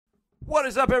What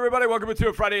is up, everybody? Welcome to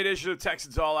a Friday edition of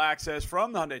Texans All Access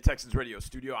from the Hyundai Texans Radio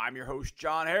Studio. I'm your host,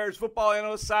 John Harris, football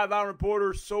analyst, sideline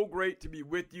reporter. So great to be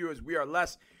with you as we are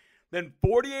less than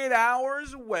 48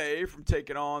 hours away from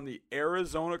taking on the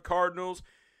Arizona Cardinals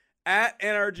at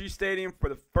NRG Stadium for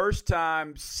the first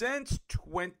time since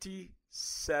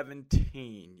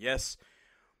 2017. Yes,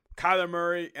 Kyler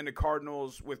Murray and the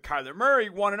Cardinals with Kyler Murray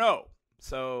 1-0.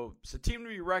 So it's a team to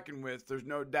be reckoned with, there's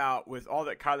no doubt, with all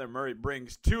that Kyler Murray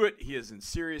brings to it. He is in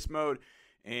serious mode,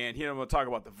 and he doesn't want to talk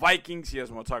about the Vikings. He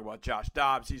doesn't want to talk about Josh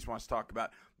Dobbs. He just wants to talk about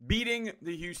beating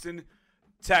the Houston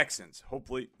Texans.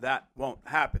 Hopefully that won't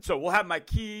happen. So we'll have my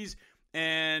keys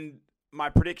and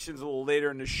my predictions a little later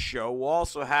in the show. We'll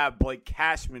also have Blake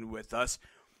Cashman with us,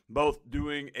 both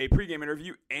doing a pregame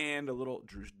interview and a little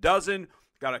Drew's Dozen.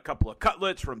 Got a couple of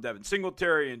cutlets from Devin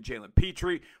Singletary and Jalen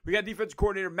Petrie. We got defensive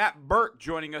coordinator Matt Burke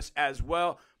joining us as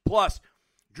well. Plus,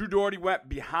 Drew Doherty went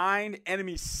behind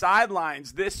enemy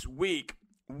sidelines this week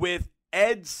with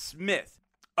Ed Smith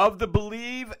of the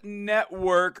Believe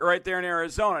Network right there in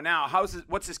Arizona. Now,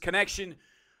 what's his connection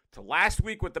to last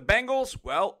week with the Bengals?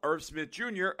 Well, Irv Smith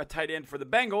Jr., a tight end for the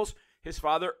Bengals. His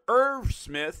father, Irv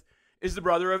Smith, is the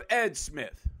brother of Ed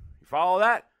Smith. You follow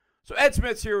that? So Ed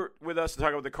Smith's here with us to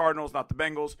talk about the Cardinals, not the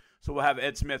Bengals. So we'll have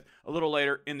Ed Smith a little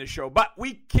later in the show. But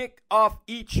we kick off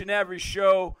each and every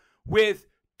show with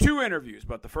two interviews.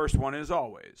 But the first one, as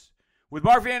always, with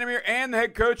Mark Vandermeer and the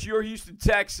head coach of your Houston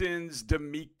Texans,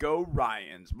 DeMeco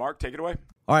Ryans. Mark, take it away.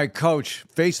 All right, Coach,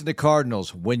 facing the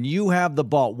Cardinals, when you have the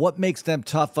ball, what makes them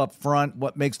tough up front?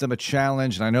 What makes them a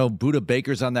challenge? And I know Budda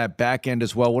Baker's on that back end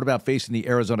as well. What about facing the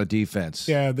Arizona defense?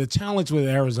 Yeah, the challenge with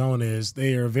Arizona is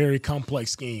they are a very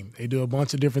complex scheme. They do a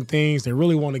bunch of different things. They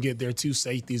really want to get their two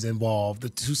safeties involved. The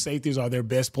two safeties are their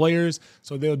best players,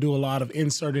 so they'll do a lot of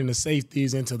inserting the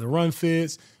safeties into the run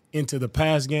fits, into the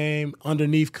pass game,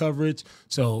 underneath coverage.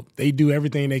 So they do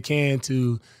everything they can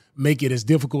to make it as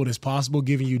difficult as possible,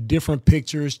 giving you different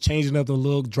pictures, changing up the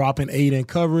look, dropping 8 in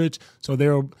coverage. So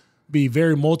they'll be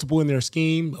very multiple in their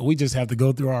scheme. We just have to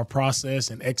go through our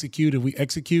process and execute. If we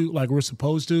execute like we're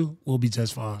supposed to, we'll be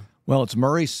just fine. Well, it's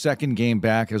Murray's second game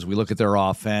back as we look at their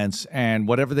offense, and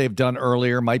whatever they've done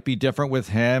earlier might be different with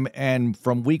him. And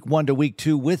from week 1 to week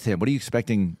 2 with him, what are you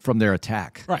expecting from their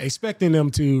attack? Right, expecting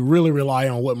them to really rely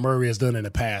on what Murray has done in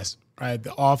the past. Right,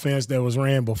 the offense that was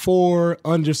ran before,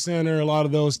 under center, a lot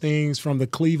of those things from the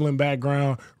Cleveland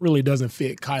background really doesn't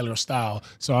fit Kyler's style.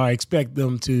 So I expect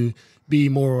them to be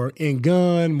more in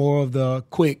gun, more of the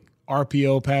quick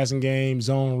RPO passing game,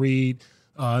 zone read,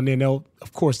 and then they'll,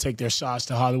 of course, take their shots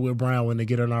to Hollywood Brown when they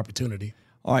get an opportunity.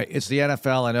 All right, it's the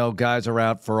NFL. I know guys are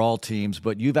out for all teams,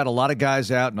 but you've had a lot of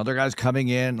guys out and other guys coming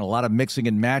in, a lot of mixing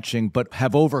and matching, but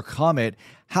have overcome it.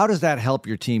 How does that help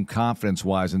your team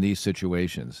confidence-wise in these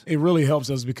situations? It really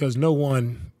helps us because no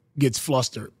one gets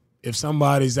flustered. If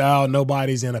somebody's out,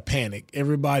 nobody's in a panic.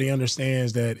 Everybody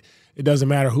understands that it doesn't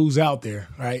matter who's out there,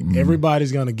 right? Mm-hmm.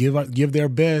 Everybody's going to give their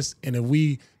best, and if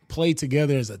we play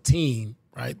together as a team,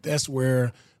 right, that's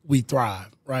where we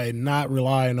thrive, right? Not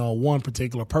relying on one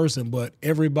particular person, but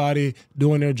everybody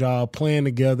doing their job, playing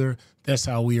together. That's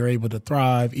how we are able to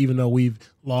thrive, even though we've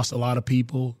lost a lot of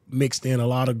people, mixed in a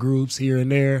lot of groups here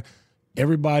and there.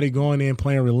 Everybody going in,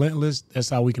 playing relentless,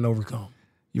 that's how we can overcome.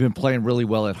 You've been playing really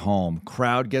well at home.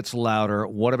 Crowd gets louder.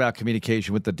 What about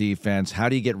communication with the defense? How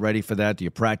do you get ready for that? Do you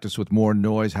practice with more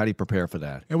noise? How do you prepare for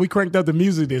that? And we cranked up the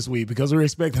music this week because we're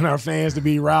expecting our fans to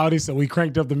be rowdy, so we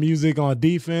cranked up the music on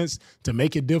defense to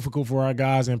make it difficult for our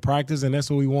guys in practice, and that's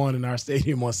what we want in our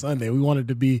stadium on Sunday. We want it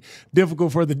to be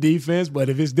difficult for the defense, but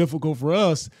if it's difficult for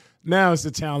us, now it's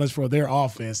a challenge for their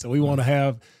offense. So we want to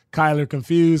have Kyler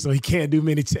confused so he can't do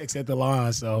many checks at the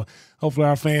line. So hopefully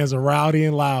our fans are rowdy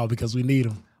and loud because we need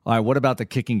them. All right, what about the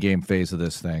kicking game phase of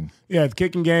this thing? Yeah, the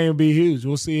kicking game will be huge.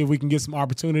 We'll see if we can get some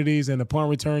opportunities in the punt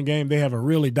return game. They have a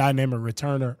really dynamic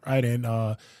returner, right, and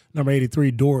number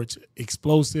 83, Dortch,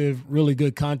 explosive, really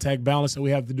good contact balance, so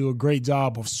we have to do a great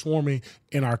job of swarming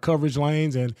in our coverage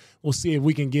lanes, and we'll see if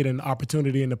we can get an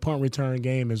opportunity in the punt return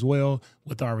game as well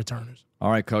with our returners.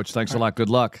 All right, Coach, thanks a lot. Good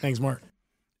luck. Thanks, Mark.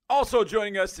 Also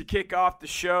joining us to kick off the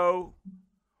show,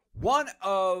 one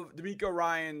of DeMeco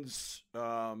Ryans'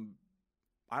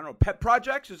 pet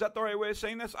projects. Is that the right way of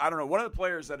saying this? I don't know. One of the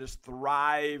players that has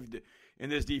thrived in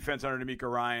this defense under DeMeco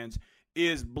Ryans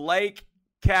is Blake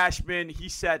Cashman. He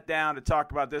sat down to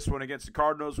talk about this one against the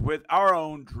Cardinals with our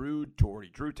own Drew Doherty.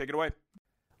 Drew, take it away.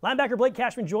 Linebacker Blake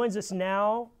Cashman joins us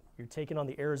now. You're taking on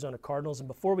the Arizona Cardinals. And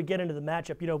before we get into the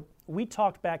matchup, we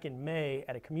talked back in May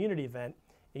at a community event,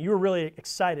 and you were really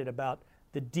excited about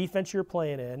the defense you're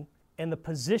playing in and the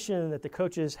position that the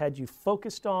coaches had you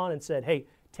focused on and said, hey,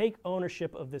 take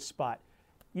ownership of this spot.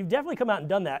 You've definitely come out and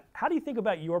done that. How do you think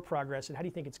about your progress, and how do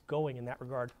you think it's going in that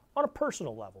regard on a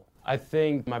personal level? I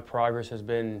think my progress has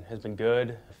been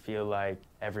good. I feel like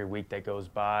every week that goes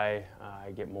by,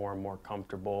 I get more and more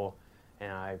comfortable,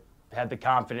 and I had the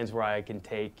confidence where I can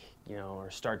take, or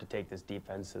start to take this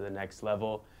defense to the next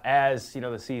level. As,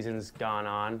 the season's gone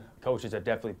on, coaches have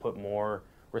definitely put more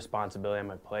responsibility on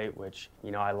my plate, which,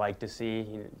 I like to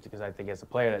see, because I think as a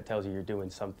player that tells you you're doing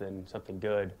something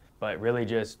good. But really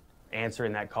just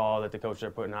answering that call that the coaches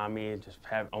are putting on me, just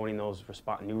owning those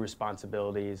new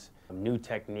responsibilities, new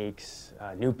techniques,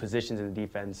 new positions in the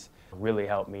defense really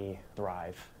helped me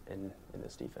thrive in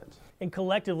this defense. And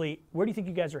collectively, where do you think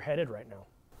you guys are headed right now?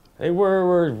 I think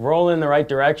we're rolling in the right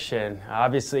direction.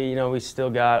 Obviously, we still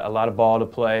got a lot of ball to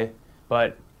play,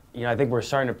 but I think we're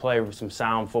starting to play some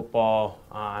sound football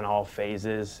on all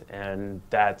phases, and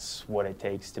that's what it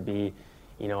takes to be,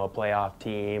 a playoff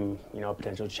team, a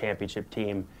potential championship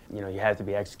team. You have to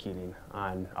be executing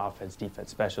on offense, defense,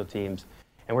 special teams,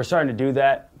 and we're starting to do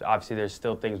that. Obviously, there's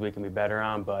still things we can be better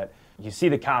on, but you see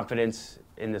the confidence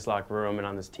in this locker room and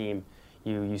on this team.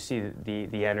 You see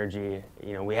the energy.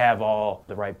 We have all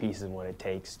the right pieces and what it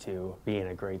takes to be in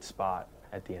a great spot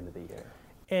at the end of the year.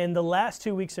 And the last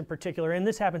 2 weeks in particular, and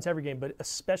this happens every game, but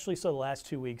especially so the last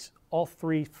 2 weeks, all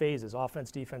three phases, offense,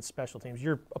 defense, special teams,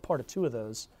 you're a part of two of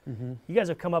those. Mm-hmm. You guys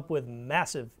have come up with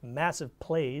massive, massive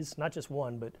plays, not just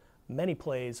one, but many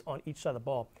plays on each side of the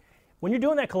ball. When you're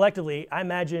doing that collectively, I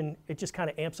imagine it just kind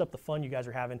of amps up the fun you guys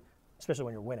are having, especially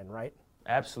when you're winning, right?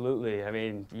 Absolutely. I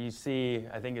mean, you see,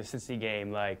 I think a Cincy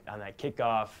game, like on that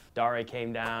kickoff, Dare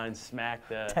came down and smacked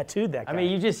the... Tattooed that guy. I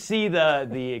mean, you just see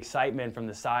the excitement from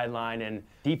the sideline, and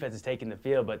defense is taking the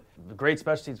field, but great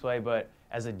special teams play, but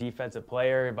as a defensive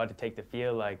player about to take the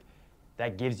field, like,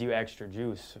 that gives you extra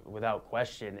juice without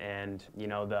question. And,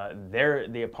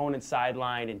 the opponent's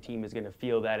sideline and team is going to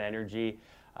feel that energy.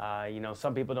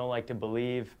 Some people don't like to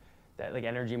believe that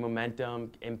energy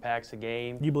momentum impacts a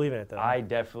game. You believe in it, though? I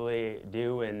definitely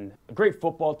do. And great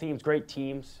football teams, great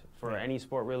teams for any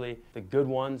sport, really. The good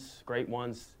ones, great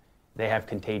ones, they have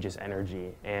contagious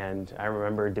energy. And I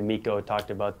remember DeMeco talked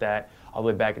about that all the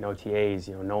way back in OTAs,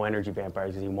 no energy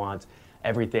vampires, because he wants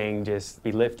everything just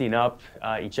be lifting up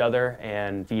each other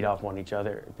and feed off one each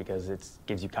other, because it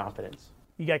gives you confidence.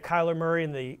 You got Kyler Murray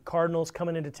and the Cardinals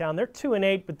coming into town. They're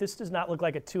 2-8, but this does not look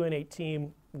like a 2-8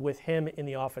 team with him in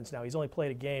the offense now. He's only played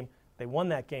a game. They won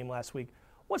that game last week.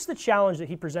 What's the challenge that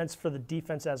he presents for the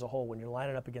defense as a whole when you're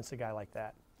lining up against a guy like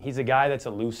that? He's a guy that's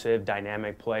elusive,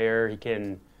 dynamic player. He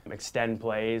can extend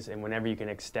plays, and whenever you can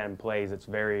extend plays, it's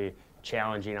very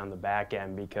challenging on the back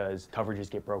end because coverages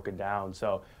get broken down.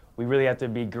 So we really have to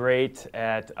be great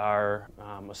at our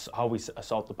how we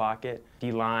assault the pocket.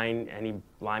 D-line, any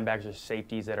linebackers or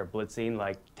safeties that are blitzing,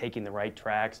 like taking the right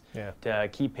tracks to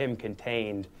keep him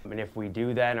contained. And if we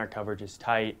do that and our coverage is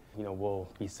tight, we'll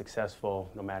be successful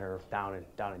no matter down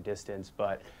and distance.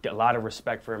 But a lot of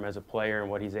respect for him as a player and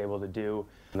what he's able to do.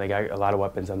 And they got a lot of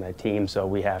weapons on that team, so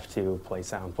we have to play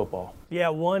sound football. Yeah,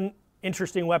 one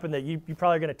interesting weapon that you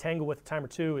probably are going to tangle with a time or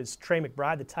two is Trey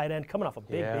McBride, the tight end, coming off a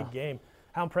big game.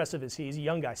 How impressive is he? He's a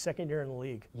young guy, second year in the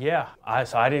league. Yeah,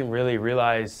 so I didn't really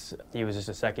realize he was just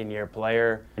a second-year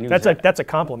player. That's a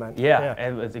compliment. Yeah,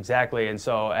 and exactly. And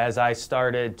so as I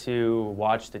started to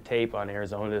watch the tape on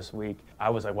Arizona this week, I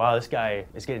was like, wow, this guy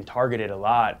is getting targeted a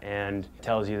lot, and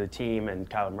tells you the team and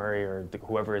Kyler Murray or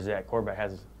whoever is at quarterback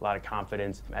has a lot of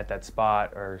confidence at that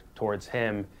spot or towards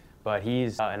him. But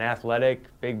he's an athletic,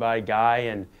 big-bodied guy,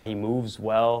 and he moves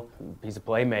well. He's a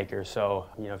playmaker, so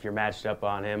if you're matched up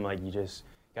on him, you just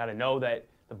got to know that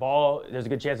the ball, there's a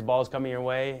good chance the ball is coming your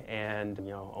way, and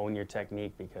own your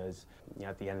technique, because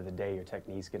at the end of the day, your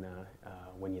technique's gonna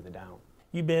win you the down.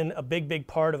 You've been a big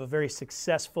part of a very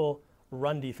successful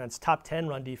run defense, top 10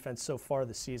 run defense so far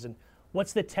this season.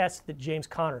 What's the test that James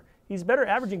Conner? He's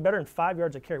averaging better than 5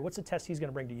 yards a carry. What's the test he's going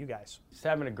to bring to you guys? He's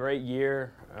having a great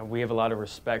year. We have a lot of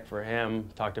respect for him.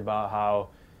 Talked about how,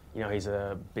 he's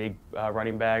a big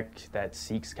running back that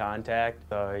seeks contact.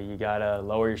 You got to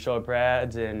lower your shoulder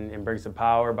pads and bring some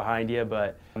power behind you.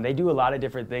 But they do a lot of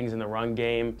different things in the run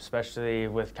game, especially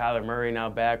with Kyler Murray now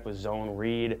back with zone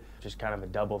read. Just kind of a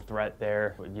double threat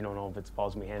there. You don't know if it's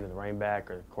balls in the hand of the running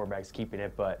back or the quarterback's keeping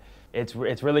it. But it's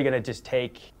really going to just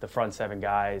take the front seven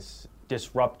guys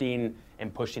disrupting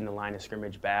and pushing the line of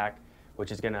scrimmage back,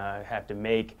 which is going to have to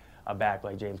make a back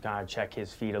like James Conner check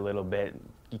his feet a little bit.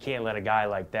 You can't let a guy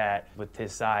like that with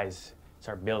his size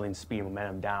start building speed and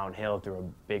momentum downhill through a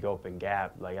big open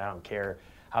gap. I don't care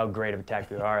how great of a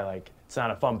tackler you are. It's not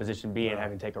a fun position to be in,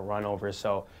 having to take a run over.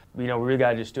 So, we really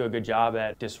got to just do a good job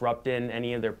at disrupting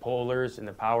any of their pullers and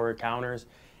the power counters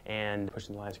and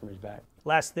pushing the line of scrimmage back.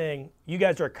 Last thing, you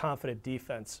guys are a confident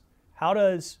defense. How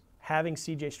does having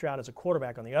C.J. Stroud as a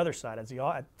quarterback on the other side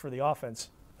for the offense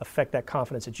affect that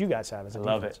confidence that you guys have as a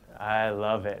defense? I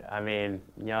love it. I mean,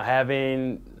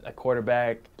 having a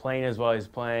quarterback playing as well as he's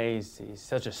playing, he's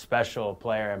such a special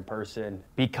player in person.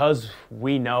 Because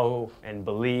we know and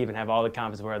believe and have all the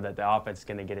confidence that the offense is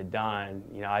going to get it done,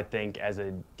 I think as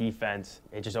a defense,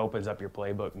 it just opens up your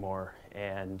playbook more.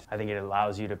 And I think it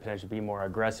allows you to potentially be more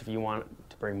aggressive if you want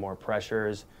to bring more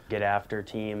pressures, get after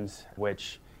teams,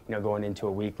 which, going into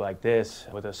a week like this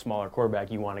with a smaller quarterback,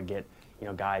 you want to get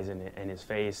guys in his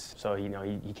face, so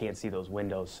you can't see those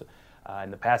windows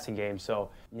in the passing game. So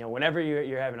whenever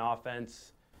you're having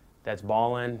offense that's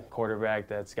balling, quarterback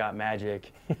that's got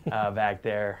magic back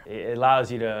there, it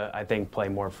allows you to, I think, play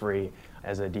more free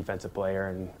as a defensive player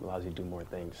and allows you to do more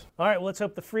things. All right, well, let's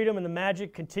hope the freedom and the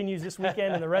magic continues this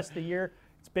weekend and the rest of the year.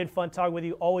 It's been fun talking with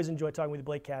you. Always enjoy talking with you,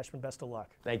 Blake Cashman. Best of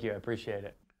luck. Thank you. I appreciate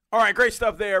it. All right, great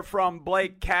stuff there from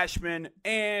Blake Cashman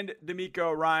and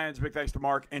DeMeco Ryans. Big thanks to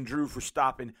Mark and Drew for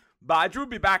stopping by. Drew will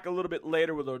be back a little bit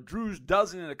later with a Drew's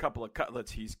dozen and a couple of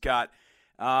cutlets he's got.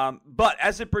 But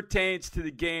as it pertains to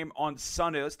the game on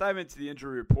Sunday, let's dive into the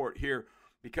injury report here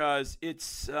because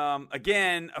it's,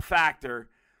 again, a factor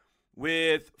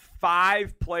with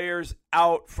 5 players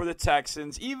out for the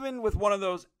Texans. Even with one of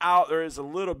those out, there is a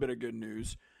little bit of good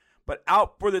news. But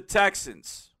out for the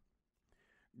Texans.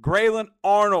 Grayland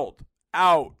Arnold,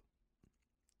 out.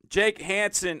 Jake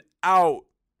Hansen, out.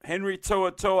 Henry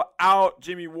To'oTo'o, out.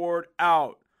 Jimmy Ward,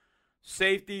 out.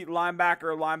 Safety,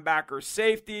 linebacker,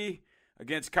 safety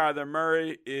against Kyler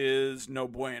Murray is no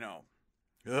bueno.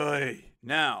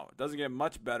 Now, it doesn't get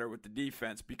much better with the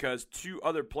defense because 2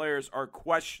 other players are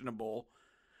questionable.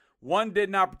 One did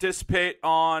not participate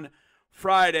on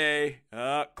Friday.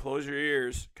 Close your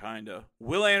ears, kind of.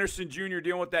 Will Anderson Jr.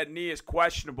 dealing with that knee is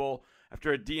questionable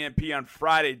after a DNP on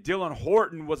Friday. Dylan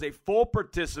Horton was a full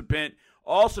participant,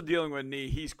 also dealing with a knee.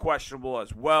 He's questionable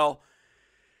as well.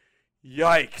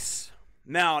 Yikes.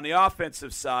 Now, on the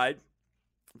offensive side,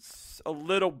 it's a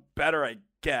little better, I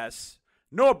guess.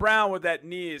 Noah Brown with that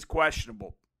knee is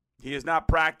questionable. He has not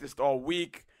practiced all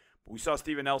week. We saw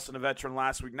Steven Nelson, a veteran,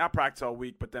 last week, not practice all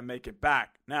week, but then make it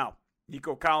back. Now,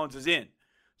 Nico Collins is in.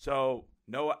 So,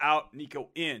 Noah out,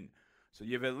 Nico in. So,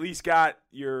 you've at least got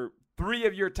your 3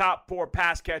 of your top 4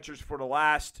 pass catchers for the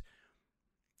last,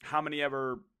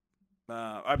 4.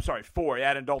 You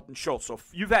added Dalton Schultz. So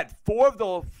you've had 4 of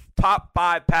the top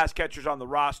 5 pass catchers on the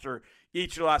roster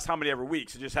each of the last ever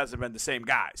weeks. It just hasn't been the same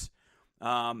guys.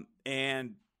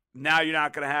 And now you're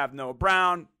not going to have Noah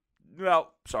Brown.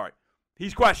 Well, sorry.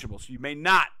 He's questionable, so you may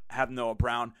not have Noah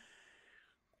Brown.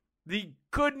 The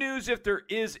good news, if there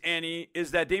is any, is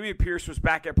that Dameon Pierce was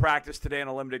back at practice today in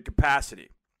a limited capacity.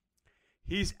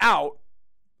 He's out,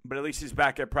 but at least he's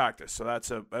back at practice. So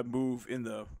that's a move in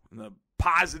the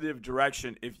positive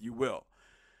direction, if you will.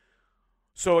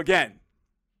 So again,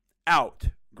 out.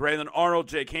 Grayland Arnold,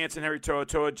 Jake Hansen, Henry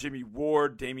To'oTo'o, Jimmy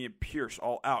Ward, Dameon Pierce,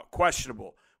 all out.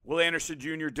 Questionable. Will Anderson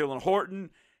Jr., Dylan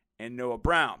Horton, and Noah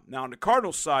Brown. Now on the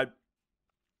Cardinals side,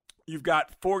 you've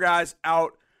got 4 guys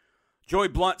out. Joey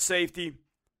Blunt, safety.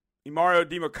 Mario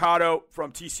DiMercato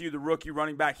from TCU, the rookie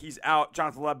running back, he's out.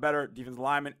 Jonathan Ledbetter, defensive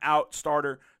lineman, out.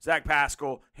 Starter, Zach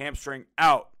Pascal, hamstring,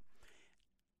 out.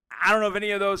 I don't know if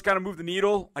any of those kind of move the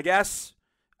needle, I guess.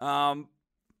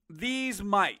 These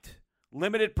might.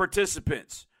 Limited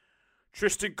participants.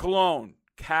 Tristan Colon,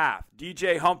 calf.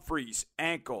 DJ Humphreys,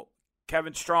 ankle.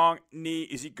 Kevin Strong, knee.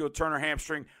 Ezekiel Turner,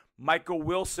 hamstring. Michael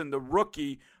Wilson, the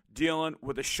rookie, dealing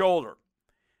with a shoulder.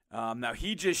 Now,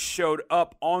 he just showed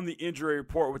up on the injury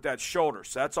report with that shoulder,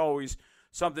 so that's always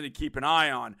something to keep an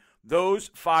eye on. Those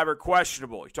 5 are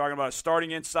questionable. You're talking about a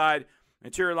starting inside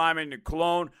interior lineman in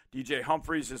Cologne. DJ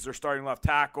Humphreys is their starting left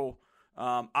tackle,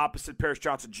 opposite Paris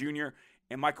Johnson Jr.,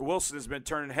 and Michael Wilson has been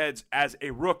turning heads as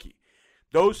a rookie.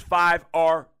 Those 5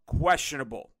 are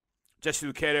questionable. Jesse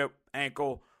Luketa,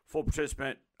 ankle, full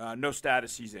participant, no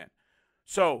status, he's in.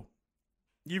 So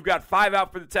you've got 5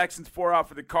 out for the Texans, 4 out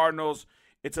for the Cardinals.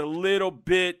 It's a little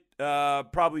bit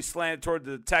probably slanted toward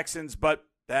the Texans, but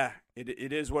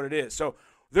it is what it is. So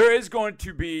there is going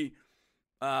to be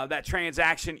that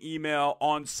transaction email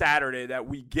on Saturday that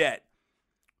we get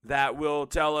that will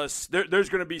tell us there's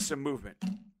going to be some movement.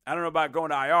 I don't know about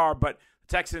going to IR, but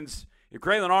the Texans, if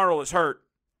Grayland Arnold is hurt,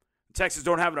 the Texans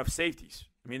don't have enough safeties.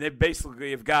 I mean, they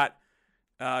basically have got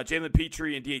Jalen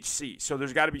Petrie and DHC. So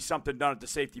there's got to be something done at the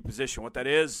safety position. What that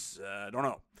is, I don't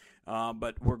know.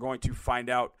 But we're going to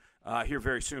find out here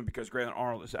very soon because Grayland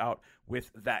Arnold is out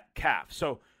with that calf.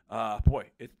 So,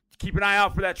 keep an eye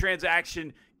out for that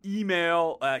transaction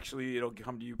email. Actually, it'll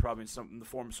come to you probably in the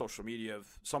form of social media of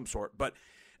some sort. But,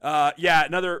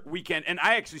 another weekend. And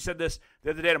I actually said this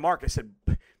the other day to Mark. I said,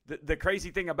 the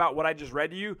crazy thing about what I just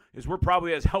read to you is we're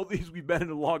probably as healthy as we've been in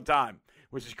a long time,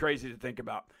 which is crazy to think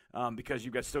about because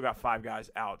you've still got 5 guys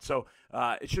out. So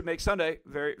it should make Sunday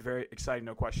very, very exciting,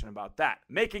 no question about that.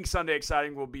 Making Sunday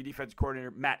exciting will be defensive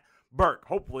coordinator Matt Burke.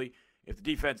 Hopefully, if the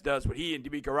defense does what he and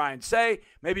DeMeco Ryan say,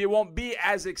 maybe it won't be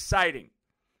as exciting.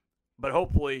 But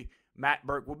hopefully, Matt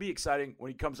Burke will be exciting when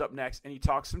he comes up next and he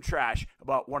talks some trash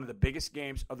about one of the biggest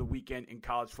games of the weekend in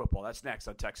college football. That's next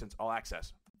on Texans All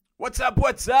Access. What's up?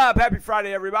 What's up? Happy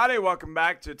Friday, everybody. Welcome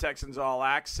back to Texans All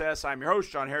Access. I'm your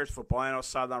host, John Harris, football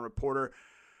analyst, sideline reporter,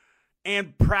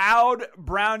 and proud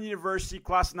Brown University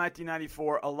class of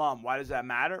 1994 alum. Why does that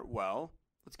matter? Well,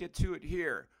 let's get to it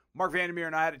here. Mark Vandermeer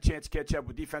and I had a chance to catch up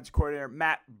with defensive coordinator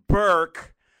Matt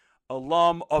Burke,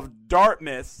 alum of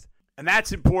Dartmouth. And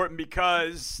that's important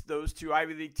because those two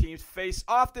Ivy League teams face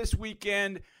off this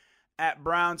weekend at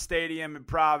Brown Stadium in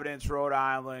Providence, Rhode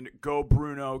Island. Go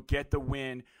Bruno, get the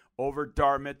win over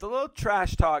Dartmouth. A little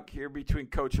trash talk here between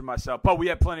Coach and myself, but we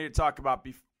have plenty to talk about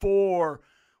before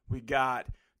we got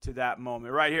to that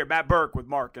moment. Right here, Matt Burke with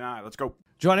Mark and I. Let's go.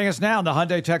 Joining us now in the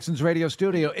Hyundai Texans radio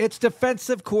studio, it's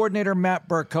defensive coordinator Matt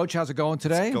Burke. Coach, how's it going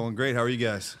today? It's going great. How are you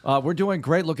guys? We're doing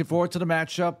great. Looking forward to the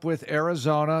matchup with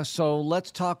Arizona. So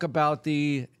let's talk about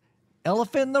the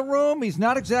elephant in the room. He's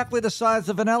not exactly the size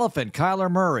of an elephant, Kyler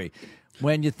Murray.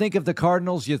 When you think of the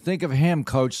Cardinals, you think of him,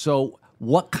 Coach. So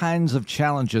what kinds of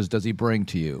challenges does he bring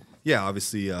to you? Yeah,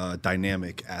 obviously a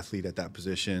dynamic athlete at that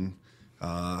position.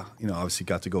 Obviously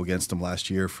got to go against him last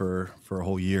year for a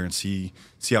whole year and see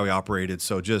how he operated.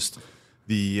 So just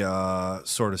the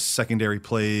sort of secondary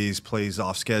plays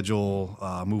off schedule,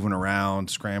 moving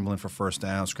around, scrambling for first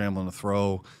down, scrambling to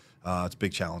throw. It's a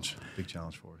big challenge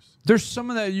for us. There's some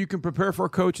of that you can prepare for,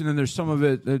 Coach, and then there's some of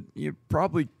it that you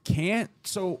probably can't.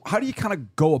 So how do you kind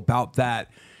of go about that?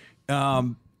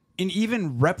 And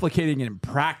even replicating it in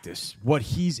practice, what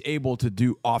he's able to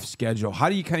do off schedule, how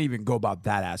do you kind of even go about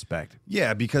that aspect?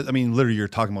 Yeah, because, literally you're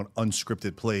talking about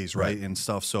unscripted plays, right, and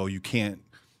stuff. So you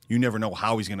never know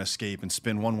how he's going to escape and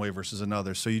spin one way versus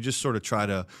another. So you just sort of try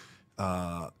to,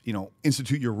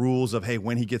 institute your rules of, hey,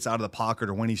 when he gets out of the pocket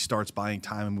or when he starts buying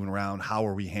time and moving around, how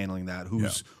are we handling that?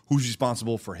 Who's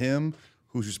responsible for him?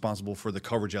 Who's responsible for the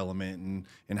coverage element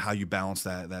and how you balance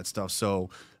that stuff. So,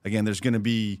 again, there's going to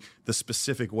be the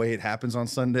specific way it happens on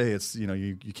Sunday. It's,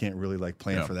 you can't really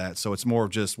plan for that. So it's more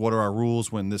of just what are our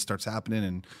rules when this starts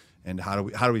happening and how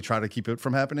do we try to keep it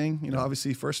from happening,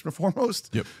 obviously first and foremost.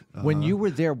 Yep. When you were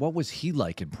there, what was he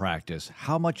like in practice?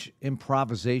 How much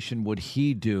improvisation would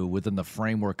he do within the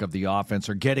framework of the offense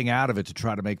or getting out of it to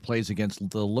try to make plays against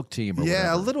the look team or whatever?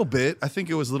 A little bit. I think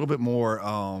it was a little bit more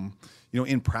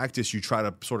in practice, you try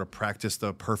to sort of practice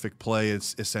the perfect play.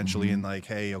 It's essentially in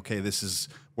hey, okay, this is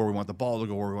where we want the ball to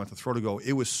go, where we want the throw to go.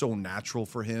 It was so natural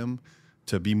for him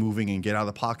to be moving and get out of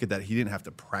the pocket that he didn't have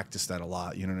to practice that a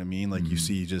lot. You know what I mean? You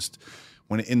see just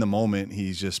when in the moment,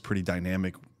 he's just pretty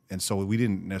dynamic. And so we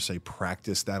didn't necessarily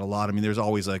practice that a lot. There's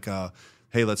always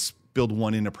hey, let's build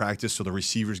one into practice so the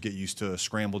receivers get used to a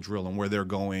scramble drill and where they're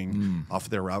going off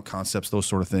their route concepts, those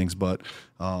sort of things. But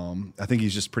I think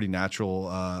he's just pretty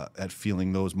natural at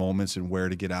feeling those moments and where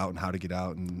to get out and how to get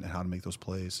out and how to make those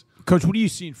plays. Coach, what are you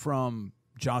seeing from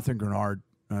Jonathan Grenard?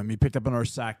 He picked up another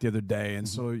sack the other day, and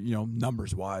so,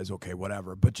 numbers-wise, okay,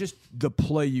 whatever. But just the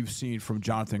play you've seen from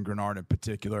Jonathan Grenard in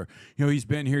particular. He's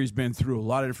been here, he's been through a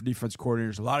lot of different defense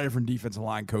coordinators, a lot of different defensive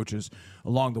line coaches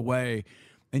along the way.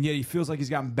 And yet he feels like he's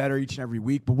gotten better each and every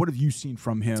week. But what have you seen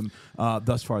from him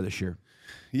thus far this year?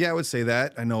 Yeah, I would say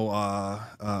that. I know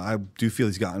I do feel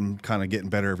he's getting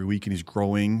better every week, and he's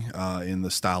growing in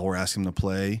the style we're asking him to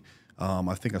play.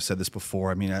 I think I've said this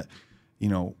before.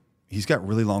 He's got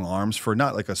really long arms for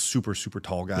not like a super, super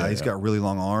tall guy. He's got really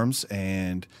long arms,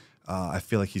 and I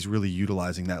feel like he's really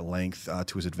utilizing that length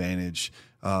to his advantage.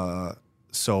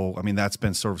 That's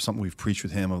been sort of something we've preached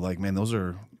with him of those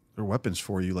are – they're weapons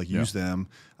for you, use them.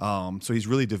 So he's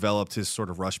really developed his sort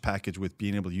of rush package with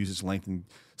being able to use his length and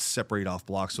separate off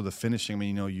blocks. So the finishing,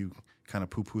 you kind of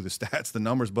poo-poo the stats, the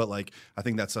numbers, but I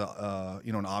think that's an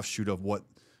offshoot of what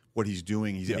he's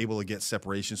doing. He's able to get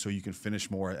separation so you can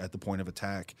finish more at the point of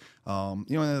attack.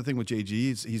 Another thing with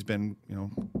JG is he's been,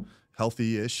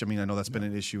 healthy-ish. I know that's been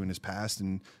an issue in his past,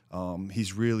 and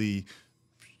he's really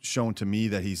shown to me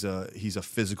that he's a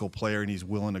physical player and he's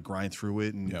willing to grind through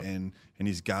it and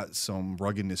he's got some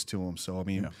ruggedness to him. So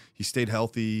he stayed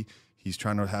healthy. He's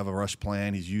trying to have a rush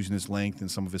plan. He's using his length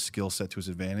and some of his skill set to his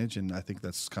advantage, and I think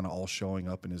that's kind of all showing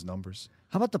up in his numbers.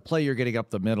 How about the play you're getting up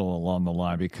the middle along the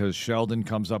line? Because Sheldon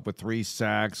comes up with 3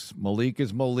 sacks. Malik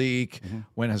is Malik.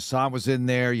 When Hassan was in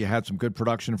there, you had some good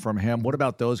production from him. What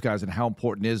about those guys, and how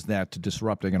important is that to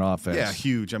disrupting an offense? Yeah,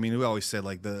 huge. I mean, we always said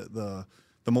like the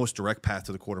most direct path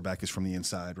to the quarterback is from the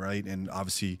inside, right? And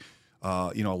obviously,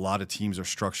 a lot of teams are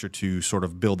structured to sort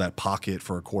of build that pocket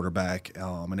for a quarterback,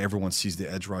 and everyone sees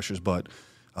the edge rushers. But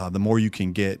the more you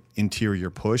can get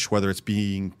interior push, whether it's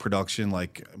being production,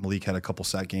 like Malik had a couple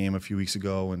sack game a few weeks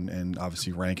ago, and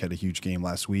obviously Rank had a huge game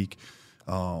last week.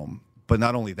 But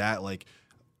not only that, like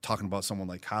talking about someone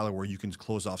like Kyler, where you can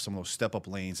close off some of those step-up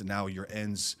lanes, and now your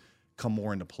ends come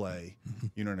more into play.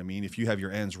 You know what I mean? If you have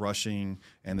your ends rushing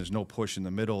and there's no push in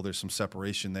the middle, there's some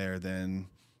separation there, then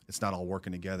it's not all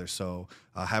working together. So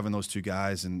having those 2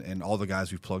 guys and all the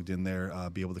guys we've plugged in there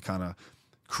be able to kind of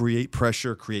create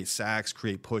pressure, create sacks,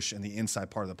 create push in the inside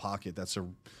part of the pocket, that's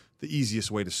the easiest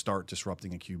way to start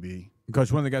disrupting a QB.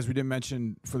 Coach, one of the guys we didn't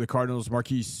mention for the Cardinals,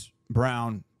 Marquise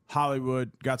Brown,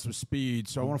 Hollywood, got some speed.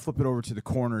 So I want to flip it over to the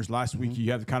corners. Last week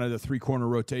you had kind of the 3-corner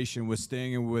rotation with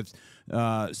Sting and with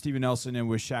Steven Nelson and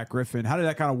with Shaq Griffin. How did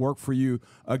that kind of work for you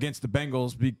against the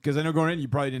Bengals? Because I know going in, you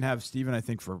probably didn't have Steven, I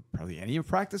think, for probably any of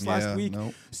practice last week.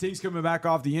 Nope. Sting's coming back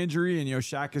off the injury, and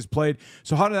Shaq has played.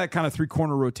 So how did that kind of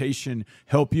 3-corner rotation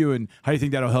help you, and how do you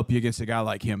think that'll help you against a guy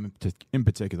like him in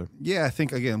particular? Yeah, I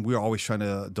think, again, we're always trying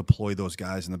to deploy those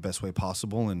guys in the best way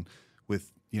possible, and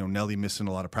with Nelly missing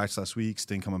a lot of practice last week,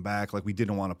 Sting coming back, like we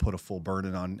didn't want to put a full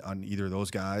burden on either of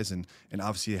those guys, and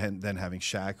obviously then having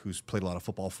Shaq, who's played a lot of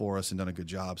football for us and done a good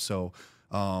job. So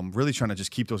really trying to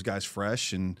just keep those guys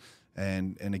fresh, and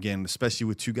again, especially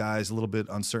with 2 guys, a little bit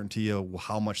uncertainty of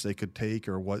how much they could take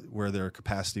or where their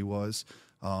capacity was.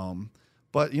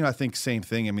 But I think same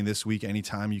thing. I mean, this week,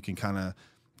 anytime you can kind of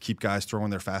keep guys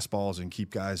throwing their fastballs and keep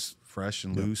guys fresh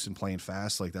and loose and playing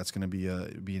fast, like that's going to be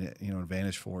an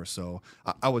advantage for us. So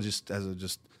I would just, as a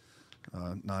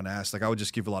non-asked, like I would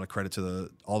just give a lot of credit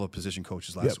to all the position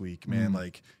coaches last week, man.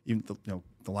 Like even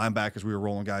the linebackers, we were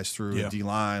rolling guys through,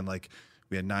 D-line, like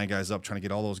we had 9 guys up trying to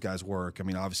get all those guys work. I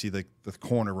mean, obviously the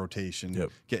corner rotation,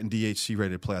 getting DHC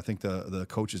ready to play. I think the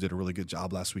coaches did a really good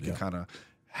job last week of kind of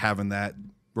having that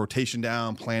rotation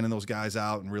down, planning those guys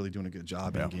out, and really doing a good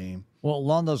job in game. Well,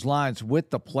 along those lines, with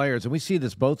the players, and we see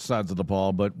this both sides of the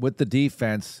ball, but with the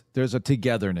defense, there's a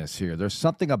togetherness here. There's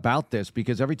something about this,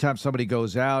 because every time somebody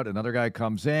goes out, another guy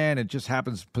comes in. It just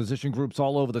happens, position groups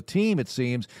all over the team, it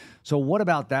seems. So what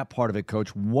about that part of it,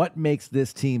 Coach? What makes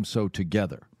this team so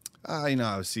together?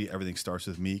 Obviously everything starts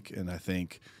with Meek, and I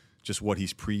think just what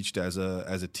he's preached as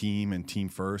a team and team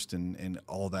first and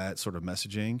all that sort of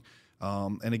messaging.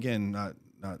 And again,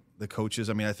 not the coaches.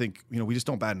 I mean, I think, we just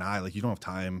don't bat an eye. Like, you don't have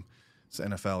time. It's the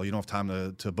NFL. You don't have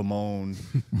time to bemoan,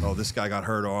 oh, this guy got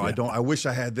hurt, or I wish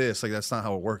I had this. Like, that's not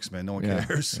how it works, man. No one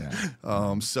cares.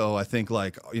 So I think,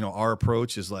 like, our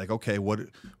approach is like, okay, what do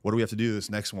we have to do this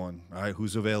next one? All right,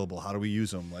 who's available? How do we use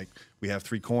them? Like, we have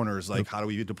 3 corners. Like, how do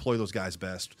we deploy those guys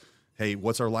best? Hey,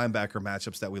 what's our linebacker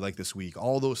matchups that we like this week?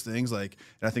 All those things, like,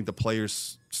 and I think the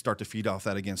players start to feed off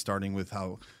that again, starting with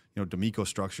how, DeMeco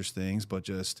structures things, but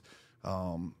just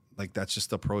like that's just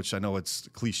the approach. I know it's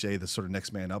cliche, the sort of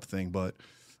next man up thing, but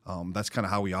that's kind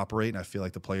of how we operate, and I feel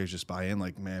like the players just buy in.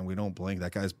 Like, man, we don't blink.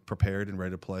 That guy's prepared and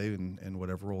ready to play, and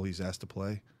whatever role he's asked to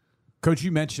play. Coach,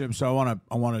 you mentioned him, so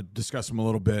I want to discuss him a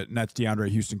little bit, and that's DeAndre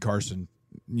Houston Carson.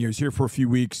 He's here for a few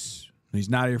weeks. He's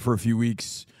not here for a few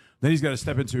weeks. Then he's got to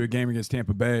step into a game against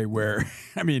Tampa Bay where,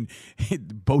 I mean,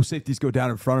 both safeties go down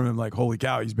in front of him like, holy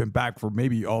cow, he's been back for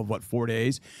maybe 4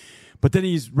 days. But then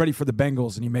he's ready for the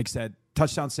Bengals, and he makes that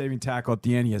touchdown-saving tackle at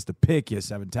the end. He has the pick. He has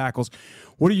 7 tackles.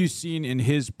 What are you seeing in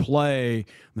his play,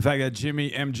 the fact that Jimmy,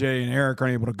 MJ, and Eric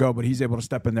aren't able to go, but he's able to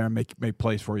step in there and make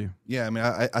plays for you? Yeah, I mean,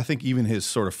 I think even his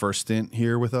sort of first stint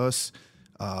here with us,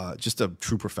 just a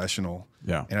true professional.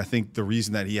 Yeah. And I think the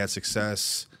reason that he had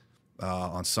success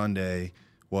on Sunday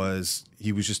was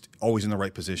he was just always in the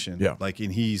right position. Yeah. Like,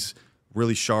 and he's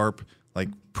really sharp, like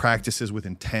practices with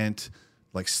intent,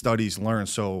 like studies,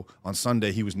 learns. So on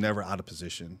Sunday, he was never out of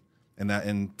position.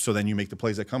 And so then you make the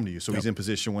plays that come to you. So he's in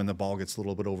position when the ball gets a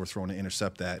little bit overthrown to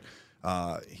intercept that.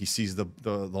 He sees the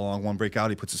long one break out.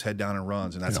 He puts his head down and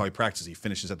runs, and that's how he practices. He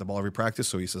finishes at the ball every practice.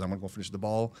 So he says, I'm going to go finish the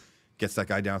ball. Gets that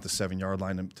guy down at the 7-yard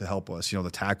line to help us. The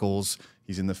tackles,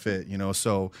 he's in the fit,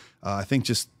 So I think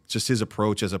just his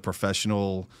approach as a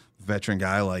professional veteran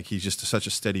guy, like he's just such a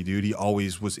steady dude. He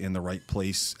always was in the right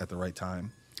place at the right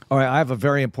time. All right, I have a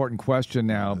very important question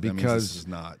now That means because this is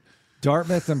not.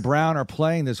 Dartmouth and Brown are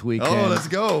playing this weekend. Oh, let's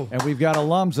go. And we've got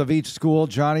alums of each school,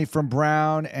 Johnny from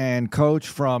Brown and Coach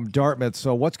from Dartmouth.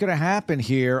 So what's going to happen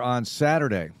here on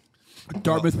Saturday?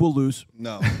 Dartmouth will lose.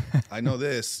 No, I know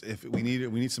this. If we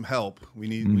need some help. We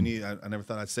need. I never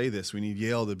thought I'd say this. We need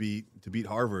Yale to beat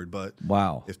Harvard. But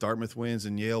wow, if Dartmouth wins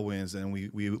and Yale wins, then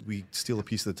we steal a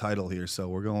piece of the title here. So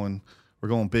we're going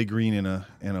big green in a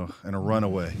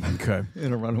runaway. Okay,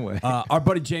 in a runaway. Our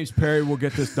buddy James Perry will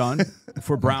get this done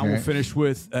for Brown. Okay. We'll finish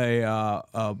with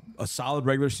a solid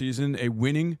regular season, a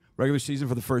winning regular season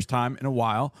for the first time in a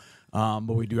while.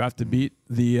 But we do have to beat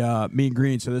the Mean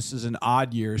Green, so this is an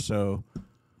odd year. So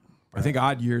I think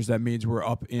odd years, that means we're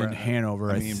up in Hanover,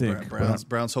 I think.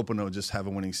 Brown's hoping to just have a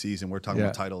winning season. We're talking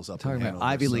about titles up in Hanover.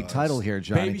 Ivy League title here,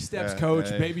 Johnny. Baby steps, Coach.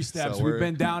 Baby steps. So we've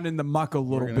been down in the muck a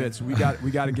little bit, so we got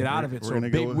to get out of it. So a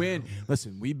big win.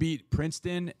 Listen, we beat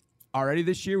Princeton already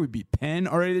this year. We beat Penn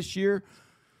already this year.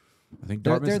 I think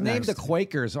they're named the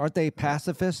Quakers. Aren't they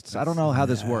pacifists? I don't know how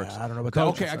this works. I don't know. But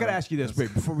okay, I got to ask you this.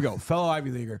 Wait, before we go, fellow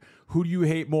Ivy Leaguer, who do you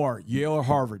hate more, Yale or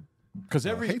Harvard? Because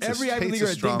every Ivy Leaguer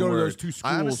that didn't go to those two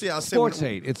schools. Honestly, I'll say sports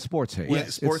hate. It's sports hate. Yeah,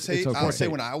 sports hate. Okay. I'll say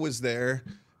when I was there,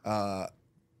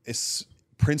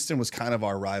 Princeton was kind of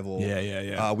our rival.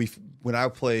 Yeah. When I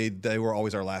played, they were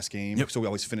always our last game, so we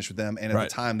always finished with them. And at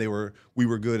the time, we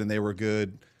were good and they were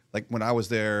good. Like when I was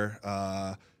there,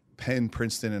 Penn,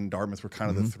 Princeton, and Dartmouth were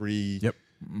kind of the three. Yep.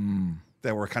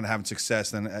 That were kind of having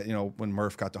success. Then, when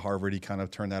Murph got to Harvard, he kind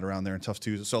of turned that around there in tough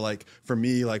twos. So, like, for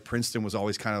me, like, Princeton was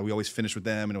always we always finished with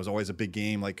them, and it was always a big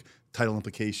game, like title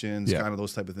implications, kind of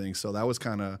those type of things. So that was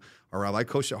kind of around. I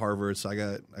coached at Harvard, so I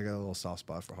got a little soft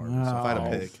spot for Harvard. So if I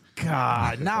had to pick.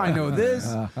 God, now I know this.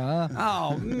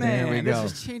 Oh, man. This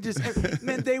just changes.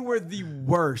 Man, they were the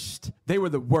worst. They were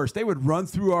the worst. They would run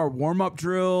through our warm-up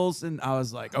drills, and I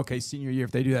was like, okay, senior year,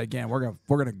 if they do that again, we're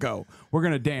gonna go. We're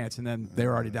going to dance. And then they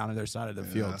were already down on their side of the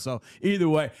field. So either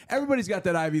way, everybody's got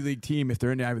that Ivy League team. If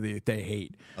they're in the Ivy League, they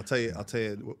hate. I'll tell you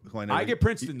who I never. I get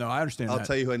Princeton, though. I understand I'll that.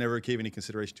 tell you who I never gave any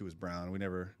consideration to was Brown. We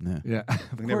never worried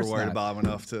not. about him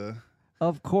enough to.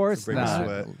 Of course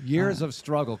not. Years of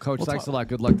struggle. Coach, thanks a lot.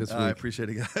 Good luck this week. I appreciate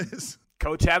it, guys.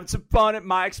 Coach having some fun at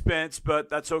my expense, but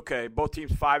that's okay. Both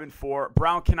teams 5-4.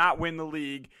 Brown cannot win the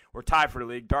league or tie for the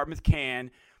league. Dartmouth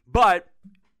can. But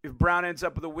if Brown ends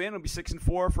up with a win, it'll be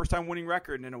 6-4, first time winning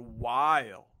record in a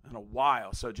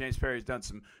while. So James Perry's done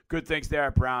some good things there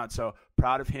at Brown. So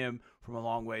proud of him from a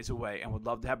long ways away, and would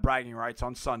love to have bragging rights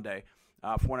on Sunday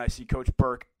for when I see Coach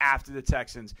Burke after the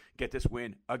Texans get this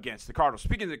win against the Cardinals.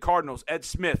 Speaking of the Cardinals, Ed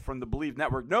Smith from the Believe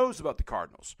Network knows about the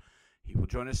Cardinals. He will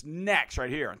join us next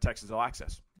right here on Texans All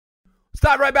Access. Let's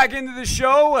dive right back into the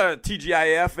show, a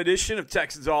TGIF edition of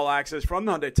Texans All Access from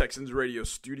the Hyundai Texans radio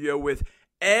studio with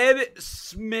Ed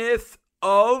Smith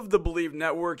of the Believe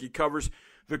Network. He covers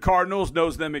the Cardinals,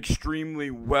 knows them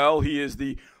extremely well. He is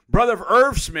the brother of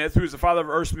Irv Smith, who is the father of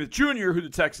Irv Smith Jr., who the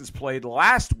Texans played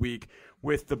last week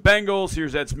with the Bengals.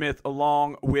 Here's Ed Smith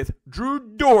along with Drew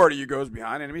Doherty, who goes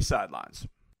behind enemy sidelines.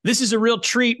 This is a real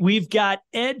treat. We've got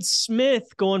Ed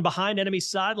Smith going behind enemy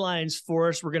sidelines for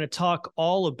us. We're going to talk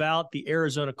all about the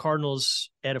Arizona Cardinals.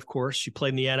 Ed, of course, you played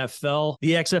in the NFL,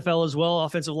 the XFL as well,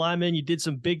 offensive lineman. You did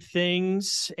some big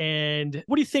things. And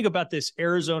what do you think about this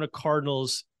Arizona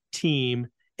Cardinals team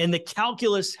and the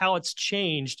calculus, how it's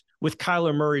changed with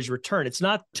Kyler Murray's return? It's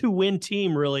not a two-win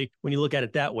team, really, when you look at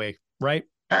it that way, right?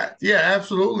 Yeah,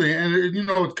 absolutely. And,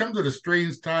 it comes at a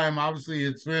strange time. Obviously,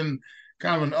 it's been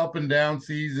kind of an up and down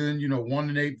season,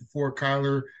 1-8 before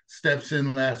Kyler steps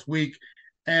in last week.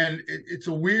 And it's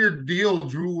a weird deal,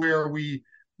 Drew, where we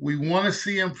want to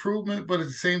see improvement, but at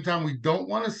the same time, we don't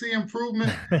want to see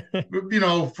improvement,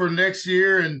 for next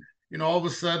year. And, all of a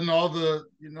sudden, all the,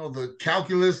 the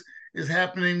calculus is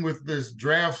happening with this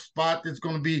draft spot that's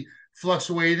going to be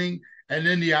fluctuating. And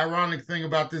then the ironic thing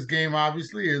about this game,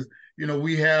 obviously, is,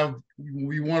 we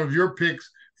one of your picks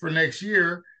for next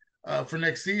year, for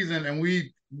next season, and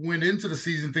we went into the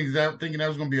season thinking that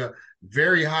was going to be a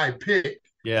very high pick.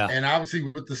 Yeah. And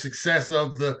obviously with the success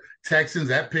of the Texans,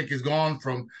 that pick has gone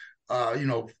from,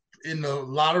 in the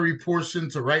lottery portion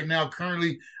to right now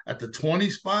currently at the 20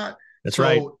 spot. That's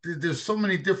right. There's so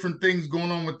many different things going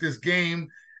on with this game.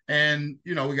 And,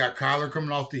 we got Kyler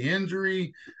coming off the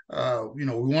injury. We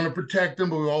want to protect him,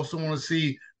 but we also want to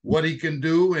see what he can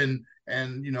do. And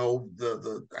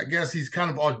I guess he's kind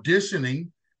of auditioning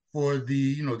for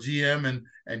the, GM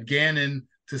and Gannon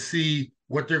to see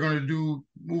what they're going to do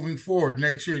moving forward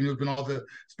next year. And there's been all the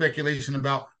speculation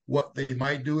about what they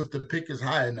might do if the pick is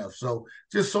high enough. So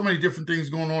just so many different things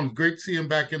going on. Great to see him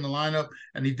back in the lineup.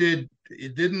 And it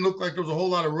didn't look like there was a whole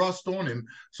lot of rust on him.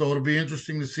 So it'll be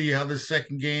interesting to see how this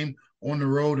second game on the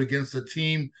road against a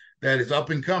team that is up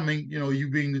and coming, you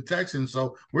being the Texans.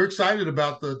 So we're excited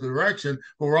about the direction,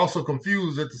 but we're also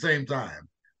confused at the same time.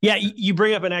 Yeah, you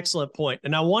bring up an excellent point.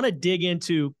 And I want to dig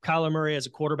into Kyler Murray as a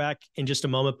quarterback in just a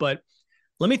moment, but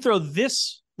let me throw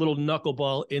this little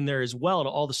knuckleball in there as well to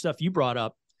all the stuff you brought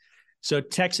up. So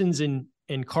Texans and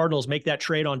Cardinals make that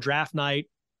trade on draft night.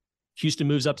 Houston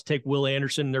moves up to take Will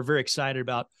Anderson. They're very excited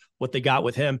about what they got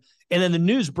with him. And then the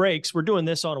news breaks. We're doing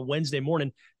this on a Wednesday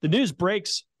morning. The news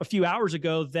breaks a few hours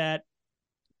ago that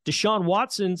Deshaun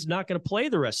Watson's not going to play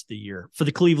the rest of the year for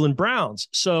the Cleveland Browns.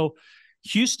 So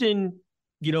Houston,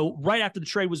 right after the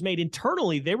trade was made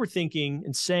internally, they were thinking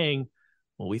and saying,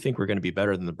 well, we think we're going to be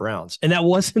better than the Browns. And that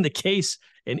wasn't the case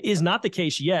and is not the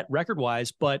case yet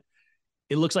record-wise, but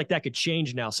it looks like that could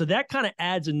change now. So that kind of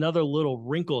adds another little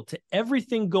wrinkle to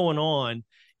everything going on.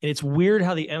 And it's weird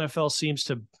how the NFL seems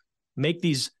to make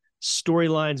these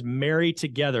storylines marry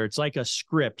together. It's like a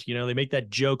script. They make that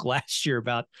joke last year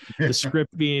about the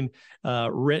script being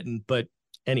written. But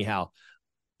anyhow,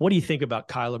 what do you think about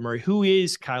Kyler Murray? Who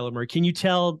is Kyler Murray? Can you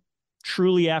tell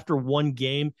truly after one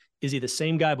game, is he the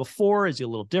same guy before? Is he a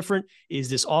little different? Is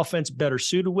this offense better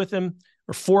suited with him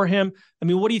or for him? I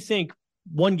mean, what do you think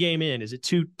one game in? Is it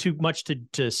too much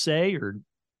to say, or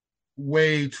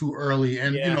way too early?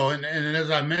 And and as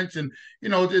I mentioned,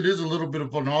 it is a little bit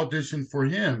of an audition for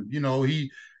him.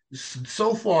 He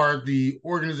so far the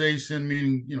organization,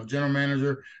 meaning general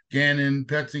manager Gannon,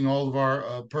 Petzing, all of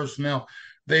our personnel,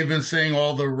 they've been saying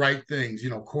all the right things.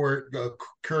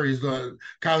 Kyler's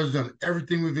done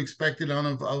everything we've expected of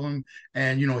him,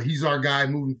 and he's our guy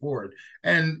moving forward.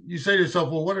 And you say to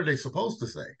yourself, well, what are they supposed to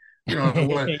say? Well,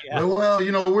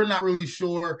 we're not really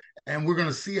sure, and we're going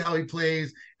to see how he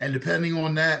plays. And depending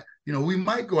on that, we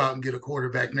might go out and get a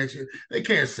quarterback next year. They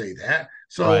can't say that.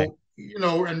 So, right.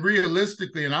 And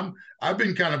realistically, and I've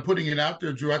been kind of putting it out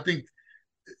there, Drew, I think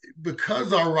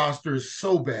because our roster is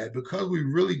so bad, because we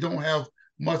really don't have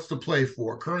much to play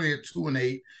for, currently at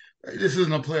 2-8, this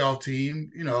isn't a playoff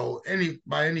team,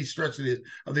 by any stretch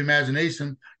of the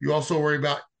imagination. You also worry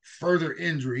about further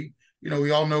injury.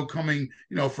 We all know coming,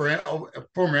 for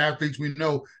former athletes, we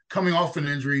know coming off an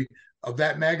injury of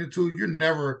that magnitude, you're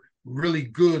never really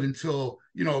good until,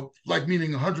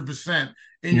 meaning 100%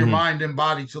 in your mind and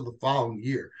body till the following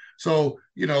year. So,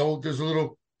 there's a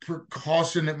little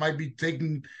precaution that might be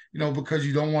taken, because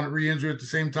you don't want to re-injure at the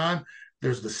same time.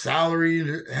 There's the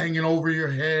salary hanging over your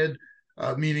head,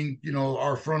 meaning,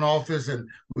 our front office. And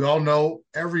we all know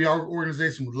every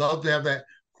organization would love to have that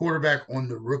quarterback on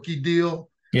the rookie deal.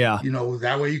 Yeah.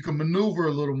 That way you can maneuver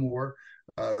a little more.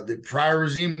 The prior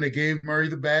regime, they gave Murray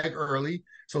the bag early.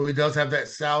 So he does have that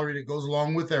salary that goes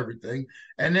along with everything.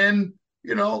 And then,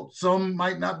 some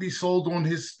might not be sold on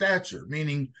his stature,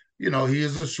 meaning, he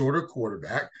is a shorter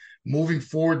quarterback. Moving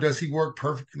forward, does he work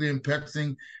perfectly in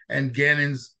Petzing and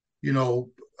Gannon's, ideal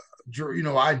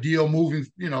moving,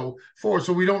 forward?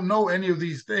 So we don't know any of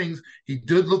these things. He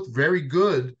did look very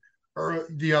good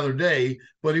the other day,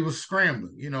 but he was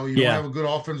scrambling. You don't have a good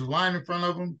offensive line in front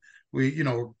of him. We,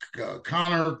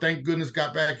 Connor, thank goodness,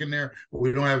 got back in there, but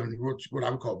we don't have any, what I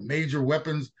would call major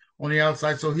weapons on the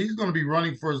outside. So he's going to be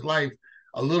running for his life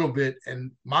a little bit.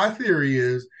 And my theory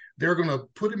is they're going to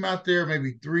put him out there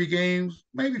maybe 3 games,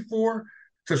 maybe 4,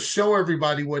 to show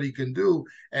everybody what he can do.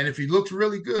 And if he looks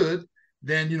really good,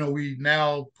 then, we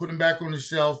now put him back on the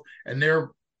shelf, and their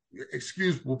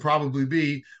excuse will probably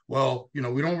be, well,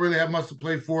 we don't really have much to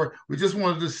play for. We just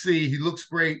wanted to see, he looks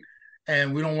great,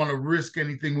 and we don't want to risk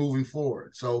anything moving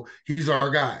forward. So he's our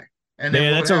guy. And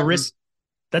then that's a risk.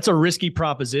 That's a risky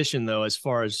proposition, though, as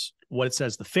far as what it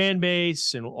says, the fan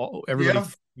base and everybody,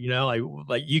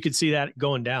 like you could see that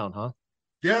going down, huh?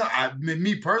 Yeah,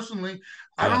 me personally,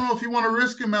 I don't know if you want to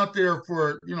risk him out there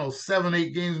for,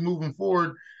 7-8 games moving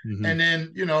forward. Mm-hmm. And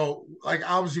then,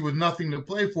 obviously with nothing to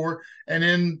play for. And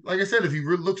then, like I said, if he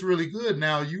looks really good,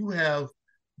 now you have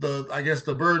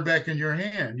the bird back in your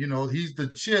hand. He's the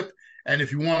chip. And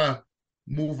if you want to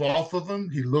move off of him,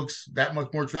 he looks that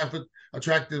much more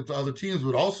attractive to other teams.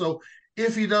 But also,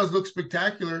 if he does look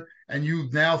spectacular and you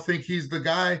now think he's the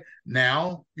guy,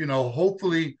 now,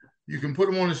 hopefully you can put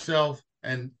him on the shelf.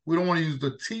 And we don't want to use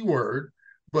the T word,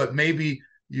 but maybe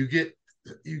you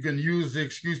can use the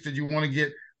excuse that you want to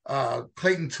get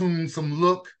Clayton Tune some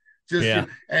look,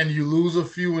 and you lose a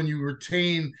few and you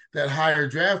retain that higher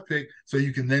draft pick, so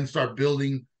you can then start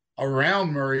building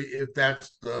around Murray if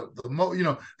that's the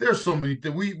there's so many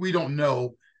that we don't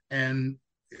know, and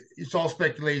it's all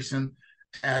speculation.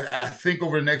 And I think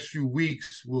over the next few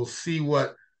weeks we'll see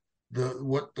what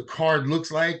the card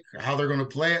looks like, how they're going to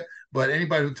play it. But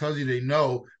anybody who tells you they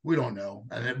know, we don't know.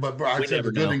 But I said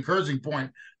a good encouraging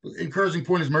point. Encouraging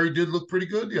point is Murray did look pretty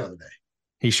good the other day.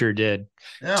 He sure did.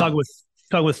 Yeah. Talk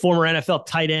with former NFL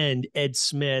tight end Ed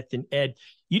Smith. And Ed,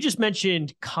 you just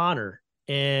mentioned Connor,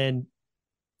 and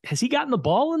has he gotten the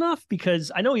ball enough?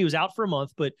 Because I know he was out for a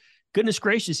month, but goodness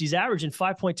gracious, he's averaging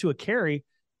 5.2 a carry.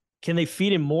 Can they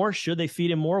feed him more? Should they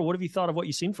feed him more? What have you thought of what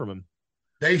you've seen from him?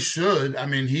 They should. I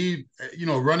mean,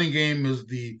 running game is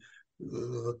the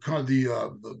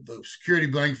security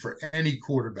blanket for any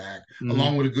quarterback,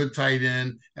 along with a good tight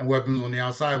end and weapons on the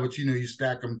outside. But you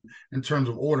stack them in terms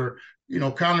of order.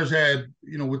 Connor's had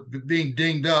with being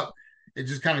dinged up, it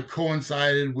just kind of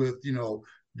coincided with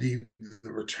the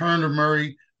return of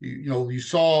Murray. You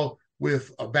saw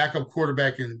with a backup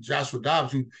quarterback in Joshua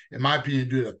Dobbs, who, in my opinion,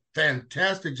 did a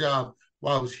fantastic job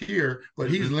while I was here,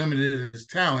 but he's limited in his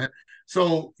talent.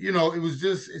 So,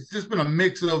 it's just been a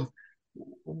mix of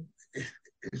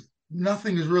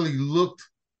nothing has really looked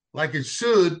like it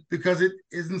should because it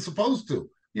isn't supposed to.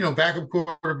 Backup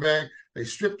quarterback, they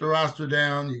stripped the roster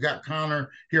down. You got Connor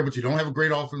here, but you don't have a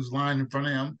great offensive line in front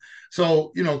of him.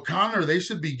 So, Connor, they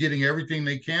should be getting everything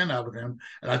they can out of him.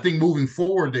 And I think moving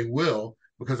forward, they will,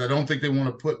 because I don't think they want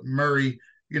to put Murray,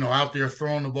 out there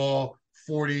throwing the ball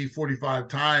 40, 45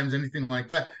 times, anything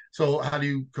like that. So how do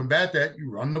you combat that? You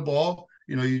run the ball.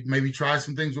 You maybe try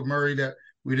some things with Murray that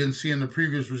we didn't see in the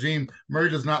previous regime. Murray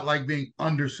does not like being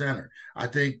under center. I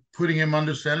think putting him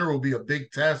under center will be a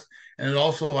big test. And it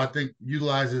also, I think,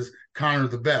 utilizes Connor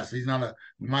the best. He's not in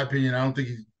my opinion, I don't think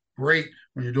he's great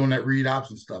when you're doing that read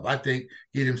option stuff. I think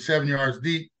get him 7 yards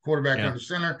deep, quarterback under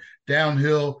center,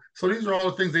 downhill. So these are all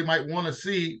the things they might want to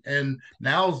see. And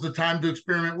now's the time to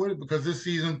experiment with it, because this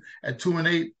season at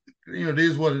 2-8, it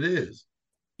is what it is.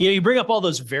 You bring up all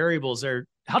those variables there.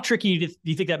 How tricky do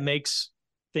you think that makes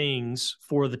things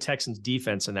for the Texans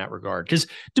defense in that regard? Because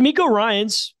DeMeco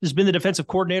Ryans has been the defensive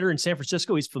coordinator in San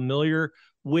Francisco. He's familiar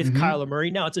with Kyler Murray.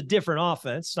 Now, it's a different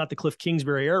offense. It's not the Cliff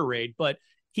Kingsbury air raid, but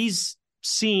he's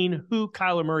seen who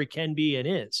Kyler Murray can be and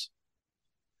is.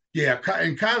 Yeah,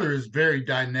 and Kyler is very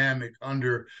dynamic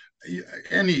under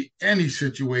any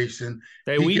situation.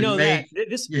 Hey, we know that.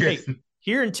 Hey,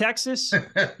 here in Texas,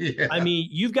 I mean,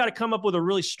 you've got to come up with a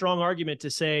really strong argument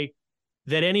to say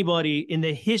that anybody in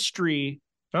the history,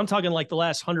 I'm talking like the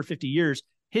last 150 years,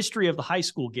 history of the high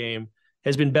school game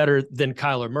has been better than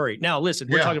Kyler Murray. Now, listen,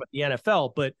 we're talking about the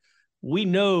NFL, but we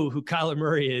know who Kyler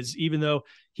Murray is, even though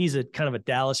he's a kind of a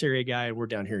Dallas area guy and we're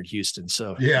down here in Houston.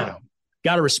 So,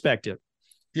 got to respect it.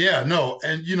 Yeah, no.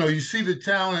 And, you see the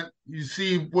talent, you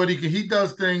see what he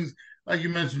does things, like you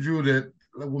mentioned, Drew, that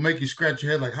will make you scratch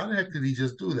your head. Like, how the heck did he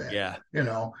just do that? Yeah.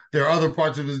 There are other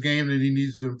parts of his game that he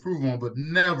needs to improve on, but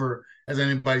never has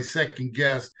anybody second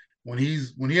guessed when he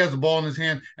has the ball in his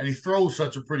hand and he throws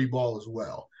such a pretty ball as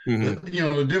well.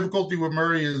 The difficulty with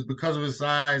Murray is because of his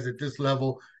size at this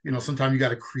level, sometimes you got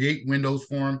to create windows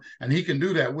for him, and he can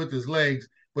do that with his legs,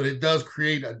 but it does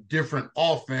create a different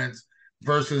offense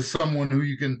versus someone who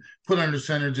you can put under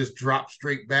center, just drop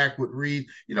straight back with Reed.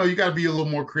 You got to be a little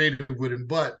more creative with him,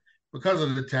 but because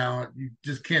of the talent, you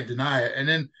just can't deny it. And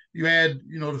then you add,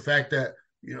 the fact that,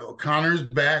 Connor's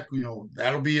back,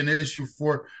 that'll be an issue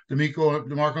for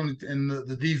DeMeco and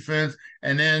the defense.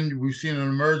 And then we've seen an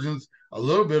emergence, a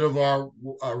little bit of our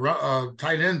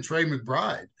tight end, Trey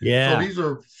McBride. Yeah. So these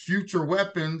are future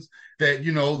weapons that,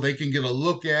 they can get a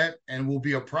look at and will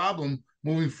be a problem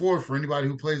moving forward for anybody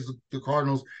who plays the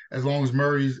Cardinals, as long as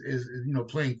Murray is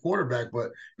playing quarterback.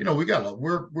 But,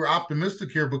 we're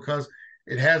optimistic here because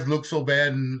it has looked so bad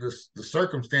in the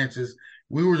circumstances.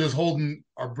 We were just holding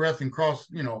our breath and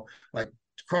crossing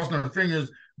our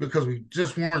fingers because we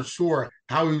just weren't sure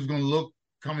how he was going to look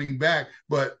coming back.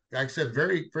 But like I said,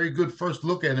 very, very good first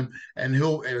look at him. And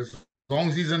as long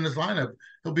as he's in this lineup,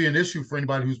 he'll be an issue for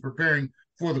anybody who's preparing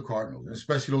for the Cardinals,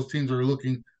 especially those teams that are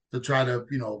looking to try to,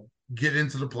 get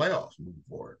into the playoffs moving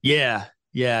forward. Yeah.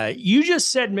 Yeah. You just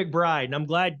said McBride, and I'm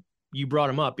glad you brought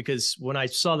him up, because when I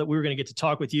saw that we were going to get to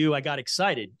talk with you, I got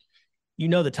excited.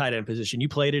 The tight end position. You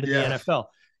played it in the NFL.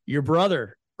 Your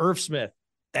brother, Irv Smith,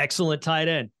 excellent tight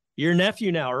end. Your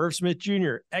nephew now, Irv Smith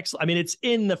Jr., excellent. I mean, it's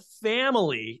in the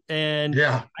family. And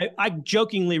I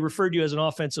jokingly referred to you as an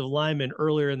offensive lineman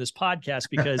earlier in this podcast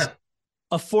because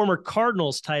a former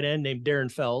Cardinals tight end named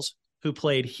Darren Fells, who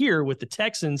played here with the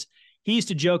Texans, he used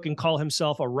to joke and call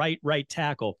himself a right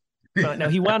tackle. Now,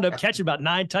 he wound up catching about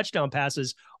 9 touchdown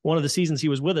passes one of the seasons he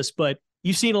was with us, but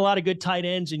you've seen a lot of good tight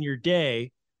ends in your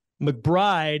day.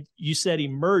 McBride, you said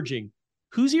emerging.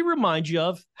 Who's he remind you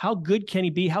of? How good can he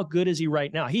be? How good is he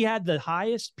right now? He had the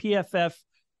highest PFF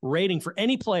rating for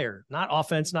any player, not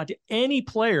offense, not to any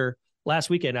player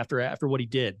last weekend after what he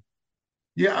did.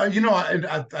 Yeah,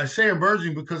 I say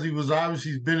emerging because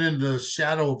he's been in the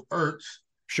shadow of Ertz,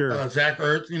 Sure. Zach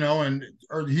Ertz, and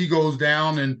he goes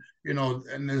down, and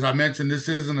as I mentioned, this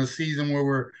isn't a season where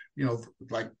we're,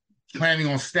 like planning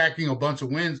on stacking a bunch of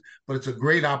wins, but it's a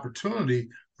great opportunity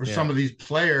for some of these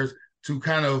players to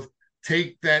kind of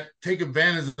take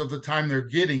advantage of the time they're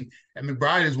getting. And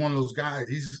McBride is one of those guys.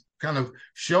 He's kind of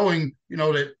showing,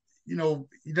 that,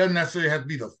 he doesn't necessarily have to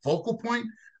be the focal point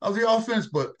of the offense,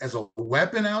 but as a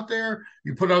weapon out there,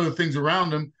 you put other things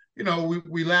around him.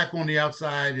 We lack on the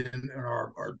outside in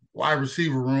our wide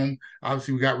receiver room.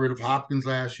 Obviously, we got rid of Hopkins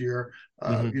last year.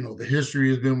 The history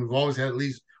has been we've always had at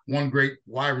least one great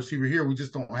wide receiver here. We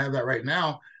just don't have that right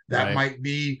now. That might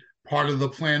be part of the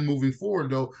plan moving forward,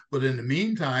 though. But in the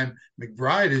meantime,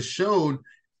 McBride has showed,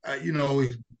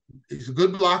 he's a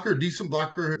good blocker, decent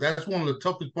blocker. That's one of the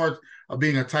toughest parts of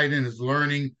being a tight end is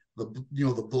learning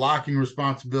the blocking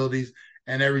responsibilities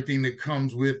and everything that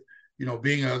comes with,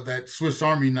 being that Swiss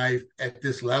Army knife at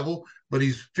this level. But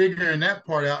he's figuring that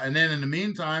part out. And then in the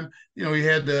meantime, he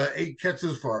had 8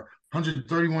 catches for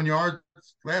 131 yards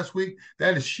last week.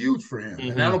 That is huge for him.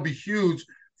 And that'll be huge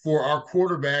for our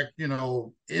quarterback,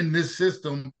 in this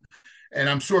system. And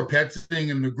I'm sure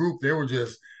Petzing and the group,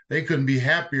 they couldn't be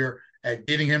happier at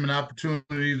getting him an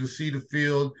opportunity to see the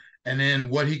field and then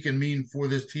what he can mean for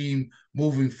this team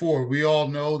moving forward. We all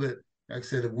know that, like I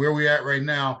said, where we're at right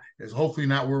now is hopefully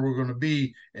not where we're going to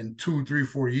be in 2, 3,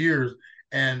 4 years.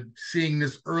 And seeing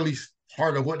this early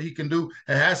part of what he can do,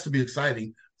 it has to be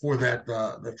exciting for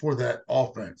that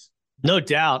offense. No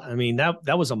doubt. I mean,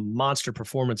 that was a monster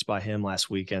performance by him last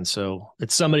weekend. So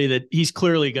it's somebody that he's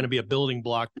clearly going to be a building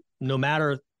block, no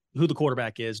matter who the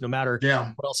quarterback is, no matter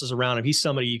what else is around him. He's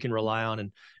somebody you can rely on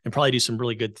and probably do some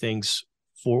really good things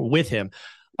with him.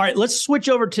 All right, let's switch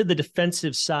over to the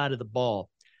defensive side of the ball.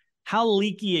 How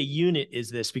leaky a unit is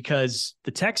this? Because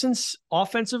the Texans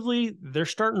offensively, they're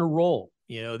starting to roll.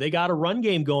 They got a run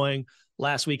game going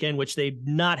last weekend, which they've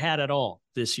not had at all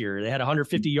this year. They had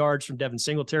 150 yards from Devin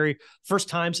Singletary. First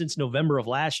time since November of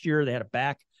last year, they had a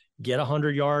back get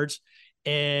 100 yards.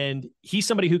 And he's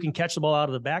somebody who can catch the ball out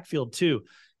of the backfield too.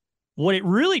 What it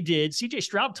really did, CJ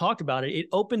Stroud talked about it, it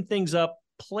opened things up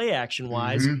play action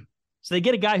wise. So they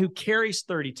get a guy who carries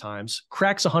 30 times,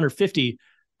 cracks 150,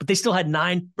 but they still had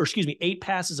 8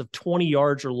 passes of 20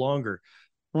 yards or longer.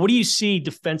 What do you see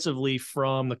defensively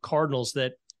from the Cardinals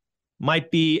that might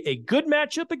be a good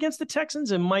matchup against the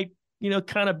Texans and might,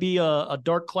 kind of be a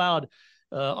dark cloud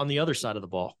on the other side of the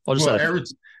ball?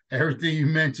 Everything you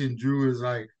mentioned, Drew, is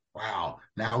like, wow,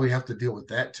 now we have to deal with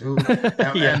that too.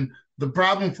 And the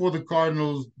problem for the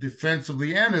Cardinals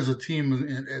defensively and as a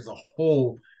team as a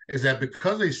whole is that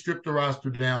because they stripped the roster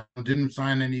down, didn't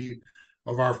sign any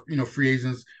of our, free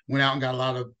agents, went out and got a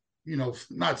lot of,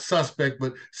 not suspect,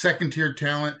 but second-tier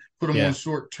talent, put them on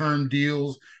short-term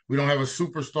deals. We don't have a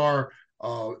superstar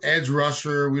edge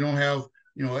rusher. We don't have,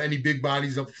 any big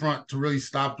bodies up front to really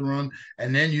stop the run.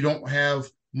 And then you don't have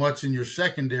much in your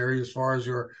secondary as far as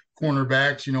your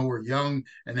cornerbacks. We're young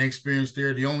and inexperienced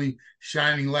there. The only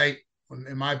shining light,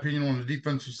 in my opinion, on the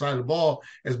defensive side of the ball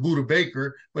is Budda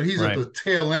Baker, but he's at the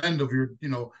tail end of your,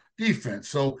 defense.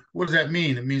 So what does that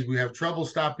mean? It means we have trouble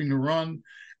stopping the run.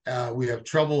 We have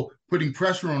trouble putting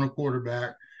pressure on a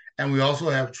quarterback, and we also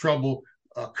have trouble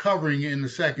covering in the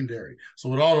secondary. So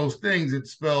with all those things, it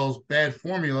spells bad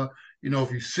formula.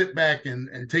 If you sit back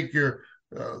and take your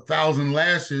 1,000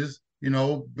 lashes,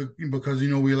 because,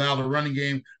 we allow the running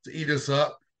game to eat us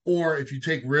up, or if you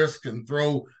take risk and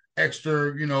throw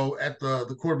extra, at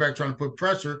the quarterback trying to put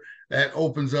pressure, that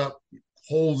opens up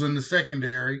holes in the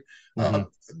secondary.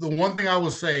 The one thing I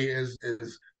will say is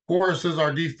porous as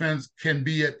our defense can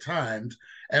be at times.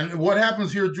 And what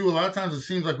happens here, Drew, a lot of times it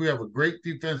seems like we have a great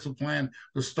defensive plan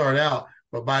to start out,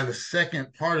 but by the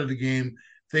second part of the game,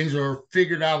 things are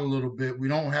figured out a little bit. We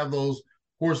don't have those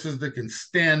horses that can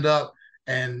stand up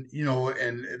and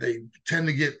they tend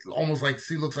to get almost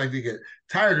looks like they get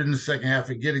tired in the second half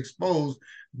and get exposed.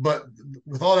 But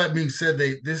with all that being said,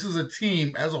 this is a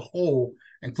team as a whole,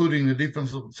 including the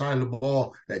defensive side of the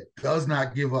ball, that does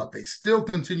not give up. They still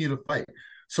continue to fight.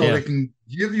 So they can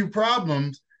give you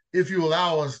problems if you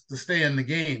allow us to stay in the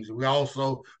games. We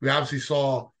obviously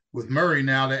saw with Murray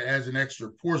now that adds an extra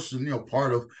portion,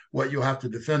 part of what you'll have to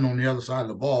defend on the other side of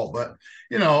the ball. But,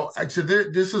 like I said,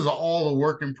 this is all a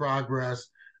work in progress.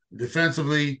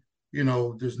 Defensively,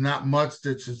 there's not much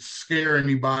that should scare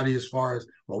anybody as far as,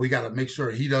 well, we got to make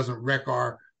sure he doesn't wreck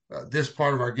our this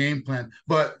part of our game plan.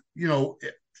 But,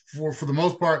 for the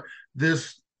most part,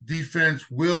 this defense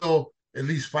will at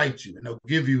least fight you, and they'll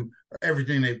give you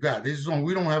everything they've got.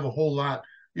 We don't have a whole lot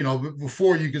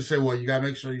before you could say, well, you got to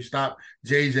make sure you stop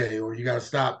JJ or you got to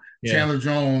stop Chandler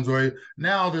Jones, or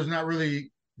now there's not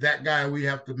really that guy we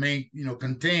have to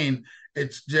contain.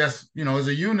 It's just, as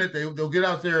a unit, they'll get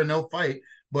out there and they'll fight,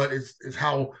 but it's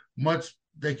how much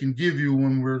they can give you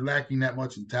when we're lacking that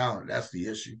much in talent. That's the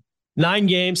issue. 9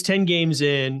 games, 10 games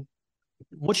in.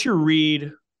 What's your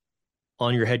read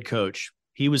on your head coach?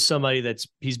 He was somebody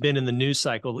he's been in the news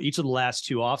cycle each of the last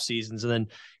 2 off seasons and then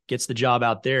gets the job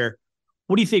out there.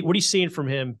 What do you think? What are you seeing from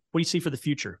him? What do you see for the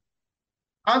future?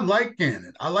 I like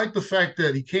Gannon. I like the fact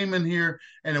that he came in here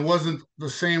and it wasn't the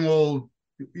same old,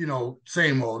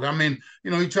 same old. I mean,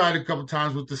 he tried a couple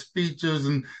times with the speeches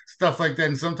and stuff like that.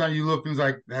 And sometimes you look and it's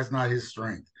like, that's not his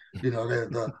strength.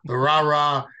 The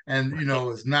rah-rah and,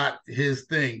 it's not his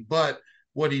thing. But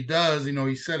what he does,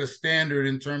 he set a standard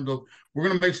in terms of we're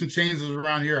going to make some changes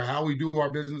around here, how we do our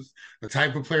business, the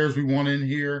type of players we want in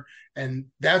here. And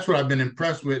that's what I've been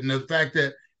impressed with. And the fact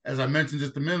that, as I mentioned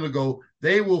just a minute ago,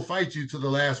 they will fight you to the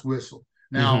last whistle.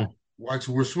 Now, like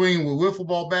we're swinging with wiffle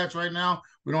ball bats right now.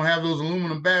 We don't have those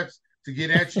aluminum bats to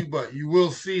get at you, but you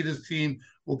will see this team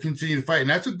will continue to fight. And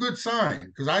that's a good sign,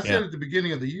 because I said at the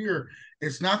beginning of the year,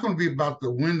 it's not going to be about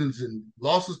the wins and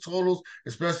losses totals,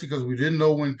 especially because we didn't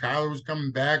know when Kyler was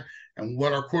coming back and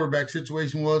what our quarterback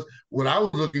situation was. What I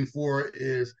was looking for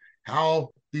is how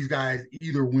these guys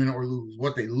either win or lose,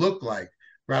 what they look like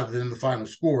rather than the final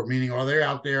score, meaning are they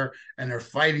out there and they're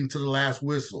fighting to the last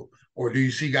whistle, or do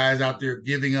you see guys out there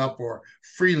giving up or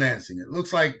freelancing? It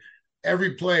looks like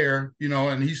every player,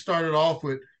 and he started off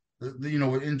with,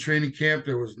 in training camp,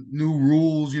 there was new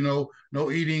rules,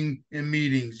 no eating in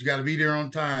meetings. You got to be there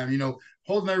on time,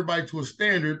 holding everybody to a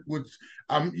standard, which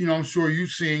I'm sure you're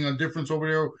seeing a difference over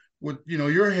there with,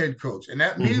 your head coach. And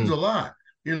that means a lot,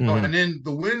 and then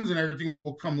the wins and everything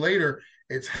will come later.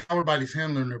 It's how everybody's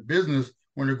handling their business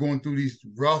when they're going through these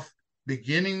rough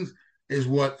beginnings is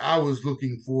what I was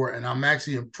looking for. And I'm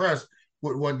actually impressed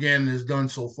with what Gannon has done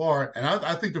so far. And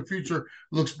I think the future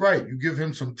looks bright. You give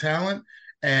him some talent,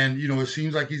 and, it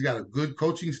seems like he's got a good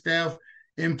coaching staff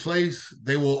in place.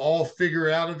 They will all figure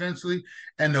it out eventually,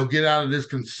 and they'll get out of this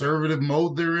conservative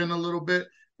mode they're in a little bit,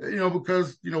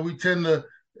 because, we tend to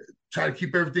try to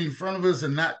keep everything in front of us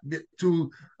and not get too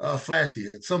flashy.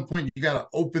 At some point, you got to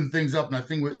open things up. And I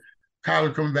think with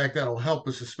Kyler coming back, that'll help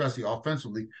us, especially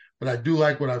offensively. But I do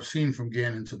like what I've seen from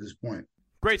Gannon to this point.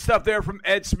 Great stuff there from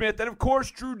Ed Smith. And, of course,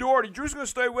 Drew Doherty. Drew's going to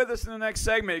stay with us in the next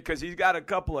segment because he's got a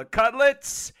couple of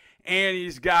cutlets and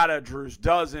he's got a Drew's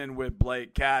Dozen with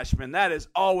Blake Cashman. That is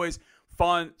always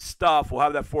fun stuff. We'll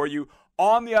have that for you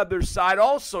on the other side.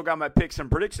 Also got my picks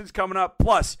and predictions coming up.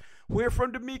 Plus, we're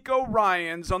from DeMeco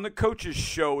Ryans on the Coaches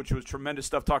Show, which was tremendous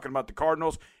stuff talking about the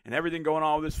Cardinals and everything going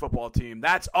on with this football team.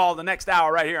 That's all the next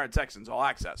hour right here on Texans All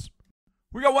Access.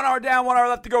 We got 1 hour down, 1 hour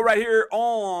left to go right here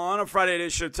on a Friday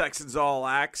edition of Texans All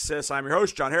Access. I'm your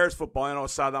host, John Harris, football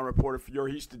analyst, sideline reporter for your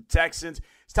Houston Texans.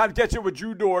 It's time to catch up with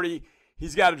Drew Doherty.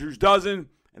 He's got a Drew's Dozen,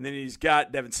 and then he's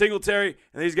got Devin Singletary, and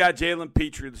then he's got Jalen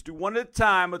Petrie. Let's do one at a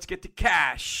time. Let's get to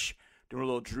Cash. Doing a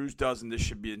little Drew's Dozen. This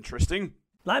should be interesting.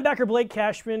 Linebacker Blake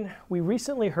Cashman, we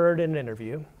recently heard in an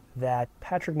interview that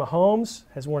Patrick Mahomes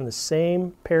has worn the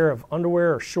same pair of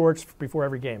underwear or shorts before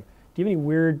every game. Do you have any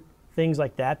weird things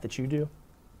like that you do?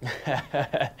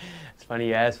 It's funny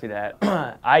you asked me that.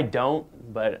 I don't,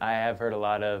 but I have heard a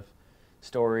lot of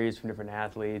stories from different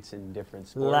athletes in different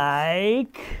sports.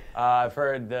 Like? I've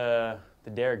heard the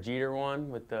Derek Jeter one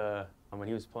with when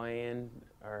he was playing,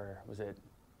 or was it,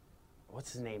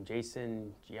 what's his name,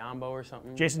 Jason Giambi or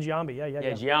something? Jason Giambi, yeah.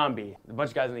 Yeah, Giambi. A bunch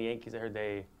of guys in the Yankees, I heard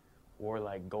they wore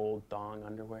like gold thong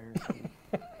underwear or something.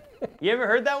 You ever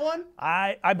heard that one?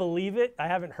 I believe it. I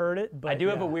haven't heard it, but I do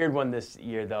have a weird one this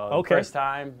year though. Okay. The first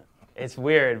time. It's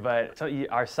weird, but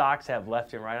our socks have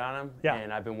left and right on them. Yeah.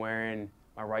 And I've been wearing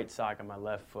my right sock on my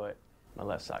left foot, my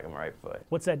left sock on my right foot.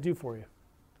 What's that do for you?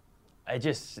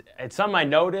 It's something I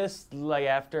noticed like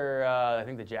after I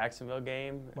think the Jacksonville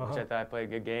game, which I thought I played a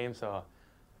good game. So,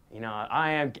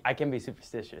 I can be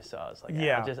superstitious. So I was like,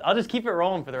 yeah, I'll just keep it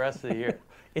rolling for the rest of the year.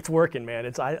 It's working,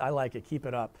 man. I like it. Keep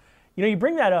it up. You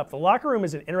bring that up. The locker room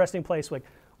is an interesting place, like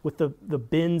with the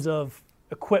bins of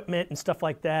equipment and stuff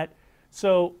like that.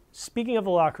 So speaking of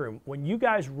the locker room, when you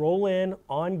guys roll in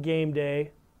on game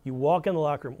day, you walk in the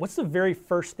locker room, what's the very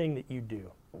first thing that you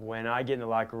do? When I get in the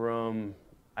locker room,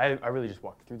 I really just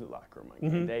walk through the locker room on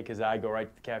game day because I go right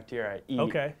to the cafeteria, I eat.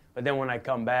 Okay. But then when I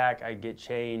come back, I get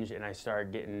changed and I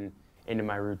start getting into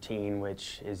my routine,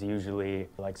 which is usually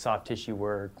like soft tissue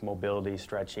work, mobility,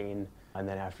 stretching. And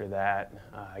then after that,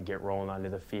 I get rolling onto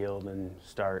the field and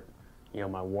start,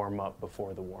 my warm-up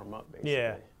before the warm-up, basically.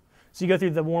 Yeah. So you go through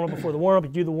the warm-up before the warm-up, you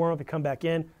do the warm-up, you come back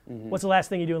in. What's the last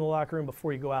thing you do in the locker room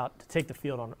before you go out to take the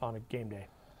field on a game day?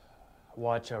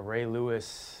 Watch a Ray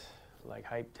Lewis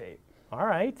hype tape. All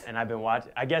right. And I've been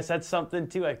watching. I guess that's something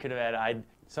too I could have had.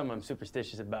 Something I'm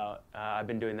superstitious about. I've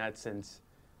been doing that since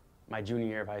my junior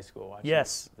year of high school. Watching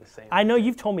Yes. the same. I know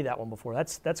you've told me that one before.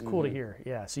 That's cool to hear.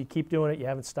 Yeah. So you keep doing it. You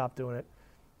haven't stopped doing it.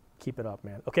 Keep it up,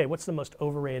 man. Okay. What's the most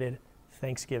overrated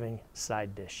Thanksgiving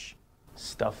side dish?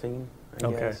 Stuffing.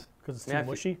 I guess. Because it's too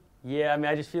mushy. Yeah, I mean,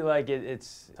 I just feel like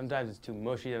it's sometimes it's too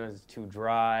mushy, sometimes it's too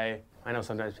dry. I know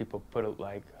sometimes people put a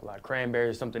lot of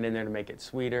cranberries or something in there to make it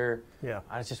sweeter. Yeah.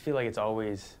 I just feel like it's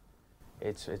always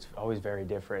very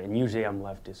different, and usually I'm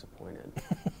left disappointed.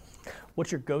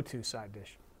 What's your go-to side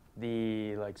dish?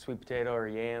 The sweet potato or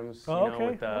yams,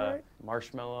 with the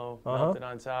marshmallow melted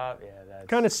on top. Yeah, that's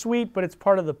kind of sweet, but it's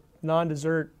part of the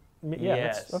non-dessert. Yeah,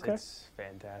 yes, okay. It's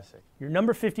fantastic. You're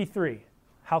number 53.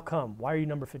 How come? Why are you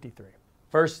number 53?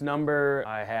 First number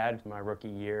I had my rookie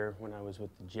year when I was with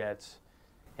the Jets,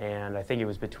 and I think it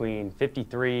was between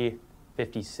 53,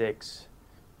 56,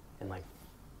 and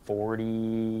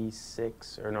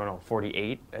 46,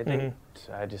 48, I think.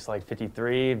 So I just liked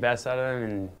 53, best out of them,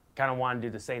 and kind of wanted to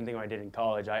do the same thing I did in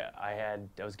college. I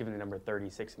was given the number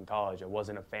 36 in college. I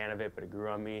wasn't a fan of it, but it grew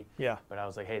on me. Yeah. But I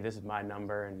was like, hey, this is my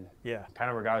number, and yeah, kind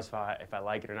of regardless if I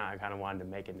like it or not, I kind of wanted to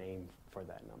make a name for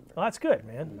that number. Well, that's good,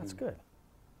 man. That's good.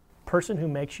 Person who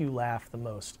makes you laugh the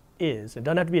most is, it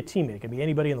doesn't have to be a teammate, it can be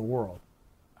anybody in the world.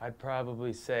 I'd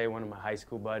probably say one of my high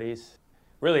school buddies.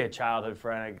 Really a childhood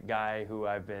friend, a guy who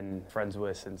I've been friends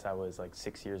with since I was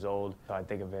 6 years old. So I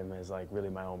think of him as really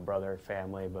my own brother,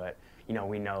 family, but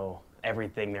we know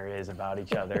everything there is about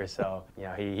each other. So,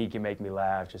 he can make me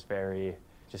laugh, just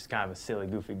kind of a silly,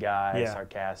 goofy guy,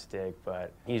 sarcastic,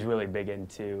 but he's really big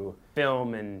into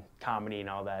film and comedy and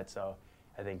all that. So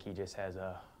I think he just has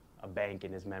a bank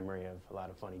in his memory of a lot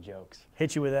of funny jokes.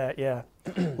 Hit you with that, yeah.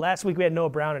 Last week we had Noah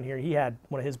Brown in here. He had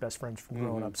one of his best friends from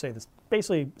growing up say this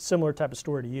basically similar type of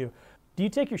story to you. Do you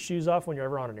take your shoes off when you're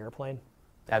ever on an airplane?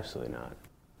 Absolutely not.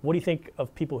 What do you think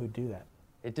of people who do that?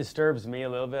 It disturbs me a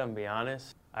little bit, I'm gonna be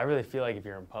honest. I really feel like if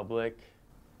you're in public,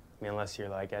 unless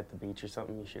you're at the beach or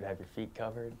something, you should have your feet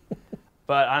covered.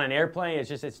 But on an airplane,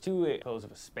 it's too close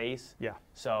of a space. Yeah.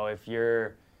 So if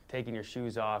you're taking your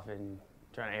shoes off and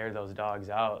trying to air those dogs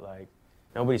out,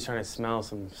 nobody's trying to smell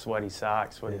some sweaty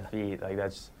socks, sweaty feet.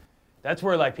 That's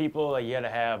where people, you gotta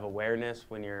have awareness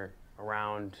when you're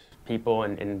around people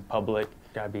and in public. You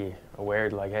gotta be aware,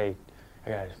 hey, I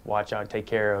gotta watch out and take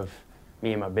care of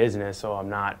me and my business so I'm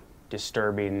not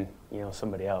disturbing,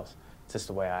 somebody else. It's just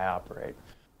the way I operate.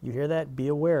 You hear that? Be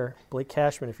aware. Blake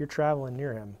Cashman, if you're traveling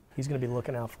near him, he's gonna be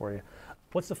looking out for you.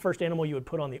 What's the first animal you would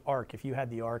put on the ark if you had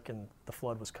the ark and the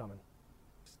flood was coming?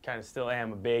 Kind of still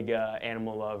am a big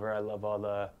animal lover. I love all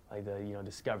the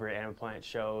Discovery Animal Planet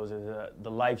shows or the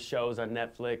life shows on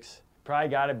Netflix. Probably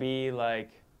got to be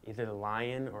either the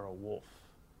lion or a wolf.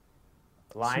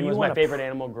 Lion was my favorite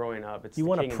animal growing up. It's you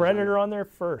want a predator on there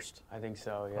first? I think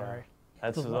so. Yeah. All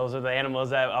right. Those are the animals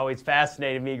that always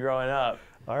fascinated me growing up.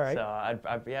 All right. So I'd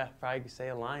probably say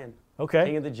a lion. Okay.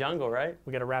 King of the jungle, right?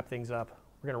 We got to wrap things up.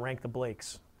 We're gonna rank the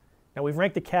Blakes. Now, we've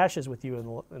ranked the Cashes with you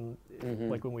when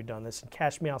we've done this. And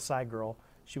Cash Me Outside Girl,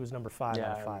 she was number 5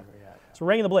 out of 5. Yeah. So we're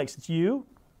ranking the Blakes. It's you,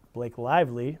 Blake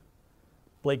Lively,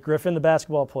 Blake Griffin, the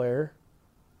basketball player,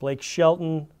 Blake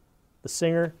Shelton, the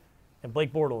singer, and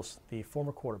Blake Bortles, the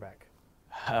former quarterback.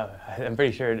 I'm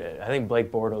pretty sure, I think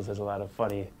Blake Bortles has a lot of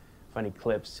funny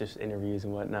clips, just interviews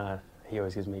and whatnot. He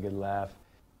always gives me a good laugh.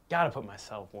 Got to put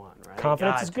myself one, right?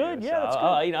 Confidence is good. Yeah, that's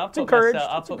good.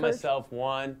 I'll put myself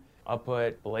one. I'll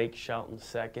put Blake Shelton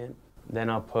second. Then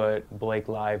I'll put Blake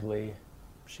Lively.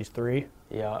 She's 3.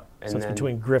 Yeah. So it's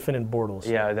between Griffin and Bortles.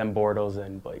 Yeah, then Bortles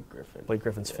and Blake Griffin. Blake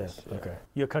Griffin's 5th. Yeah. Okay.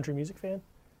 You a country music fan?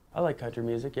 I like country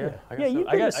music, yeah.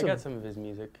 I got some of his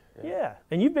music. Yeah.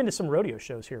 And you've been to some rodeo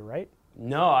shows here, right?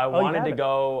 No, I wanted to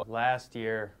go last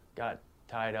year. Got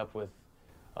tied up with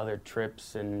other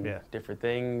trips and different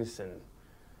things, and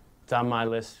it's on my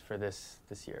list for this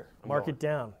year. Mark it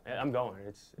down. I'm going.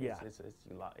 It's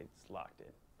locked in.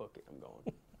 Book it. I'm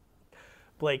going.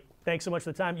 Blake, thanks so much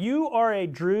for the time. You are a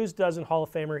Drew's Dozen Hall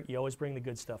of Famer. You always bring the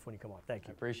good stuff when you come on. Thank you.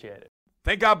 I appreciate it.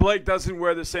 Thank God Blake doesn't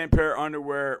wear the same pair of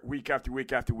underwear week after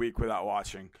week after week without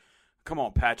washing. Come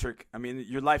on, Patrick. I mean,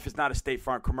 your life is not a State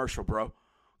Farm commercial, bro.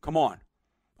 Come on.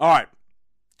 All right.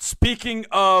 Speaking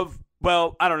of,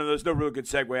 well, I don't know. There's no real good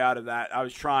segue out of that. I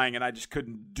was trying, and I just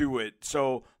couldn't do it.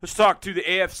 So let's talk to the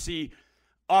AFC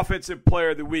Offensive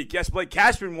Player of the Week. Yes, Blake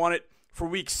Cashman won it for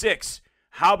Week 6.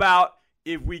 How about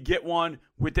if we get one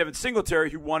with Devin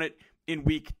Singletary, who won it in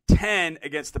Week 10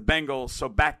 against the Bengals. So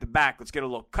back-to-back, let's get a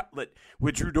little cutlet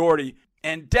with Drew Doherty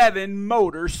and Devin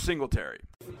Motor Singletary.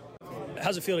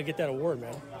 How's it feel to get that award,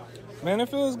 man? Man, it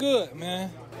feels good,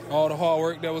 man. All the hard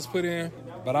work that was put in,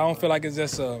 but I don't feel like it's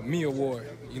just a me award.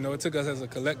 You know, it took us as a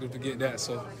collective to get that,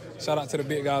 so shout out to the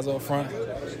big guys up front.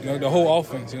 You know, the whole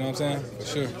offense, you know what I'm saying? For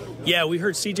sure. Yeah, we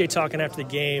heard CJ talking after the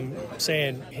game,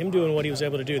 saying him doing what he was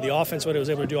able to do, the offense, what he was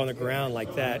able to do on the ground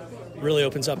like that, really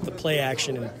opens up the play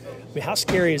action. And I mean, how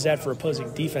scary is that for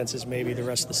opposing defenses maybe the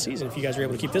rest of the season if you guys are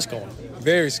able to keep this going?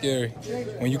 Very scary.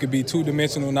 When you could be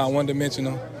two-dimensional, not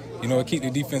one-dimensional, you know, keep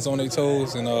the defense on their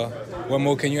toes, and what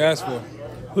more can you ask for?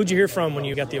 Who'd you hear from when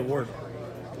you got the award?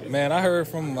 Man, I heard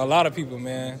from a lot of people,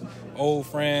 man. Old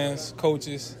friends,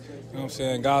 coaches, you know what I'm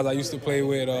saying, guys I used to play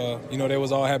with, you know, they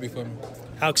was all happy for me.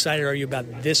 How excited are you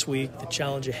about this week, the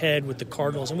challenge ahead with the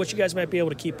Cardinals, and what you guys might be able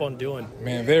to keep on doing?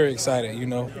 Man, very excited, you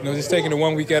know, just taking it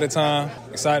 1 week at a time.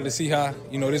 Excited to see how,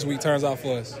 you know, this week turns out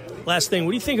for us. Last thing,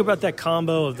 what do you think about that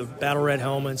combo of the Battle Red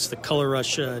helmets, the Color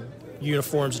Rush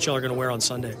uniforms that y'all are going to wear on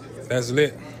Sunday? That's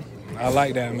lit. I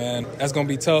like that, man. That's going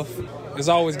to be tough. It's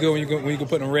always good when you can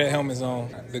put them red helmets on.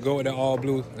 To go with that all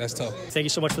blue, that's tough. Thank you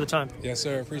so much for the time. Yes,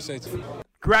 sir. Appreciate you.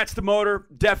 Congrats to Motor.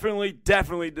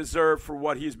 Definitely deserved for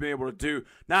what he's been able to do.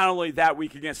 Not only that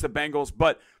week against the Bengals,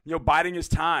 but, you know, biding his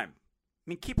time. I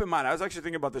mean, keep in mind, I was actually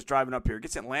thinking about this driving up here.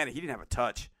 Against Atlanta, he didn't have a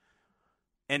touch.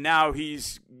 And now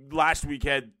last week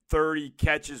had 30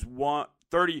 catches,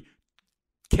 30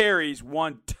 carries,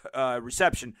 1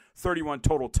 reception, 31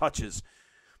 total touches.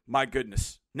 My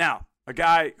goodness. Now, a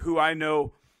guy who I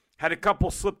know had a couple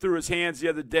slip through his hands the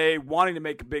other day, wanting to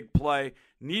make a big play,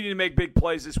 needing to make big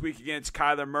plays this week against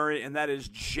Kyler Murray, and that is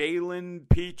Jalen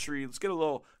Petrie. Let's get a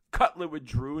little cutlet with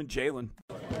Drew and Jalen.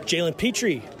 Jalen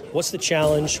Petrie, what's the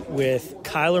challenge with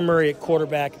Kyler Murray at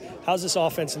quarterback? How's this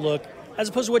offense look, as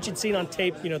opposed to what you'd seen on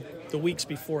tape, you know, the weeks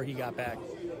before he got back?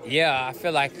 Yeah, I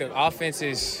feel like the offense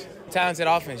is talented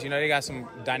offense. You know, they got some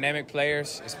dynamic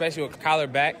players, especially with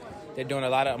Kyler back. They're doing a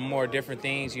lot of more different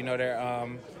things. You know, they're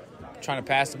trying to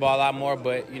pass the ball a lot more,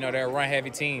 but, you know, they're a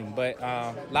run-heavy team. But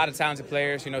a lot of talented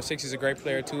players. You know, 6 is a great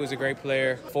player, 2 is a great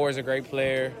player, 4 is a great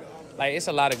player. Like, it's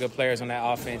a lot of good players on that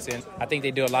offense, and I think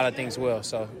they do a lot of things well.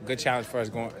 So, good challenge for us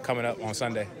coming up on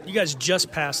Sunday. You guys just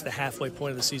passed the halfway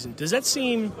point of the season. Does that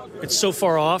seem it's so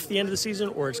far off the end of the season,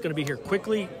 or it's going to be here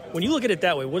quickly? When you look at it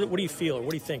that way, what do you feel, or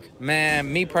what do you think?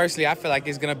 Man, me personally, I feel like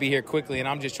it's going to be here quickly, and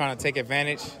I'm just trying to take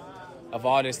advantage of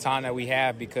all this time that we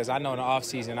have, because I know in the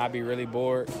offseason I'd be really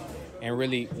bored and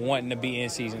really wanting to be in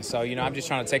season. So, you know, I'm just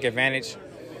trying to take advantage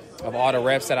of all the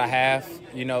reps that I have,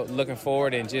 you know, looking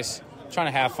forward and just trying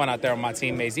to have fun out there with my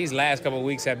teammates. These last couple of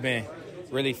weeks have been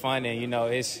really fun, and, you know,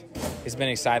 it's been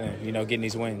exciting, you know, getting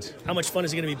these wins. How much fun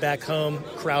is it going to be back home?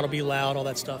 Crowd will be loud, all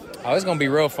that stuff? Oh, it's going to be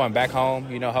real fun back home.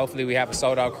 You know, hopefully we have a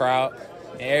sold-out crowd,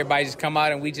 and everybody just come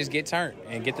out and we just get turned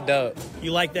and get the dub.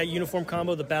 You like that uniform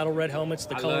combo, the Battle Red helmets,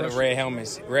 the Color Rush? I love the red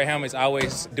helmets. Red helmets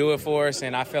always do it for us,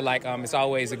 and I feel like it's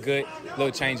always a good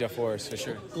little change-up for us, for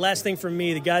sure. Last thing for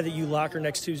me, the guy that you locker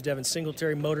next to is Devin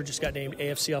Singletary. Motor just got named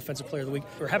AFC Offensive Player of the Week.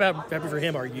 Or how happy for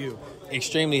him are you?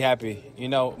 Extremely happy. You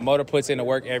know, Motor puts in the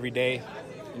work every day.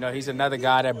 You know, he's another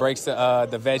guy that breaks the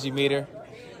veggie meter.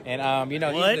 And, you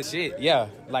know, he's legit. Yeah,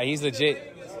 like, he's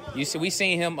legit. We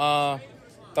seen him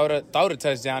throw the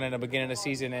touchdown in the beginning of the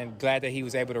season, and glad that he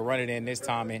was able to run it in this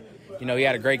time. And, you know, he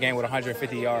had a great game with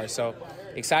 150 yards. So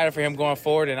excited for him going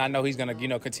forward, and I know he's going to, you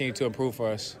know, continue to improve for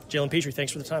us. Jalen Petrie,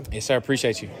 thanks for the time. Yes, sir.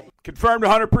 Appreciate you. Confirmed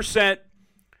 100%.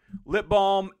 Lip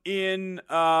balm in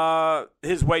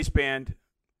his waistband.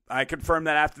 I confirmed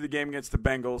that after the game against the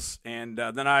Bengals, and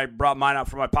then I brought mine out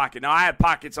from my pocket. Now, I had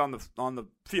pockets on the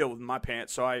field in my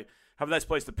pants, so I have a nice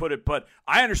place to put it. But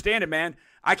I understand it, man.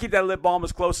 I keep that lip balm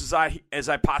as close as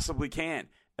I possibly can,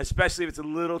 especially if it's a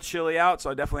little chilly out. So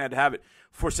I definitely had to have it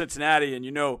for Cincinnati, and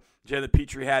you know Jalen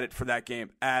Petrie had it for that game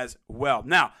as well.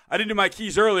 Now, I didn't do my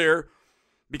keys earlier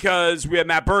because we had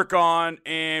Matt Burke on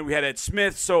and we had Ed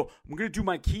Smith, so I'm going to do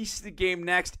my keys to the game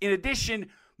next. In addition,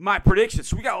 my predictions.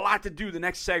 So we got a lot to do. The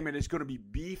next segment is going to be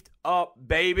beefed up,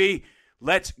 baby.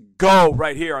 Let's go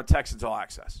right here on Texans All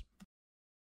Access.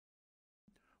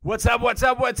 What's up?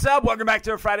 Welcome back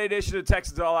to a Friday edition of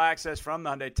Texans All Access from the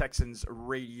Hyundai Texans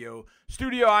radio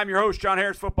studio. I'm your host, John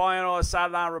Harris, football analyst,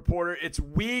 sideline reporter. It's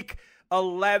week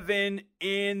 11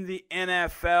 in the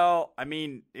NFL. I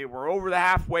mean, we're over the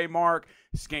halfway mark.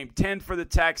 It's game 10 for the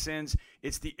Texans.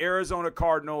 It's the Arizona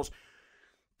Cardinals.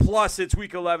 Plus, it's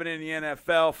week 11 in the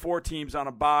NFL. 4 teams on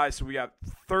a bye. So we got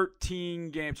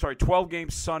 12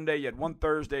 games Sunday. You had one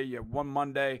Thursday. You had one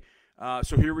Monday.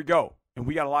 So here we go. And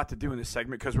we got a lot to do in this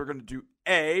segment because we're going to do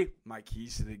A, my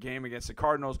keys to the game against the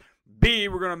Cardinals. B,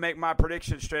 we're going to make my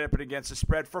predictions straight up and against the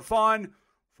spread for fun.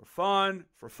 For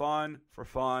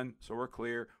fun. So we're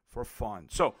clear for fun.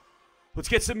 So let's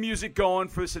get some music going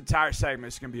for this entire segment.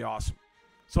 It's going to be awesome.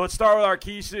 So let's start with our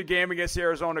keys to the game against the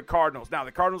Arizona Cardinals. Now,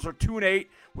 the Cardinals are 2-8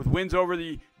 with wins over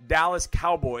the Dallas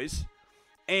Cowboys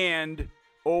and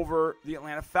over the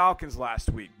Atlanta Falcons last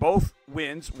week. Both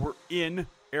wins were in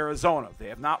Arizona. They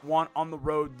have not won on the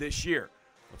road this year.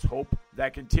 Let's hope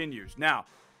that continues. Now,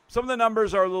 some of the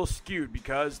numbers are a little skewed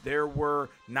because there were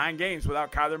 9 games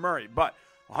without Kyler Murray, but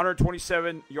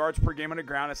 127 yards per game on the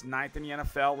ground. That's 9th in the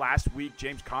NFL. Last week,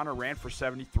 James Conner ran for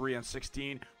 73 on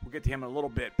 16. We'll get to him in a little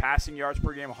bit. Passing yards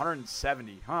per game,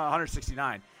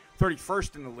 169.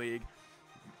 31st in the league.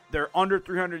 They're under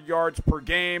 300 yards per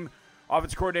game.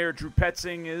 Offensive coordinator Drew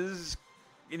Petzing is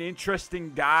an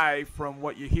interesting guy from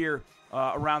what you hear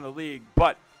around the league,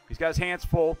 but he's got his hands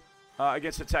full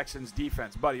against the Texans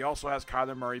defense, but he also has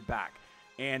Kyler Murray back,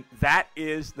 and that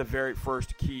is the very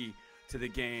first key to the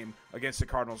game against the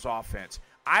Cardinals offense.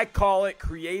 I call it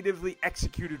creatively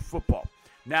executed football.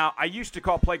 Now, I used to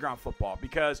call playground football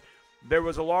because there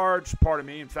was a large part of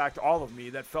me, in fact, all of me,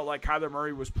 that felt like Kyler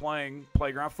Murray was playing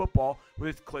playground football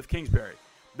with Cliff Kingsbury.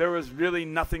 There was really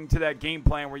nothing to that game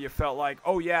plan where you felt like,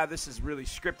 oh, yeah, this is really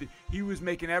scripted. He was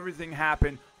making everything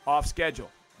happen off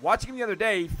schedule. Watching him the other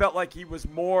day, he felt like he was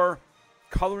more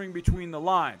coloring between the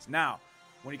lines. Now,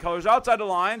 when he colors outside the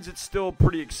lines, it's still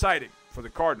pretty exciting for the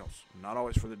Cardinals, not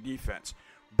always for the defense.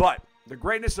 But the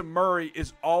greatness of Murray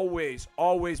is always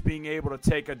being able to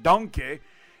take a donkey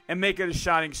and make it a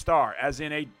shining star. As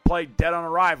in a play dead on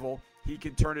arrival, he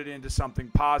can turn it into something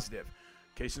positive.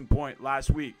 Case in point, last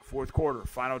week, fourth quarter,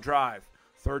 final drive,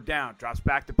 third down, drops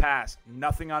back to pass,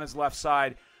 nothing on his left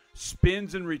side,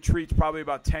 spins and retreats probably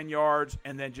about 10 yards,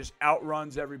 and then just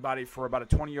outruns everybody for about a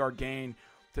 20-yard gain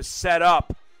to set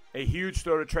up a huge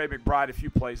throw to Trey McBride a few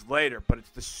plays later. But it's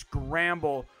the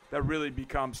scramble that really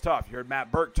becomes tough. You heard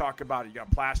Matt Burke talk about it. You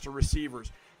got plaster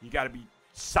receivers. You got to be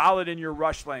solid in your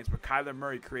rush lanes, but Kyler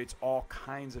Murray creates all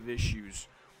kinds of issues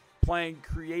playing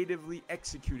creatively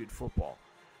executed football,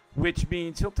 which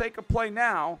means he'll take a play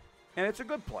now, and it's a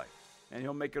good play, and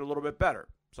he'll make it a little bit better.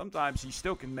 Sometimes he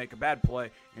still can make a bad play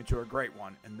into a great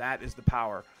one, and that is the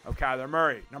power of Kyler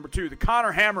Murray. Number 2, the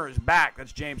Conner hammer is back.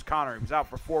 That's James Conner. He was out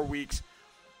for 4 weeks,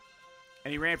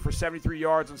 and he ran for 73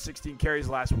 yards on 16 carries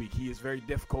last week. He is very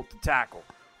difficult to tackle.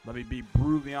 Let me be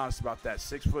brutally honest about that.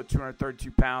 6 foot,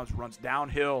 232 pounds, runs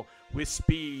downhill with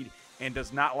speed, and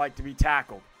does not like to be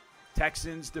tackled.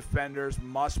 Texans defenders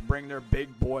must bring their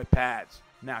big boy pads.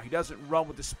 Now, he doesn't run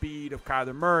with the speed of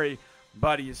Kyler Murray,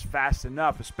 but he is fast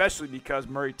enough, especially because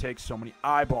Murray takes so many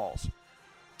eyeballs.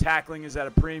 Tackling is at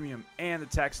a premium, and the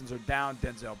Texans are down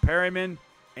Denzel Perryman,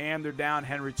 and they're down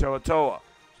Henry To'oTo'o. So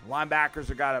linebackers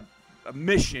have got a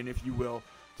mission, if you will,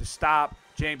 to stop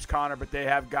James Conner, but they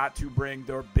have got to bring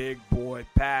their big boy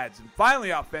pads. And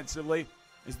finally, offensively,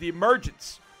 is the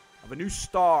emergence of a new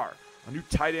star, a new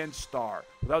tight end star.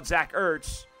 Without Zach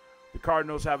Ertz, the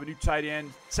Cardinals have a new tight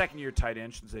end, second-year tight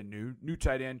end, shouldn't say new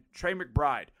tight end, Trey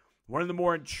McBride. One of the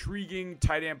more intriguing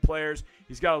tight end players.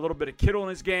 He's got a little bit of Kittle in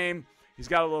his game. He's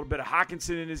got a little bit of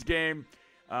Hockenson in his game.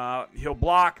 He'll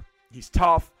block. He's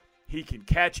tough. He can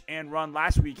catch and run.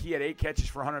 Last week, he had 8 catches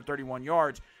for 131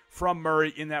 yards from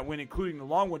Murray in that win, including the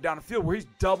long one down the field where he's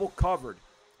double covered.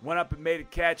 Went up and made a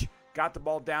catch, got the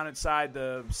ball down inside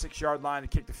the 6-yard line to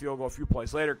kick the field goal a few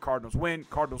plays later. Cardinals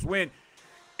win.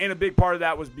 And a big part of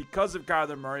that was because of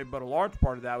Kyler Murray, but a large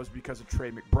part of that was because of Trey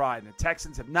McBride. And the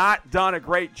Texans have not done a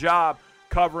great job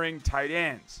covering tight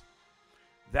ends.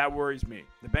 That worries me.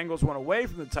 The Bengals went away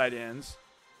from the tight ends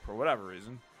for whatever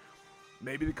reason.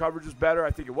 Maybe the coverage was better.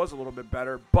 I think it was a little bit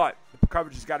better. But the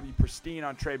coverage has got to be pristine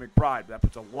on Trey McBride. That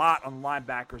puts a lot on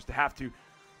linebackers to have to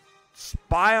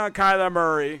spy on Kyler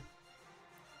Murray,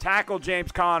 tackle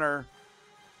James Conner,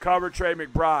 cover Trey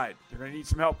McBride. They're going to need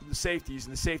some help with the safeties,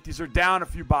 and the safeties are down a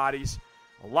few bodies,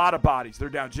 a lot of bodies. They're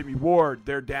down Jimmy Ward.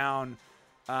 They're down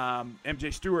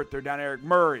MJ Stewart. They're down Eric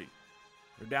Murray.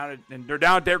 They're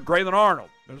down Graylin Arnold.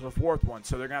 There's a fourth one,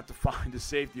 so they're going to have to find a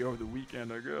safety over the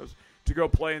weekend, I guess, to go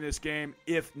play in this game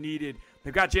if needed.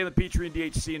 They've got Jalen Petrie and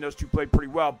DHC, and those two played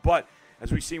pretty well, but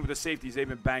as we've seen with the safeties, they've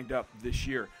been banged up this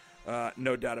year.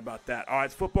 No doubt about that. All right,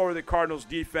 it's football with the Cardinals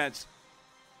defense,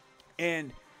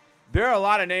 and there are a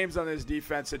lot of names on this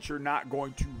defense that you're not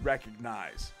going to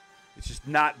recognize. It's just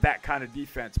not that kind of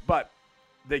defense. But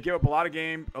they give up a lot of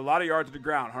yards on the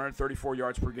ground, 134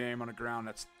 yards per game on the ground.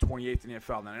 That's 28th in the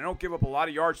NFL. Now, they don't give up a lot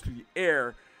of yards through the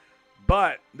air,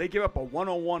 but they give up a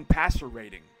 101 passer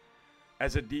rating.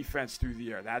 as a defense through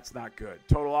the air. That's not good.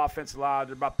 Total offense allowed,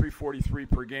 they're about 343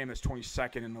 per game. That's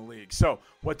 22nd in the league. So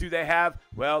what do they have?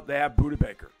 Well, they have Budda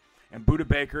Baker. And Budda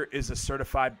Baker is a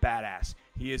certified badass.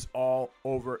 He is all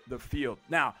over the field.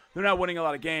 Now, they're not winning a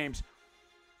lot of games,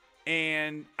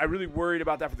 and I really worried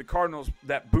about that for the Cardinals,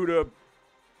 that Budda,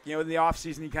 in the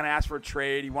offseason, he kind of asked for a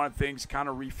trade. He wanted things kind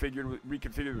of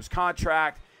reconfigured with his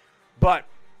contract. But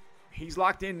he's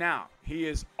locked in now. He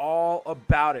is all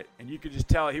about it. And you could just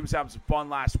tell he was having some fun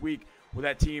last week with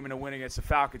that team in a win against the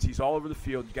Falcons. He's all over the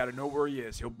field. You got to know where he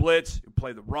is. He'll blitz. He'll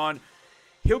play the run.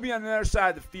 He'll be on the other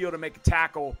side of the field and make a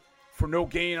tackle for no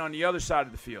gain on the other side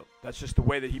of the field. That's just the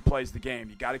way that he plays the game.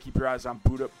 You got to keep your eyes on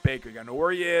Budda Baker. You got to know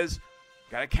where he is.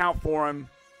 Got to count for him.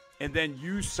 And then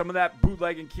use some of that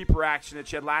bootleg and keeper action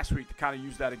that you had last week to kind of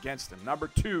use that against him. Number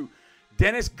 2,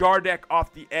 Dennis Gardeck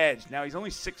off the edge. Now, he's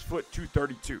only 6 foot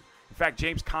 232. In fact,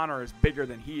 James Conner is bigger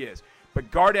than he is.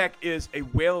 But Gardeck is a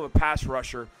whale of a pass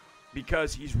rusher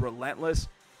because he's relentless.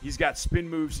 He's got spin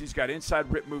moves. He's got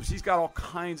inside rip moves. He's got all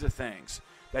kinds of things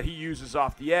that he uses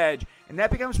off the edge. And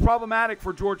that becomes problematic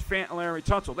for George Fant and Larry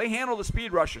Tunsil. They handle the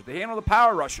speed rushers. They handle the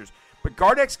power rushers. But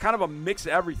Gardeck's kind of a mix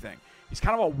of everything. He's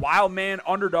kind of a wild man,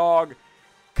 underdog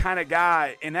kind of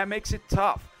guy, and that makes it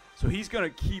tough. So he's going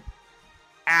to keep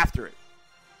after it.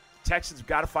 The Texans have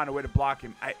got to find a way to block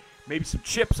him. Maybe some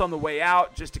chips on the way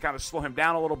out just to kind of slow him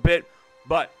down a little bit.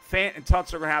 But Fant and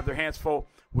Tunsil are going to have their hands full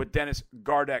with Dennis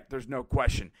Gardeck. There's no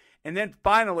question. And then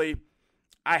finally,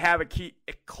 I have a key,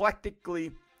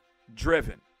 eclectically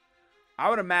driven. I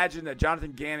would imagine that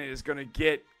Jonathan Gannon is going to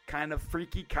get kind of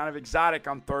freaky, kind of exotic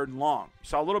on 3rd and long.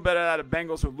 Saw a little bit of that at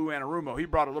Bengals with Lou Anarumo. He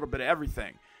brought a little bit of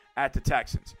everything at the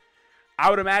Texans. I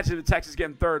would imagine if the Texans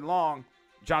getting 3rd and long,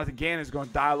 Jonathan Gannon is going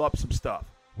to dial up some stuff.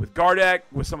 With Gardeck,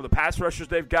 with some of the pass rushers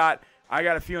they've got, I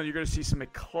got a feeling you're going to see some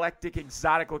eclectic,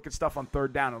 exotic-looking stuff on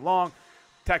 3rd down and long.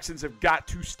 Texans have got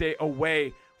to stay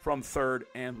away from 3rd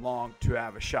and long to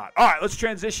have a shot. All right, let's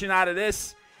transition out of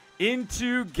this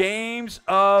into games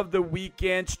of the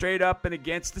weekend, straight up and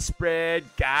against the spread.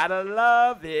 Gotta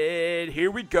love it. Here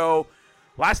we go.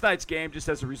 Last night's game, just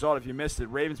as a result, if you missed it,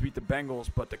 Ravens beat the Bengals,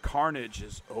 but the carnage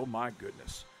is, oh my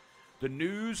goodness. The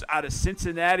news out of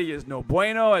Cincinnati is no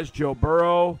bueno as Joe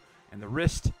Burrow and the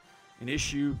wrist an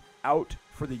issue out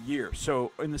for the year.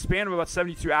 So in the span of about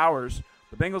 72 hours,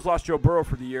 the Bengals lost Joe Burrow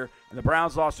for the year, and the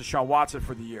Browns lost Deshaun Watson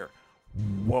for the year.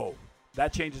 Whoa.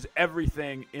 That changes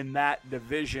everything in that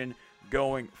division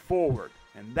going forward.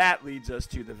 And that leads us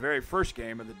to the very first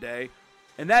game of the day,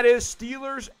 and that is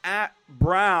Steelers at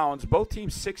Browns. Both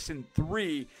teams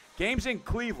 6-3. Games in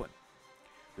Cleveland.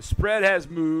 The spread has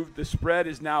moved. The spread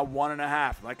is now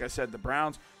 1.5. Like I said, the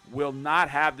Browns will not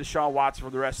have Deshaun Watson for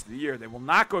the rest of the year. They will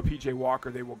not go P.J.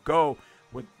 Walker. They will go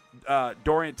with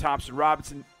Dorian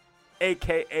Thompson-Robinson,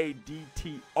 a.k.a.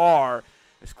 DTR,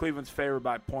 as Cleveland's favored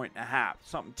by 1.5.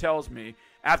 Something tells me,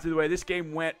 after the way this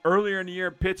game went earlier in the year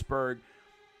in Pittsburgh,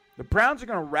 the Browns are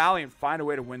going to rally and find a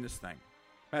way to win this thing.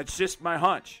 That's just my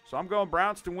hunch. So I'm going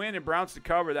Browns to win and Browns to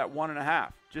cover that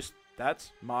 1.5.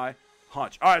 That's my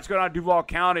hunch. All right, let's go down to Duval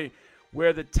County,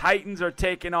 where the Titans are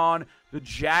taking on the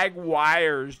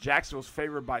Jaguars. Jacksonville's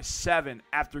favored by 7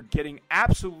 after getting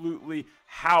absolutely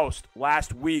housed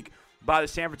last week by the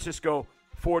San Francisco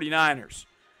 49ers.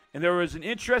 And there was an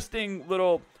interesting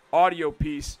little audio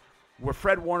piece where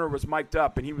Fred Warner was mic'd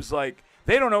up, and he was like,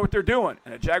 they don't know what they're doing.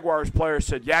 And a Jaguars player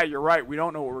said, yeah, you're right, we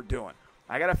don't know what we're doing.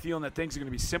 I got a feeling that things are going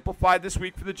to be simplified this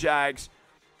week for the Jags,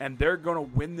 and they're going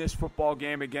to win this football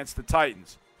game against the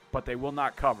Titans, but they will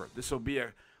not cover. This will be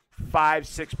a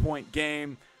 5-6 point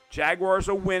game. Jaguars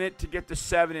will win it to get to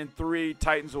 7-3.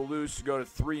 Titans will lose to go to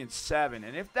 3-7.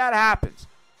 And if that happens,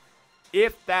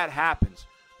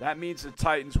 that means the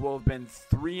Titans will have been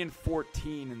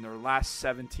 3-14 in their last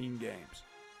 17 games.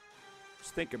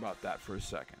 Just think about that for a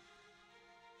second.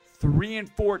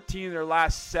 3-14 in their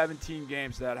last 17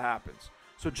 games, that happens.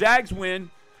 So Jags win.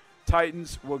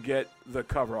 Titans will get the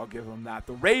cover. I'll give them that.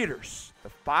 The Raiders,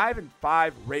 the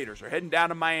 5-5 Raiders, are heading down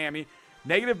to Miami.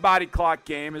 Negative body clock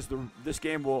game as this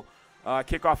game will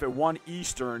kick off at 1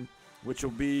 Eastern, which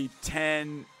will be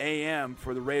 10 a.m.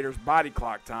 for the Raiders' body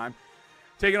clock time.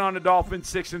 Taking on the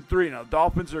Dolphins 6-3. Now, the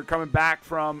Dolphins are coming back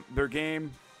from their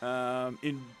game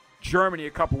in Germany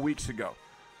a couple weeks ago.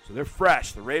 So they're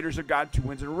fresh. The Raiders have gotten 2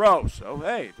 wins in a row. So,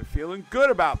 hey, they're feeling good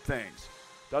about things.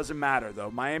 Doesn't matter,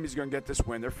 though. Miami's going to get this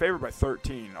win. They're favored by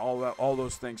 13, all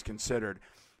those things considered.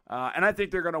 And I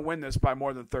think they're going to win this by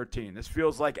more than 13. This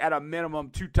feels like, at a minimum,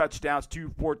 2 touchdowns,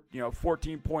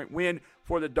 14-point win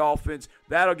for the Dolphins.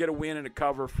 That'll get a win and a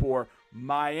cover for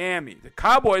Miami. The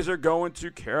Cowboys are going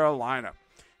to Carolina.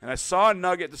 And I saw a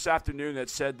nugget this afternoon that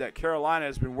said that Carolina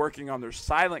has been working on their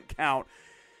silent count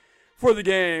for the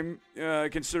game,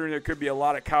 considering there could be a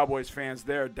lot of Cowboys fans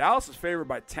there. Dallas is favored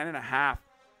by 10.5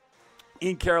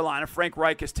 in Carolina. Frank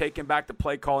Reich has taken back the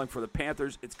play calling for the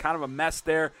Panthers. It's kind of a mess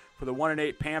there for the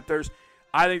 1-8 Panthers.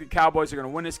 I think the Cowboys are going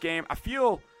to win this game. I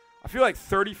feel like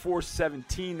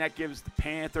 34-17. That gives the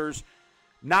Panthers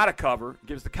not a cover. It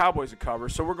gives the Cowboys a cover.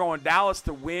 So we're going Dallas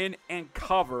to win and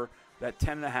cover that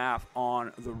 10.5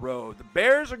 on the road. The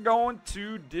Bears are going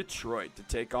to Detroit to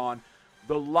take on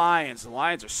the Lions. The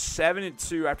Lions are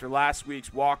 7-2 after last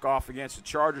week's walk-off against the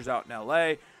Chargers out in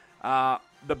L.A.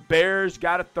 The Bears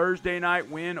got a Thursday night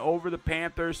win over the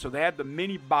Panthers, so they had the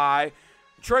mini bye.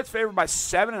 Detroit's favored by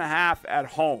 7.5 at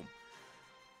home.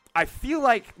 I feel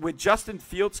like with Justin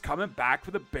Fields coming back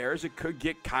for the Bears, it could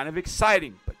get kind of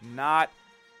exciting, but not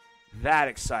that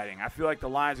exciting. I feel like the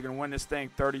Lions are going to win this thing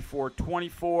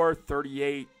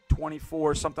 34-24,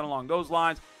 38-24, something along those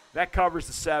lines. That covers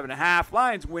the 7.5.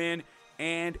 Lions win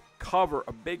and cover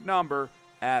a big number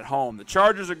at home. The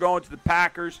Chargers are going to the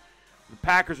Packers. The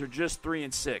Packers are just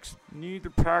 3-6. Need the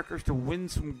Packers to win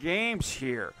some games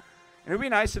here. And it would be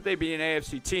nice if they beat an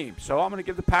AFC team. So I'm going to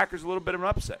give the Packers a little bit of an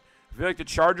upset. I feel like the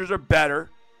Chargers are better.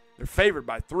 They're favored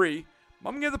by 3.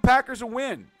 I'm going to give the Packers a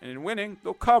win. And in winning,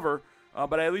 they'll cover,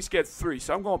 but I at least get 3.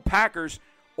 So I'm going Packers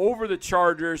over the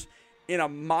Chargers in a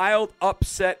mild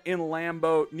upset in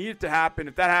Lambeau. Need it to happen.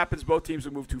 If that happens, both teams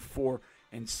will move to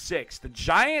 4-6. The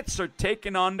Giants are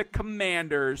taking on the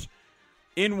Commanders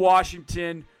in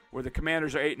Washington, where the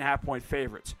Commanders are 8.5-point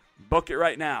favorites. Book it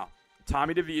right now.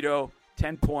 Tommy DeVito,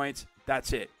 10 points.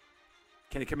 That's it.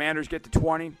 Can the Commanders get to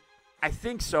 20? I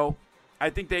think so. I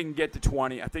think they can get to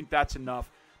 20. I think that's enough.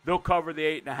 They'll cover the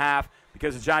 8.5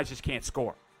 because the Giants just can't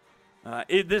score.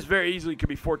 This very easily could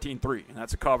be 14-3, and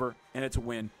that's a cover, and it's a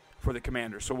win for the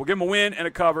Commanders. So we'll give them a win and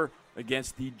a cover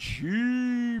against the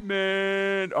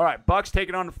G-Men. All right, Bucs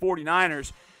taking on the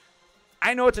 49ers.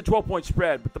 I know it's a 12-point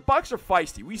spread, but the Bucs are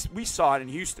feisty. We saw it in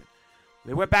Houston.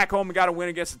 They went back home and got a win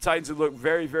against the Titans and looked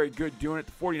very, very good doing it.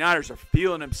 The 49ers are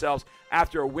feeling themselves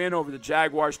after a win over the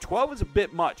Jaguars. 12 is a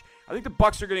bit much. I think the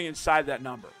Bucs are getting inside that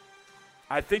number.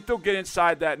 I think they'll get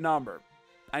inside that number.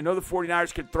 I know the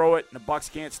 49ers can throw it, and the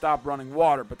Bucs can't stop running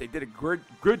water, but they did a good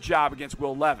job against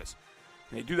Will Levis.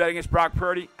 Can they do that against Brock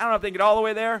Purdy? I don't know if they can get all the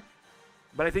way there,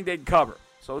 but I think they can cover.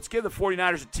 So let's give the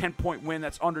 49ers a 10-point win.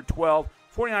 That's under 12.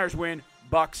 49ers win,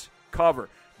 Bucs cover.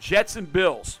 Jets and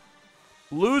Bills.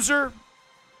 Loser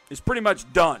is pretty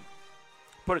much done.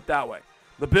 Put it that way.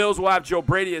 The Bills will have Joe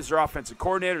Brady as their offensive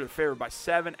coordinator. They're favored by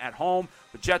 7 at home.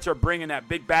 The Jets are bringing that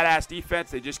big badass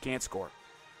defense. They just can't score.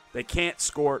 They can't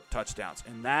score touchdowns,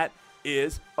 and that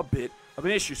is a bit of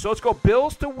an issue. So let's go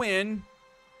Bills to win,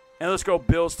 and let's go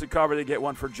Bills to cover. They get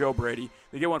one for Joe Brady.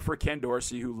 They get one for Ken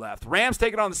Dorsey, who left. Rams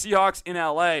taking on the Seahawks in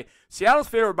L.A. Seattle's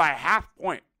favored by a half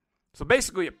point. So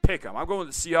basically a pick 'em. I'm going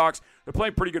with the Seahawks. They're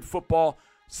playing pretty good football.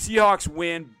 Seahawks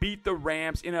win, beat the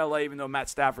Rams in L.A., even though Matt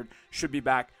Stafford should be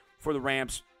back for the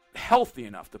Rams, healthy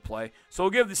enough to play. So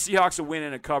we'll give the Seahawks a win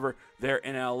and a cover there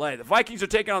in L.A. The Vikings are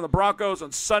taking on the Broncos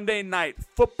on Sunday Night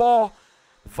Football.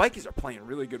 The Vikings are playing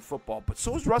really good football, but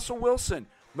so is Russell Wilson.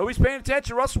 Nobody's paying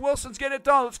attention. Russell Wilson's getting it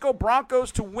done. Let's go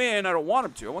Broncos to win. I don't want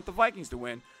them to. I want the Vikings to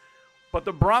win. But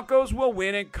the Broncos will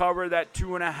win and cover that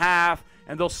 2.5,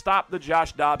 and they'll stop the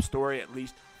Josh Dobbs story at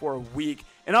least for a week.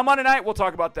 And on Monday night, we'll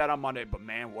talk about that on Monday. But,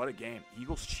 man, what a game.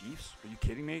 Eagles-Chiefs? Are you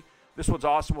kidding me? This one's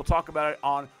awesome. We'll talk about it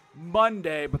on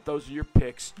Monday, but those are your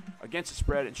picks against the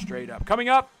spread and straight up. Coming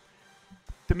up,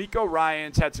 DeMeco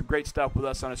Ryans had some great stuff with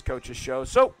us on his coach's show,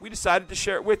 so we decided to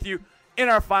share it with you in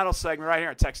our final segment right here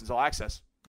on Texans All Access.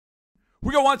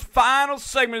 We got one final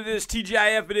segment of this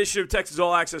TGIF edition of Texans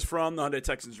All Access from the Hyundai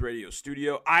Texans radio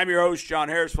studio. I'm your host, John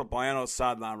Harris, football analyst,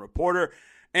 sideline reporter,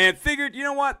 and figured, you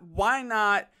know what, why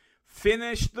not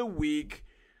finish the week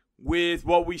with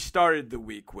what we started the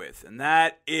week with, and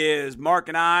that is Mark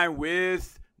and I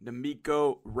with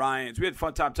DeMeco Ryans. We had a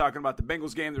fun time talking about the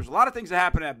Bengals game. There's a lot of things that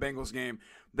happened at that Bengals game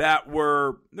that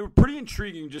were pretty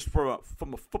intriguing just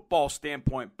from a football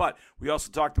standpoint. But we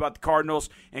also talked about the Cardinals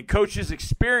and coach's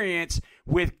experience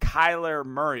with Kyler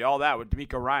Murray. All that with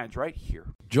DeMeco Ryans right here.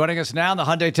 Joining us now in the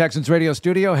Hyundai Texans radio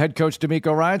studio, head coach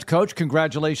DeMeco Ryans. Coach,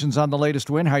 congratulations on the latest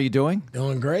win. How are you doing?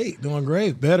 Doing great.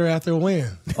 Better after a win.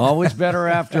 Always better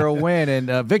after a win.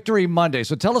 And Victory Monday.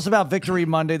 So tell us about Victory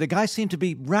Monday. The guys seem to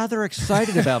be rather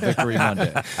excited about Victory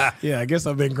Monday. Yeah, I guess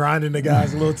I've been grinding the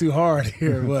guys a little too hard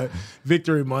here, but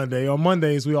Victory Monday. On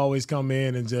Mondays, we always come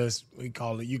in and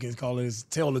you can call it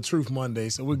Tell the Truth Monday.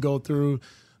 So we go through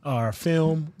our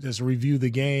film, just review the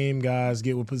game. Guys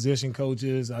get with position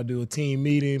coaches. I do a team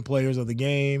meeting, players of the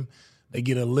game. They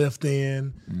get a lift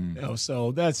in.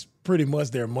 So that's pretty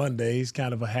much their Mondays,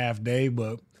 kind of a half day.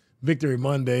 But Victory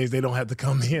Mondays, they don't have to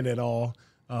come in at all.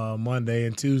 Monday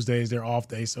and Tuesdays, they're off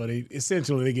days. So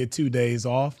they get 2 days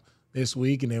off this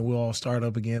week, and then we'll all start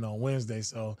up again on Wednesday.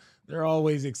 So they're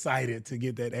always excited to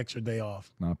get that extra day off.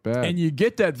 Not bad. And you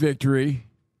get that victory,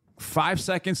 5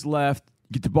 seconds left,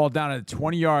 get the ball down at the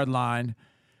 20-yard line.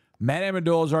 Matt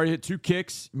Amendola's already hit 2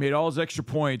 kicks, made all his extra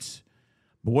points.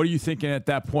 But what are you thinking at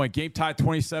that point? Game tied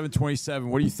 27-27.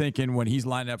 What are you thinking when he's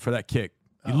lined up for that kick?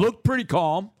 You looked pretty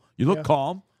calm. You look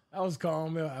calm. I was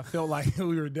calm. I felt like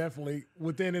we were definitely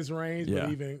within his range, but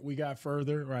even we got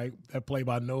further, right? That play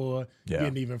by Noah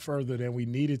getting even further than we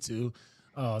needed to.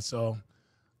 So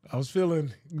I was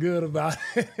feeling good about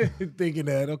it, thinking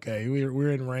that, okay,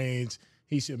 we're in range.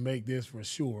 He should make this for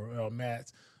sure.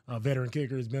 Matt's a veteran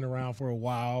kicker, has been around for a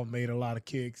while, made a lot of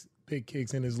kicks, big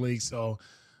kicks in his league. So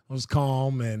I was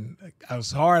calm, and I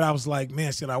was hard. I was like,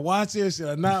 man, should I watch it? Should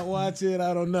I not watch it?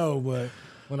 I don't know. But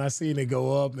when I seen it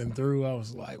go up and through, I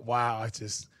was like, wow, I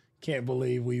just can't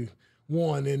believe we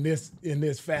won in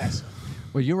this fashion.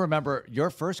 Well, you remember your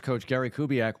first coach, Gary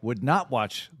Kubiak, would not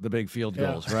watch the big field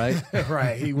goals, right?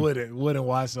 Right. He wouldn't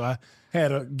watch. So I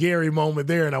had a Gary moment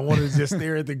there, and I wanted to just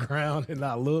stare at the ground and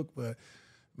not look. But,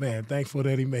 man, thankful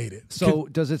that he made it. So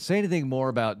does it say anything more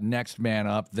about next man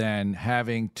up than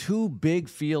having 2 big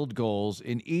field goals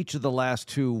in each of the last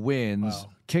 2 wins,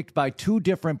 kicked by 2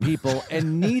 different people,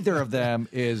 and neither of them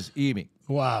is Emi?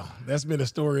 Wow, that's been the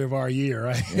story of our year,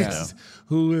 right? Yeah.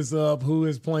 Who is up, who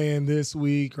is playing this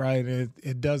week, right?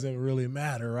 It doesn't really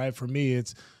matter, right? For me,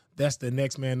 that's the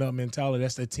next man up mentality.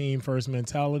 That's the team first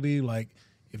mentality. Like,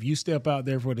 if you step out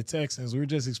there for the Texans, we're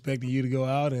just expecting you to go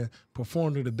out and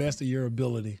perform to the best of your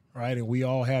ability, right? And we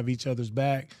all have each other's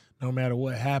back no matter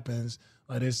what happens.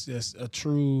 But it's just a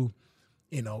true,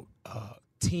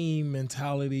 team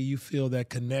mentality. You feel that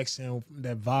connection,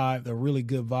 that vibe, the really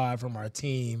good vibe from our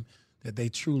team, that they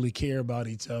truly care about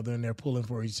each other and they're pulling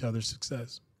for each other's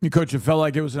success. Coach, it felt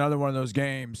like it was another one of those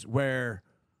games where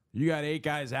you got 8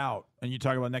 guys out and you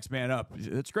talk about next man up.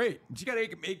 It's great. You got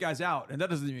 8 guys out, and that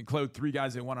doesn't even include 3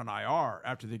 guys that went on IR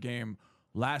after the game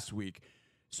last week.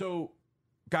 So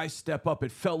guys step up.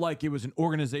 It felt like it was an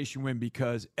organization win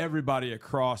because everybody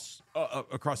across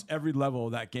every level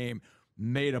of that game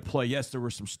made a play. Yes, there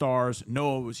were some stars.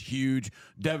 Noah was huge.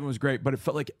 Devin was great, but it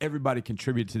felt like everybody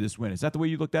contributed to this win. Is that the way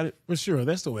you looked at it? For sure.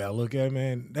 That's the way I look at it,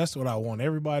 man. That's what I want.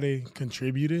 Everybody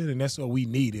contributed, and that's what we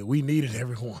needed. We needed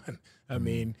everyone. I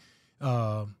mean,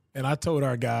 and I told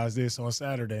our guys this on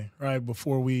Saturday, right,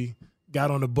 before we got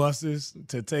on the buses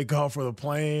to take off for the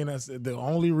plane. I said,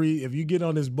 if you get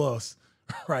on this bus,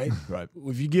 right?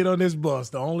 If you get on this bus,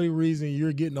 the only reason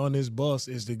you're getting on this bus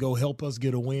is to go help us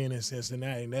get a win in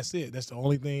Cincinnati, and that's it. That's the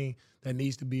only thing that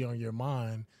needs to be on your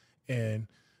mind. And,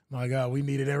 my God, we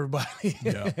needed everybody,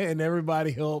 and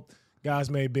everybody helped. Guys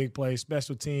made big plays.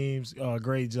 Special teams,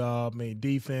 great job. Made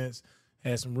defense,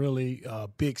 had some really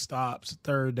big stops,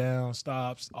 third down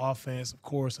stops. Offense, of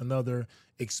course, another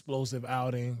explosive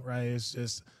outing, right? It's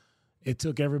just it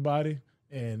took everybody.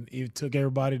 And it took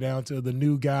everybody down to the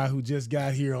new guy who just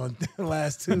got here on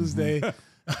last Tuesday,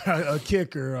 a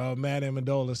kicker, Matt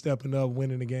Amendola, stepping up,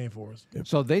 winning the game for us.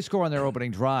 So they score on their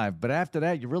opening drive, but after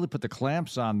that, you really put the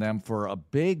clamps on them for a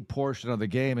big portion of the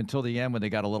game until the end when they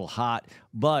got a little hot.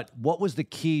 But what was the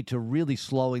key to really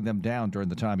slowing them down during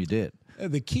the time you did?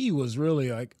 The key was really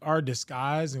like our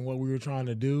disguise and what we were trying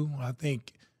to do. I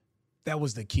think that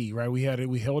was the key, right? We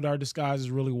held our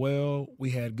disguises really well. We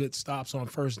had good stops on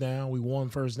first down. We won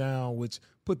first down, which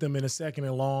put them in a second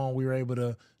and long. We were able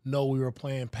to know we were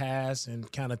playing pass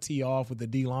and kind of tee off with the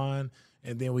D-line.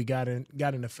 And then we got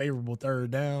into favorable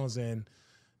third downs, and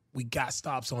we got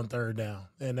stops on third down.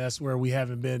 And that's where we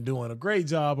haven't been doing a great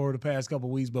job over the past couple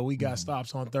of weeks, but we got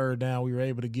stops on third down. We were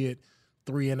able to get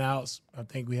 3 and outs. I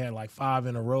think we had like 5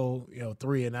 in a row,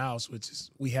 3 and outs, which is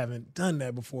we haven't done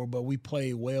that before, but we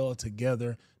played well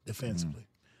together defensively.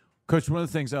 Coach, one of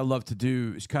the things I love to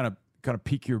do is kind of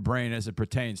pique your brain as it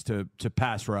pertains to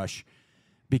pass rush,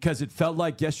 because it felt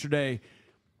like yesterday,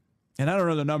 and I don't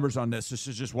know the numbers on this. This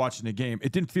is just watching the game.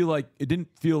 It didn't feel like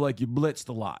you blitzed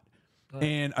a lot,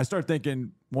 and I started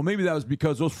thinking, well, maybe that was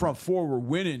because those front 4 were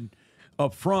winning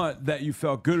up front, that you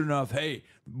felt good enough. Hey,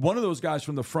 one of those guys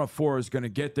from the front four is going to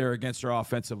get there against our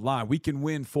offensive line. We can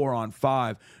win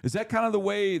 4-on-5. Is that kind of the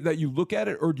way that you look at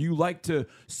it, or do you like to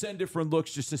send different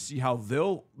looks just to see how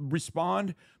they'll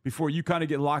respond before you kind of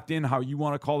get locked in how you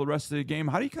want to call the rest of the game?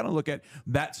 How do you kind of look at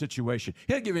that situation?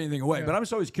 You can't give anything away, but I'm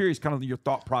just always curious kind of your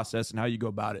thought process and how you go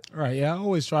about it. Right, yeah, I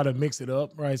always try to mix it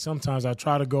up, right? Sometimes I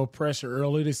try to go pressure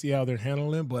early to see how they're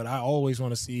handling, but I always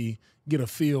want to get a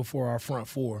feel for our front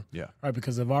four. Yeah. Right,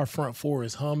 because if our front four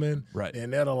is humming, right,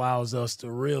 then that allows us to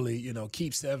really,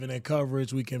 keep 7 in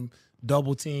coverage. We can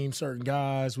double team certain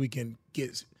guys. We can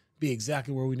be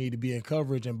exactly where we need to be in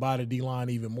coverage and buy the D-line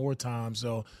even more time.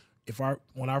 So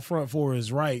when our front four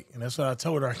is right, and that's what I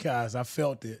told our guys, I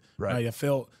felt it. Right. I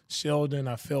felt Sheldon,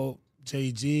 I felt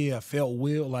JG, I felt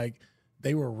Will, like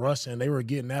they were rushing. They were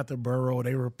getting after Burrow.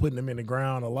 They were putting him in the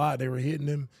ground a lot. They were hitting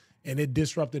him, and it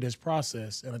disrupted his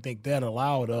process. And I think that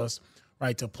allowed us,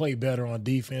 right, to play better on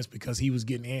defense because he was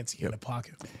getting antsy in the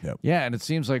pocket. Yep. Yeah, and it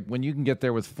seems like when you can get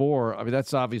there with 4, I mean,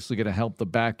 that's obviously going to help the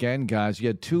back end guys. You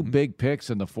had 2 big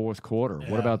picks in the fourth quarter. Yeah.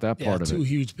 What about that part of it? 2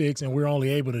 huge picks, and we're only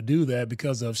able to do that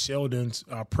because of Sheldon's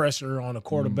pressure on the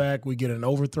quarterback. We get an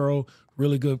overthrow,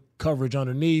 really good coverage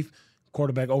underneath.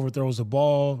 Quarterback overthrows the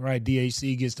ball, right?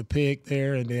 DHC gets the pick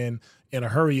there, and then in a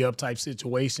hurry-up type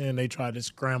situation, they try to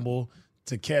scramble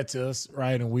to catch us,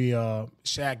 right? And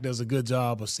Shaq does a good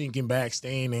job of sinking back,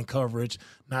 staying in coverage,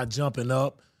 not jumping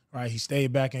up, right? He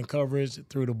stayed back in coverage,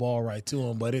 threw the ball right to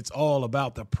him. But it's all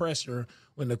about the pressure.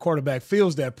 When the quarterback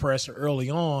feels that pressure early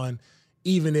on,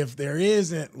 even if there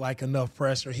isn't like enough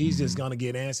pressure, he's just going to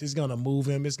get antsy. It's going to move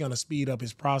him. It's going to speed up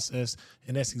his process,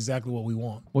 and that's exactly what we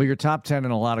want. Well, you're top 10 in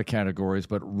a lot of categories,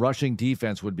 but rushing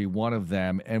defense would be one of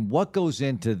them. And what goes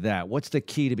into that? What's the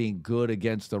key to being good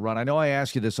against the run? I know I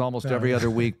ask you this almost every other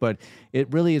week, but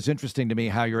it really is interesting to me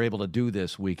how you're able to do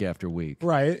this week after week.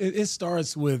 Right. It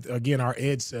starts with, again, our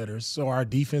edge setters. So our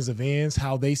defensive ends,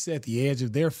 how they set the edge.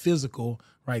 If they're physical,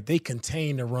 right, they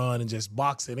contain the run and just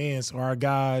box it in. So our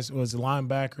guys,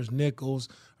 linebackers, nickels,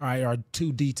 all right, our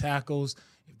 2 D tackles,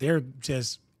 if they're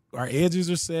just, our edges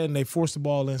are set and they force the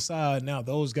ball inside, now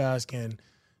those guys can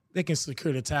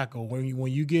secure the tackle. When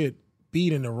you get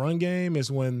beat in the run game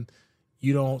is when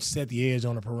you don't set the edge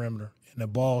on the perimeter and the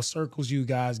ball circles you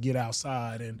guys get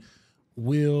outside. And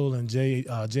Will and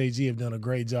JG have done a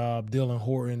great job. Dylan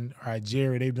Horton, all right,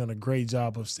 Jerry, they've done a great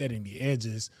job of setting the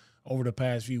edges over the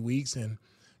past few weeks and,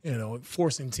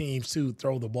 forcing teams to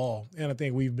throw the ball. And I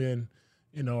think we've been,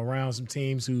 around some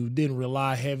teams who didn't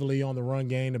rely heavily on the run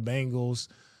game. The Bengals,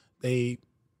 they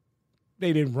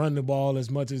didn't run the ball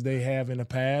as much as they have in the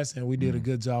past, and we did a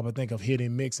good job, I think, of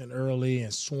hitting Mixon early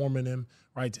and swarming them,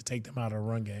 right, to take them out of the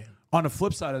run game. On the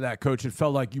flip side of that, Coach, it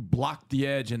felt like you blocked the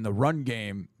edge in the run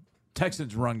game,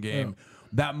 Texans run game,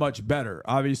 that much better.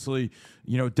 Obviously,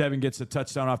 Devin gets a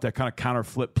touchdown off that kind of counter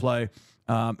flip play.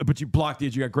 But you blocked the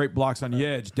edge. You got great blocks on the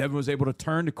edge. Devin was able to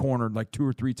turn the corner like 2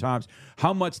 or 3 times.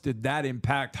 How much did that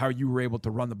impact how you were able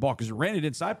to run the ball? Because you ran it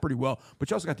inside pretty well, but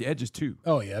you also got the edges too.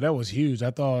 Oh, yeah, that was huge.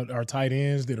 I thought our tight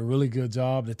ends did a really good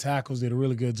job. The tackles did a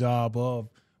really good job of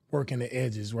working the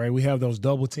edges, right? We have those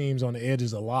double teams on the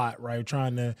edges a lot, right?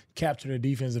 Trying to capture the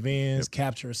defensive ends,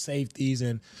 capture safeties,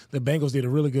 and the Bengals did a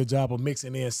really good job of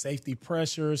mixing in safety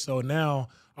pressure. So now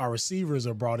our receivers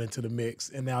are brought into the mix,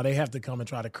 and now they have to come and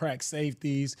try to crack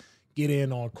safeties, get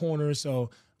in on corners.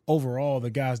 So overall, the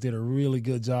guys did a really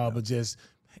good job of just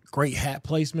great hat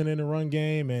placement in the run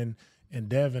game, and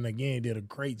Devin, again, did a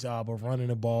great job of running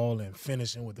the ball and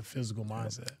finishing with the physical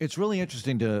mindset. It's really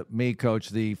interesting to me, Coach,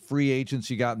 the free agents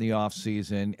you got in the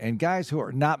offseason and guys who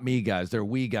are not me guys, they're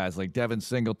we guys like Devin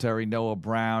Singletary, Noah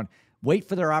Brown, wait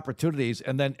for their opportunities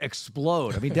and then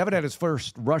explode. I mean, Devin had his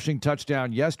first rushing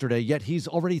touchdown yesterday, yet he's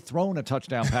already thrown a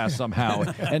touchdown pass somehow.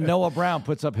 And Noah Brown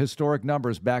puts up historic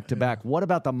numbers back-to-back. What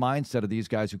about the mindset of these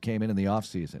guys who came in the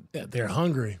offseason? Yeah, they're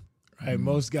hungry. Right,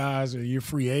 most guys are your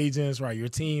free agents, right? Your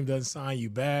team doesn't sign you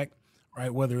back,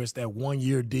 right? Whether it's that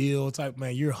 1-year deal type,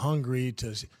 man, you're hungry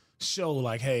to show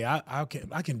like, hey, I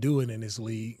can do it in this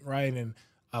league, right? And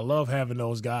I love having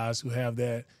those guys who have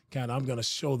that kind of I'm going to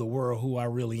show the world who I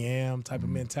really am type of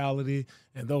mentality.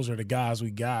 And those are the guys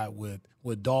we got with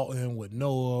Dalton, with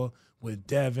Noah, with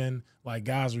Devin. Like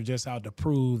guys are just out to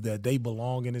prove that they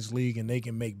belong in this league and they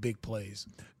can make big plays.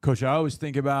 Coach, I always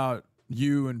think about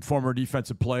you and former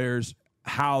defensive players,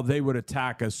 how they would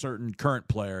attack a certain current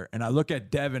player. And I look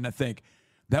at Devin, I think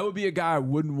that would be a guy I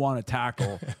wouldn't want to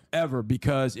tackle ever,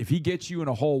 because if he gets you in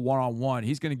a hole one-on-one,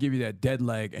 he's going to give you that dead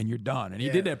leg and you're done. And he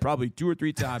did that probably 2 or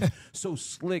 3 times. So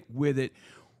slick with it.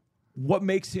 what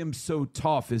makes him so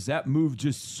tough? Is that move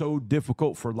just so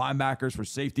difficult for linebackers, for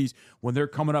safeties, when they're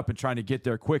coming up and trying to get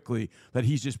there quickly, that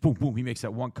he's just boom, boom, he makes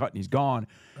that one cut and he's gone?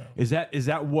 Is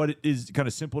that what is kind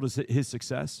of simple to his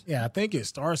success? Yeah, I think it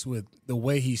starts with the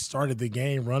way he started the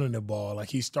game running the ball. Like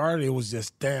he started, it was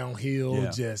just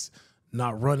downhill, just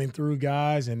not running through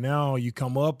guys. And now you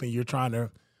come up and you're trying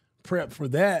to prep for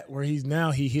that, where he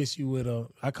hits you with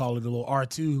I call it a little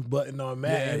R2 button on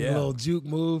Matt, a little juke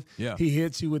move. Yeah. He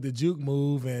hits you with the juke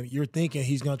move, and you're thinking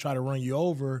he's going to try to run you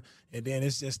over, and then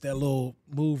it's just that little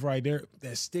move right there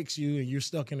that sticks you, and you're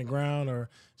stuck in the ground, or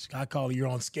I call it you're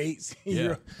on skates.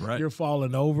 You're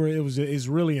falling over. It's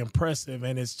really impressive,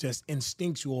 and it's just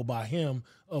instinctual by him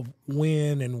of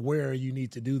when and where you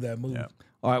need to do that move. Yeah.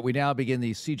 All right, we now begin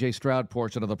the C.J. Stroud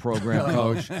portion of the program,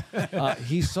 Coach.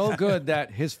 He's so good that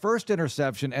his first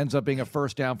interception ends up being a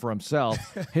first down for himself.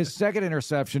 His second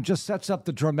interception just sets up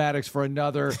the dramatics for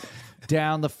another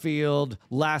down the field,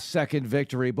 last-second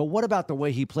victory. But what about the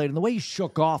way he played and the way he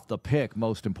shook off the pick,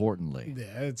 most importantly?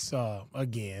 Yeah, it's,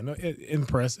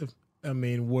 impressive. I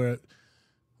mean, what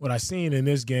I seen in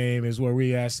this game is where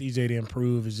we asked CJ to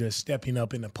improve is just stepping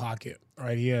up in the pocket,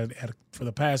 right? He had for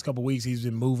the past couple of weeks, he's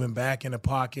been moving back in the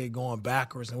pocket, going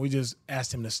backwards, and we just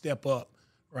asked him to step up,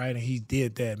 right? And he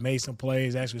did that, made some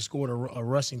plays, actually scored a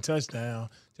rushing touchdown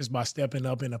just by stepping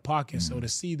up in the pocket. Mm-hmm. So to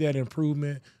see that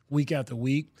improvement week after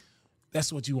week,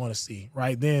 that's what you want to see,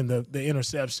 right? Then the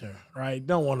interception, right?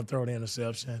 Don't want to throw the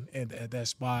interception at that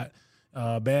spot.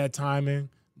 Bad timing.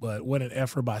 But what an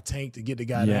effort by Tank to get the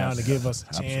guy down to give us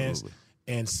a chance. Absolutely.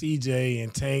 And CJ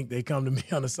and Tank, they come to me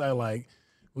on the side like,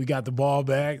 we got the ball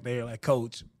back. They're like,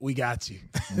 Coach, we got you.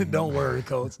 Don't worry,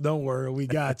 Coach. Don't worry. We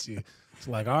got you. It's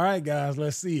like, all right, guys,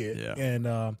 let's see it. Yeah.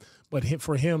 And but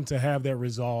for him to have that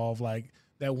resolve, like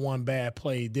that one bad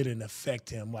play didn't affect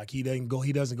him. Like he doesn't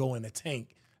go in the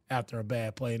tank after a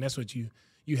bad play. And that's what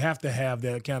you have to have,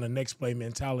 that kind of next play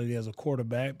mentality as a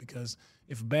quarterback, because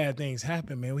if bad things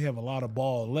happen, man, we have a lot of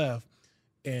ball left.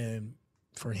 And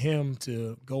for him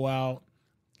to go out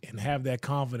and have that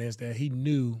confidence that he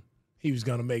knew he was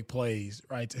going to make plays,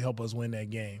 right, to help us win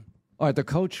that game. All right, the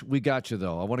coach, we got you,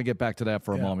 though. I want to get back to that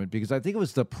for a moment, because I think it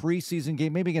was the preseason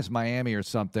game, maybe against Miami or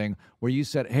something, where you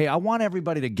said, hey, I want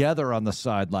everybody together on the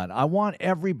sideline. I want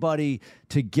everybody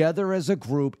together as a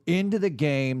group into the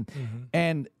game. Mm-hmm.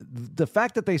 And the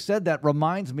fact that they said that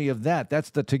reminds me of that.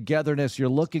 That's the togetherness you're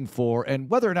looking for. And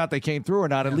whether or not they came through or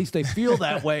not, at least they feel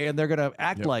that way, and they're going to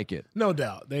act like it. No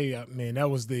doubt. That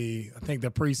was the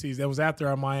preseason. That was after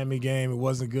our Miami game. It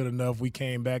wasn't good enough. We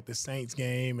came back the Saints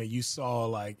game, and you saw,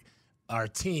 like, our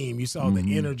team, you saw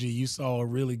the energy, you saw a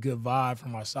really good vibe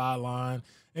from our sideline,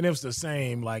 and it was the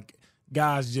same, like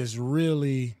guys just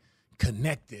really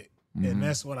connected, and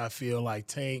that's what I feel like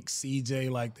Tank,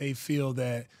 CJ, like they feel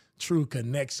that true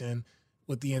connection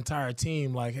with the entire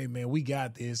team, like, hey man, we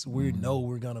got this, we know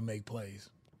we're gonna make plays.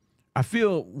 I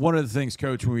feel one of the things,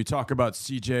 Coach, when we talk about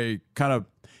CJ, kind of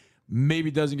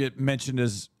maybe doesn't get mentioned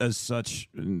as such,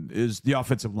 is the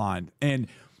offensive line. And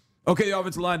okay, the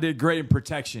offensive line did great in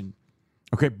protection.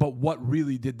 Okay, but what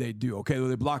really did they do? Okay, well,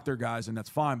 they blocked their guys, and that's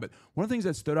fine. But one of the things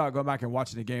that stood out, going back and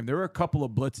watching the game, there were a couple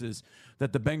of blitzes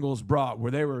that the Bengals brought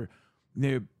where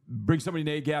they bring somebody in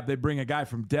the A-gap, they bring a guy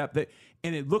from depth,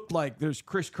 and it looked like there's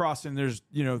crisscrossing, there's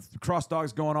cross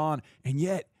dogs going on, and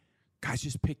yet guys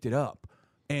just picked it up,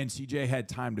 and CJ had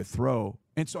time to throw.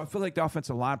 And so I feel like the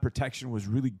offensive line protection was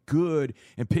really good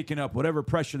in picking up whatever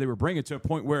pressure they were bringing, to a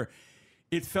point where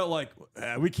it felt like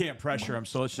we can't pressure them,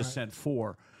 so let's just send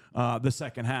 4. The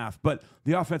second half. But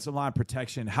the offensive line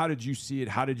protection, how did you see it?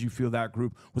 How did you feel that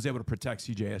group was able to protect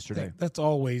CJ yesterday? That's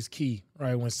always key,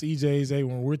 right?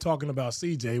 When we're talking about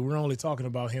CJ, we're only talking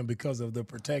about him because of the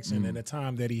protection and the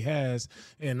time that he has,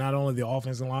 and not only the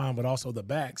offensive line, but also the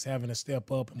backs having to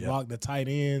step up and block the tight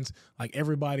ends. Like,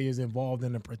 everybody is involved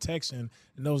in the protection,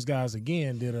 and those guys,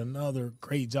 again, did another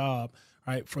great job.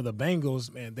 Right, for the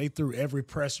Bengals, man, they threw every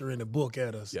pressure in the book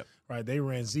at us. Yep. Right, they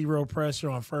ran zero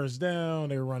pressure on first down.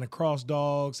 They were running cross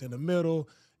dogs in the middle.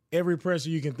 Every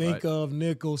pressure you can think of,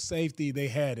 nickel, safety, they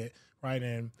had it. Right,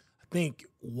 and I think,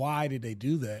 why did they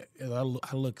do that?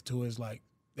 I look to it as like,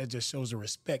 that just shows the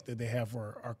respect that they have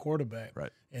for our quarterback,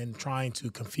 and trying to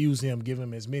confuse him, give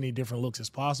him as many different looks as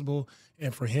possible,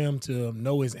 and for him to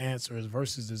know his answers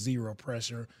versus the zero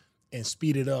pressure, and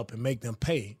speed it up and make them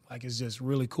pay. Like, it's just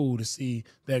really cool to see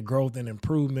that growth and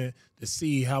improvement, to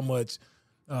see how much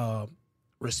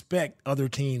respect other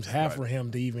teams have for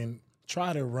him to even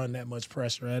try to run that much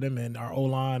pressure at him. And our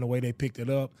O-line, the way they picked it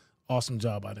up, awesome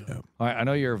job by them. Yeah. All right, I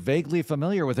know you're vaguely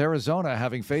familiar with Arizona,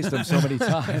 having faced them so many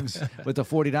times with the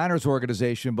 49ers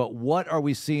organization, but what are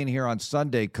we seeing here on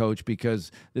Sunday, Coach?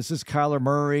 Because this is Kyler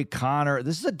Murray, Connor.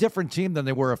 This is a different team than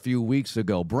they were a few weeks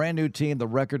ago. Brand new team. The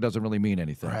record doesn't really mean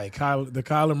anything. Right, the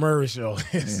Kyler Murray show.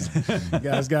 You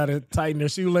guys got to tighten their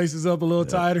shoelaces up a little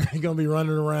tighter. You're going to be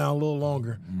running around a little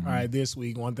longer. All right, this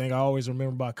week. One thing I always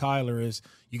remember about Kyler is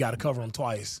you got to cover him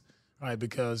twice, right?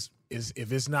 Because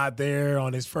if it's not there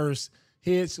on his first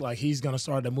hits, like he's going to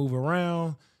start to move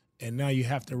around, and now you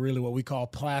have to really what we call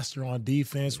plaster on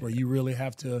defense, where you really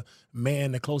have to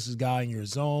man the closest guy in your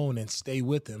zone and stay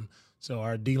with him. So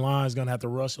our D-line is going to have to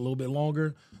rush a little bit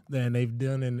longer than they've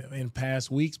done in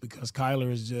past weeks because Kyler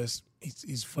is just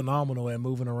he's phenomenal at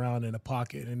moving around in the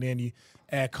pocket. And then you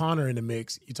add Connor in the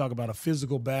mix. You talk about a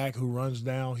physical back who runs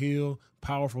downhill,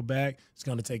 powerful back. It's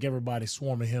going to take everybody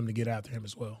swarming him to get after him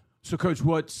as well. So, Coach,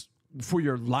 for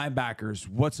your linebackers,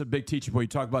 what's a big teaching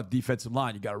point? You talk about defensive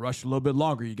line. You got to rush a little bit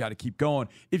longer. You got to keep going.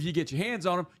 If you get your hands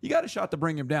on them, you got a shot to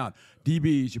bring them down.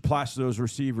 DBs, you plaster those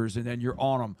receivers, and then you're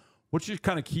on them. What's your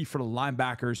kind of key for the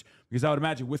linebackers? Because I would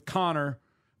imagine with Connor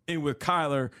and with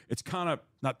Kyler, it's kind of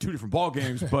not two different ball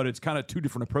games, but it's kind of two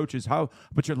different approaches. How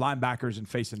about your linebackers and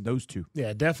facing those two?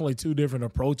 Yeah, definitely two different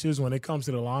approaches. When it comes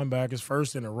to the linebackers,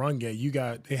 first in the run game,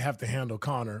 they have to handle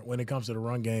Connor when it comes to the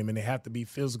run game, and they have to be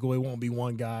physical. It won't be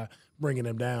one guy bringing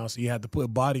him down. So you have to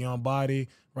put body on body,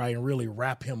 right, and really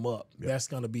wrap him up. Yep. That's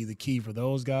going to be the key for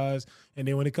those guys. And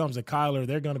then when it comes to Kyler,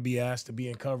 they're going to be asked to be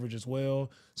in coverage as well.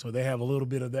 So they have a little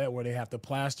bit of that where they have to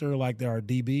plaster like there are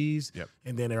DBs. Yep.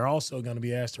 And then they're also going to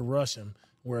be asked to rush him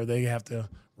where they have to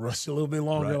rush a little bit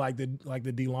longer like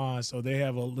the D-line. So they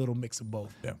have a little mix of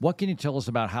both. Yeah. What can you tell us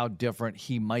about how different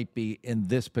he might be in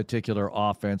this particular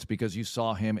offense because you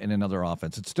saw him in another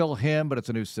offense? It's still him, but it's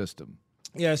a new system.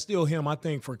 Yeah, it's still him. I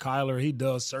think for Kyler, he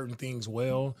does certain things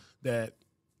well that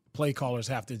play callers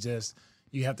have to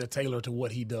you have to tailor to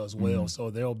what he does well. So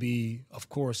there'll be, of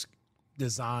course,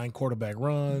 design quarterback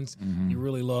runs. He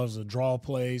really loves the draw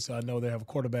play. So I know they have a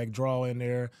quarterback draw in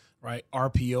there, right?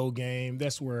 RPO game.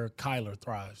 That's where Kyler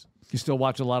thrives. You still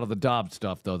watch a lot of the Dobbs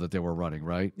stuff, though, that they were running,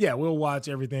 right? Yeah, we'll watch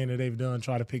everything that they've done,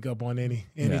 try to pick up on any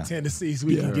tendencies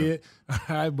we can get. All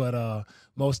right, but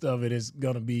most of it is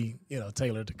going to be,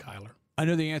 tailored to Kyler. I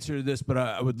know the answer to this, but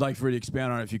I would like for you to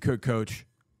expand on it if you could, Coach.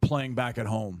 Playing back at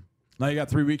home. Now you got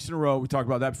 3 weeks in a row. We talked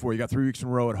about that before. You got 3 weeks in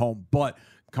a row at home. But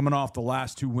coming off the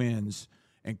last 2 wins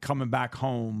and coming back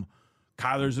home,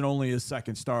 Kyler's in only his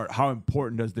second start. How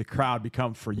important does the crowd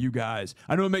become for you guys?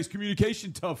 I know it makes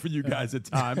communication tough for you guys at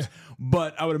times,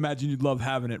 but I would imagine you'd love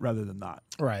having it rather than not.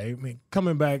 Right. I mean,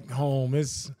 coming back home,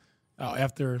 it's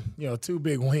after 2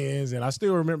 big wins, and I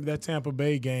still remember that Tampa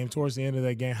Bay game towards the end of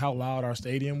that game, how loud our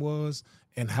stadium was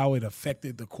and how it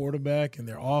affected the quarterback and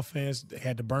their offense. They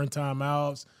had to burn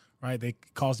timeouts, right? They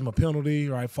caused them a penalty,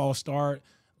 right? False start.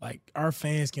 Like, our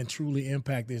fans can truly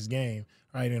impact this game,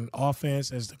 right? And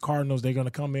offense, as the Cardinals, they're going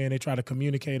to come in, they try to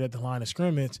communicate at the line of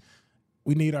scrimmage.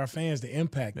 We need our fans to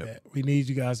impact that. We need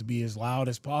you guys to be as loud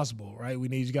as possible, right? We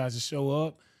need you guys to show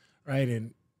up, right,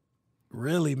 and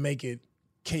really make it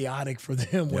chaotic for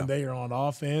them when they are on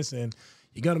offense. And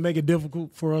you're going to make it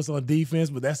difficult for us on defense,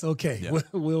 but that's okay. Yeah.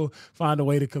 We'll find a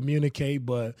way to communicate.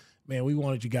 But, man, we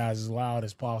wanted you guys as loud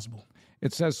as possible.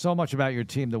 It says so much about your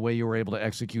team, the way you were able to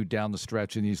execute down the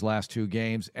stretch in these last 2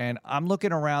 games. And I'm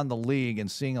looking around the league and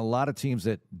seeing a lot of teams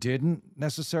that didn't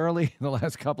necessarily in the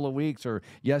last couple of weeks or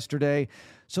yesterday.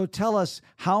 So tell us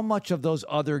how much of those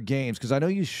other games, because I know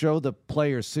you show the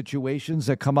players situations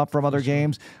that come up from other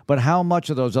games, but how much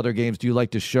of those other games do you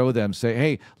like to show them? Say,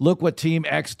 hey, look what Team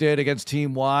X did against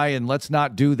Team Y, and let's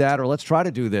not do that, or let's try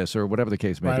to do this, or whatever the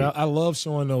case may be. I love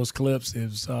showing those clips.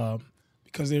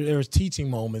 Because there's teaching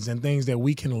moments and things that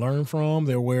we can learn from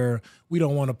there where we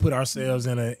don't want to put ourselves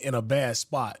in a bad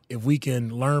spot. If we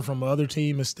can learn from other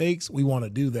team mistakes, we want to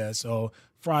do that. So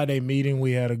Friday meeting,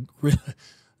 we had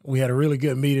a really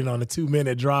good meeting on a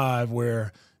 2-minute drive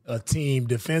where a team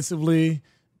defensively,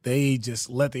 they just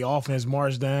let the offense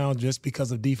march down just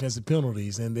because of defensive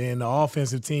penalties. And then the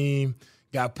offensive team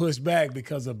got pushed back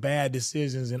because of bad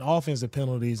decisions and offensive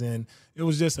penalties. And it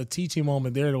was just a teaching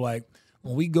moment there to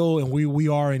when we go and we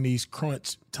are in these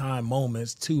crunch time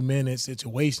moments, 2-minute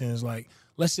situations,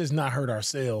 let's just not hurt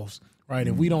ourselves, right?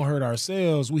 If we don't hurt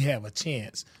ourselves, we have a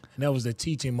chance. And that was the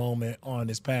teaching moment on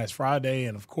this past Friday.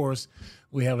 And, of course,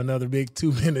 we have another big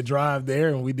 2-minute drive there,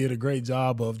 and we did a great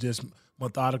job of just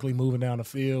methodically moving down the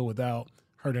field without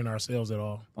hurting ourselves at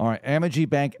all. All right, Amagi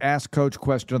Bank Ask Coach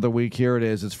question of the week. Here it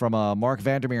is. It's from Mark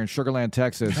Vandermeer in Sugar Land,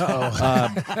 Texas.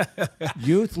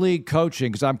 Youth league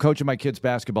coaching, because I'm coaching my kids'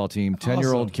 basketball team,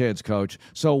 10-year-old kids, Coach.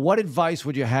 So what advice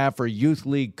would you have for youth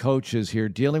league coaches here,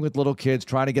 dealing with little kids,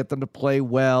 trying to get them to play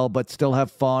well, but still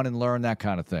have fun and learn, that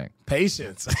kind of thing?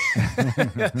 Patience.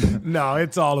 No,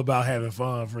 it's all about having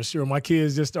fun for sure. My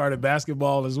kids just started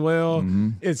basketball as well.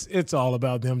 It's all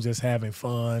about them just having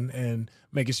fun and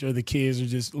making sure the kids are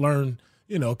just learn,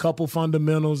 a couple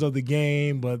fundamentals of the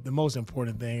game. But the most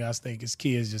important thing, I think, is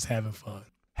kids just having fun.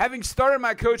 Having started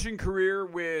my coaching career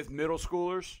with middle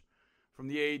schoolers from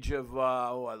the age of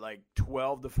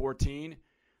 12 to 14,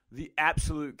 the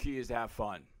absolute key is to have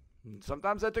fun.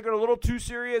 Sometimes I took it a little too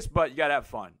serious, but you got to have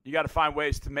fun. You got to find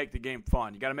ways to make the game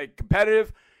fun. You got to make it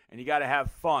competitive, and you got to have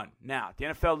fun. Now, at the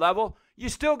NFL level, you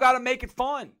still got to make it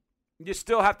fun. You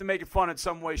still have to make it fun in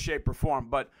some way, shape, or form,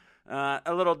 but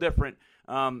a little different.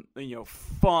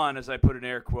 Fun, as I put in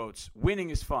air quotes.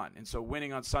 Winning is fun, and so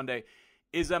winning on Sunday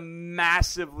is a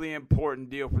massively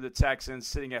important deal for the Texans.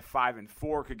 Sitting at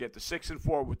 5-4, could get to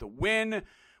 6-4 with the win.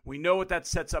 We know what that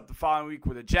sets up the following week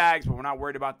with the Jags, but we're not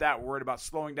worried about that. We're worried about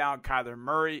slowing down Kyler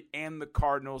Murray and the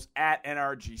Cardinals at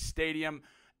NRG Stadium,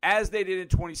 as they did in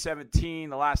 2017,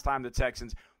 the last time the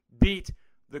Texans beat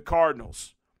the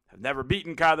Cardinals. Have never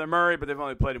beaten Kyler Murray, but they've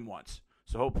only played him once.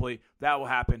 So hopefully that will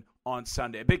happen on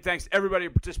Sunday. A big thanks to everybody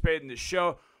who participated in this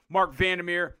show. Mark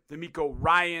Vandermeer, DeMeco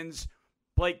Ryans,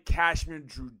 Blake Cashman,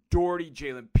 Drew Doherty,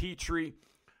 Jalen Petrie,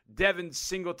 Devin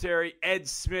Singletary, Ed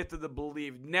Smith of the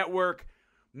Believe Network,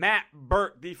 Matt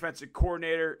Burke, defensive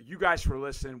coordinator. You guys for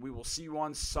listening. We will see you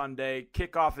on Sunday.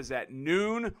 Kickoff is at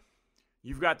noon.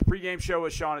 You've got the pregame show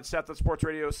with Sean and Seth on Sports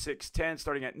Radio 610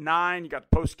 starting at 9. You got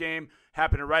the postgame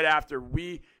happening right after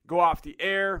we go off the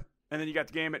air. And then you got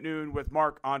the game at noon with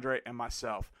Mark, Andre, and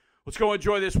myself. Let's go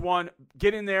enjoy this one.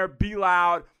 Get in there. Be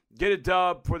loud. Get a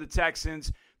dub for the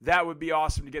Texans. That would be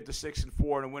awesome to get to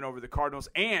 6-4 and a win over the Cardinals.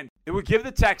 And it would give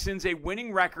the Texans a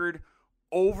winning record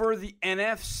over the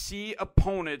NFC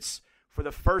opponents for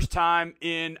the first time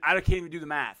I can't even do the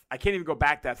math. I can't even go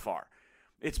back that far.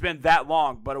 It's been that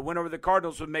long. But a win over the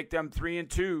Cardinals would make them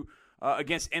 3-2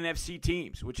 against NFC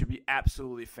teams, which would be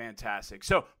absolutely fantastic.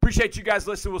 So appreciate you guys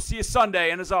listening. We'll see you Sunday.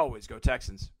 And as always, go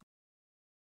Texans.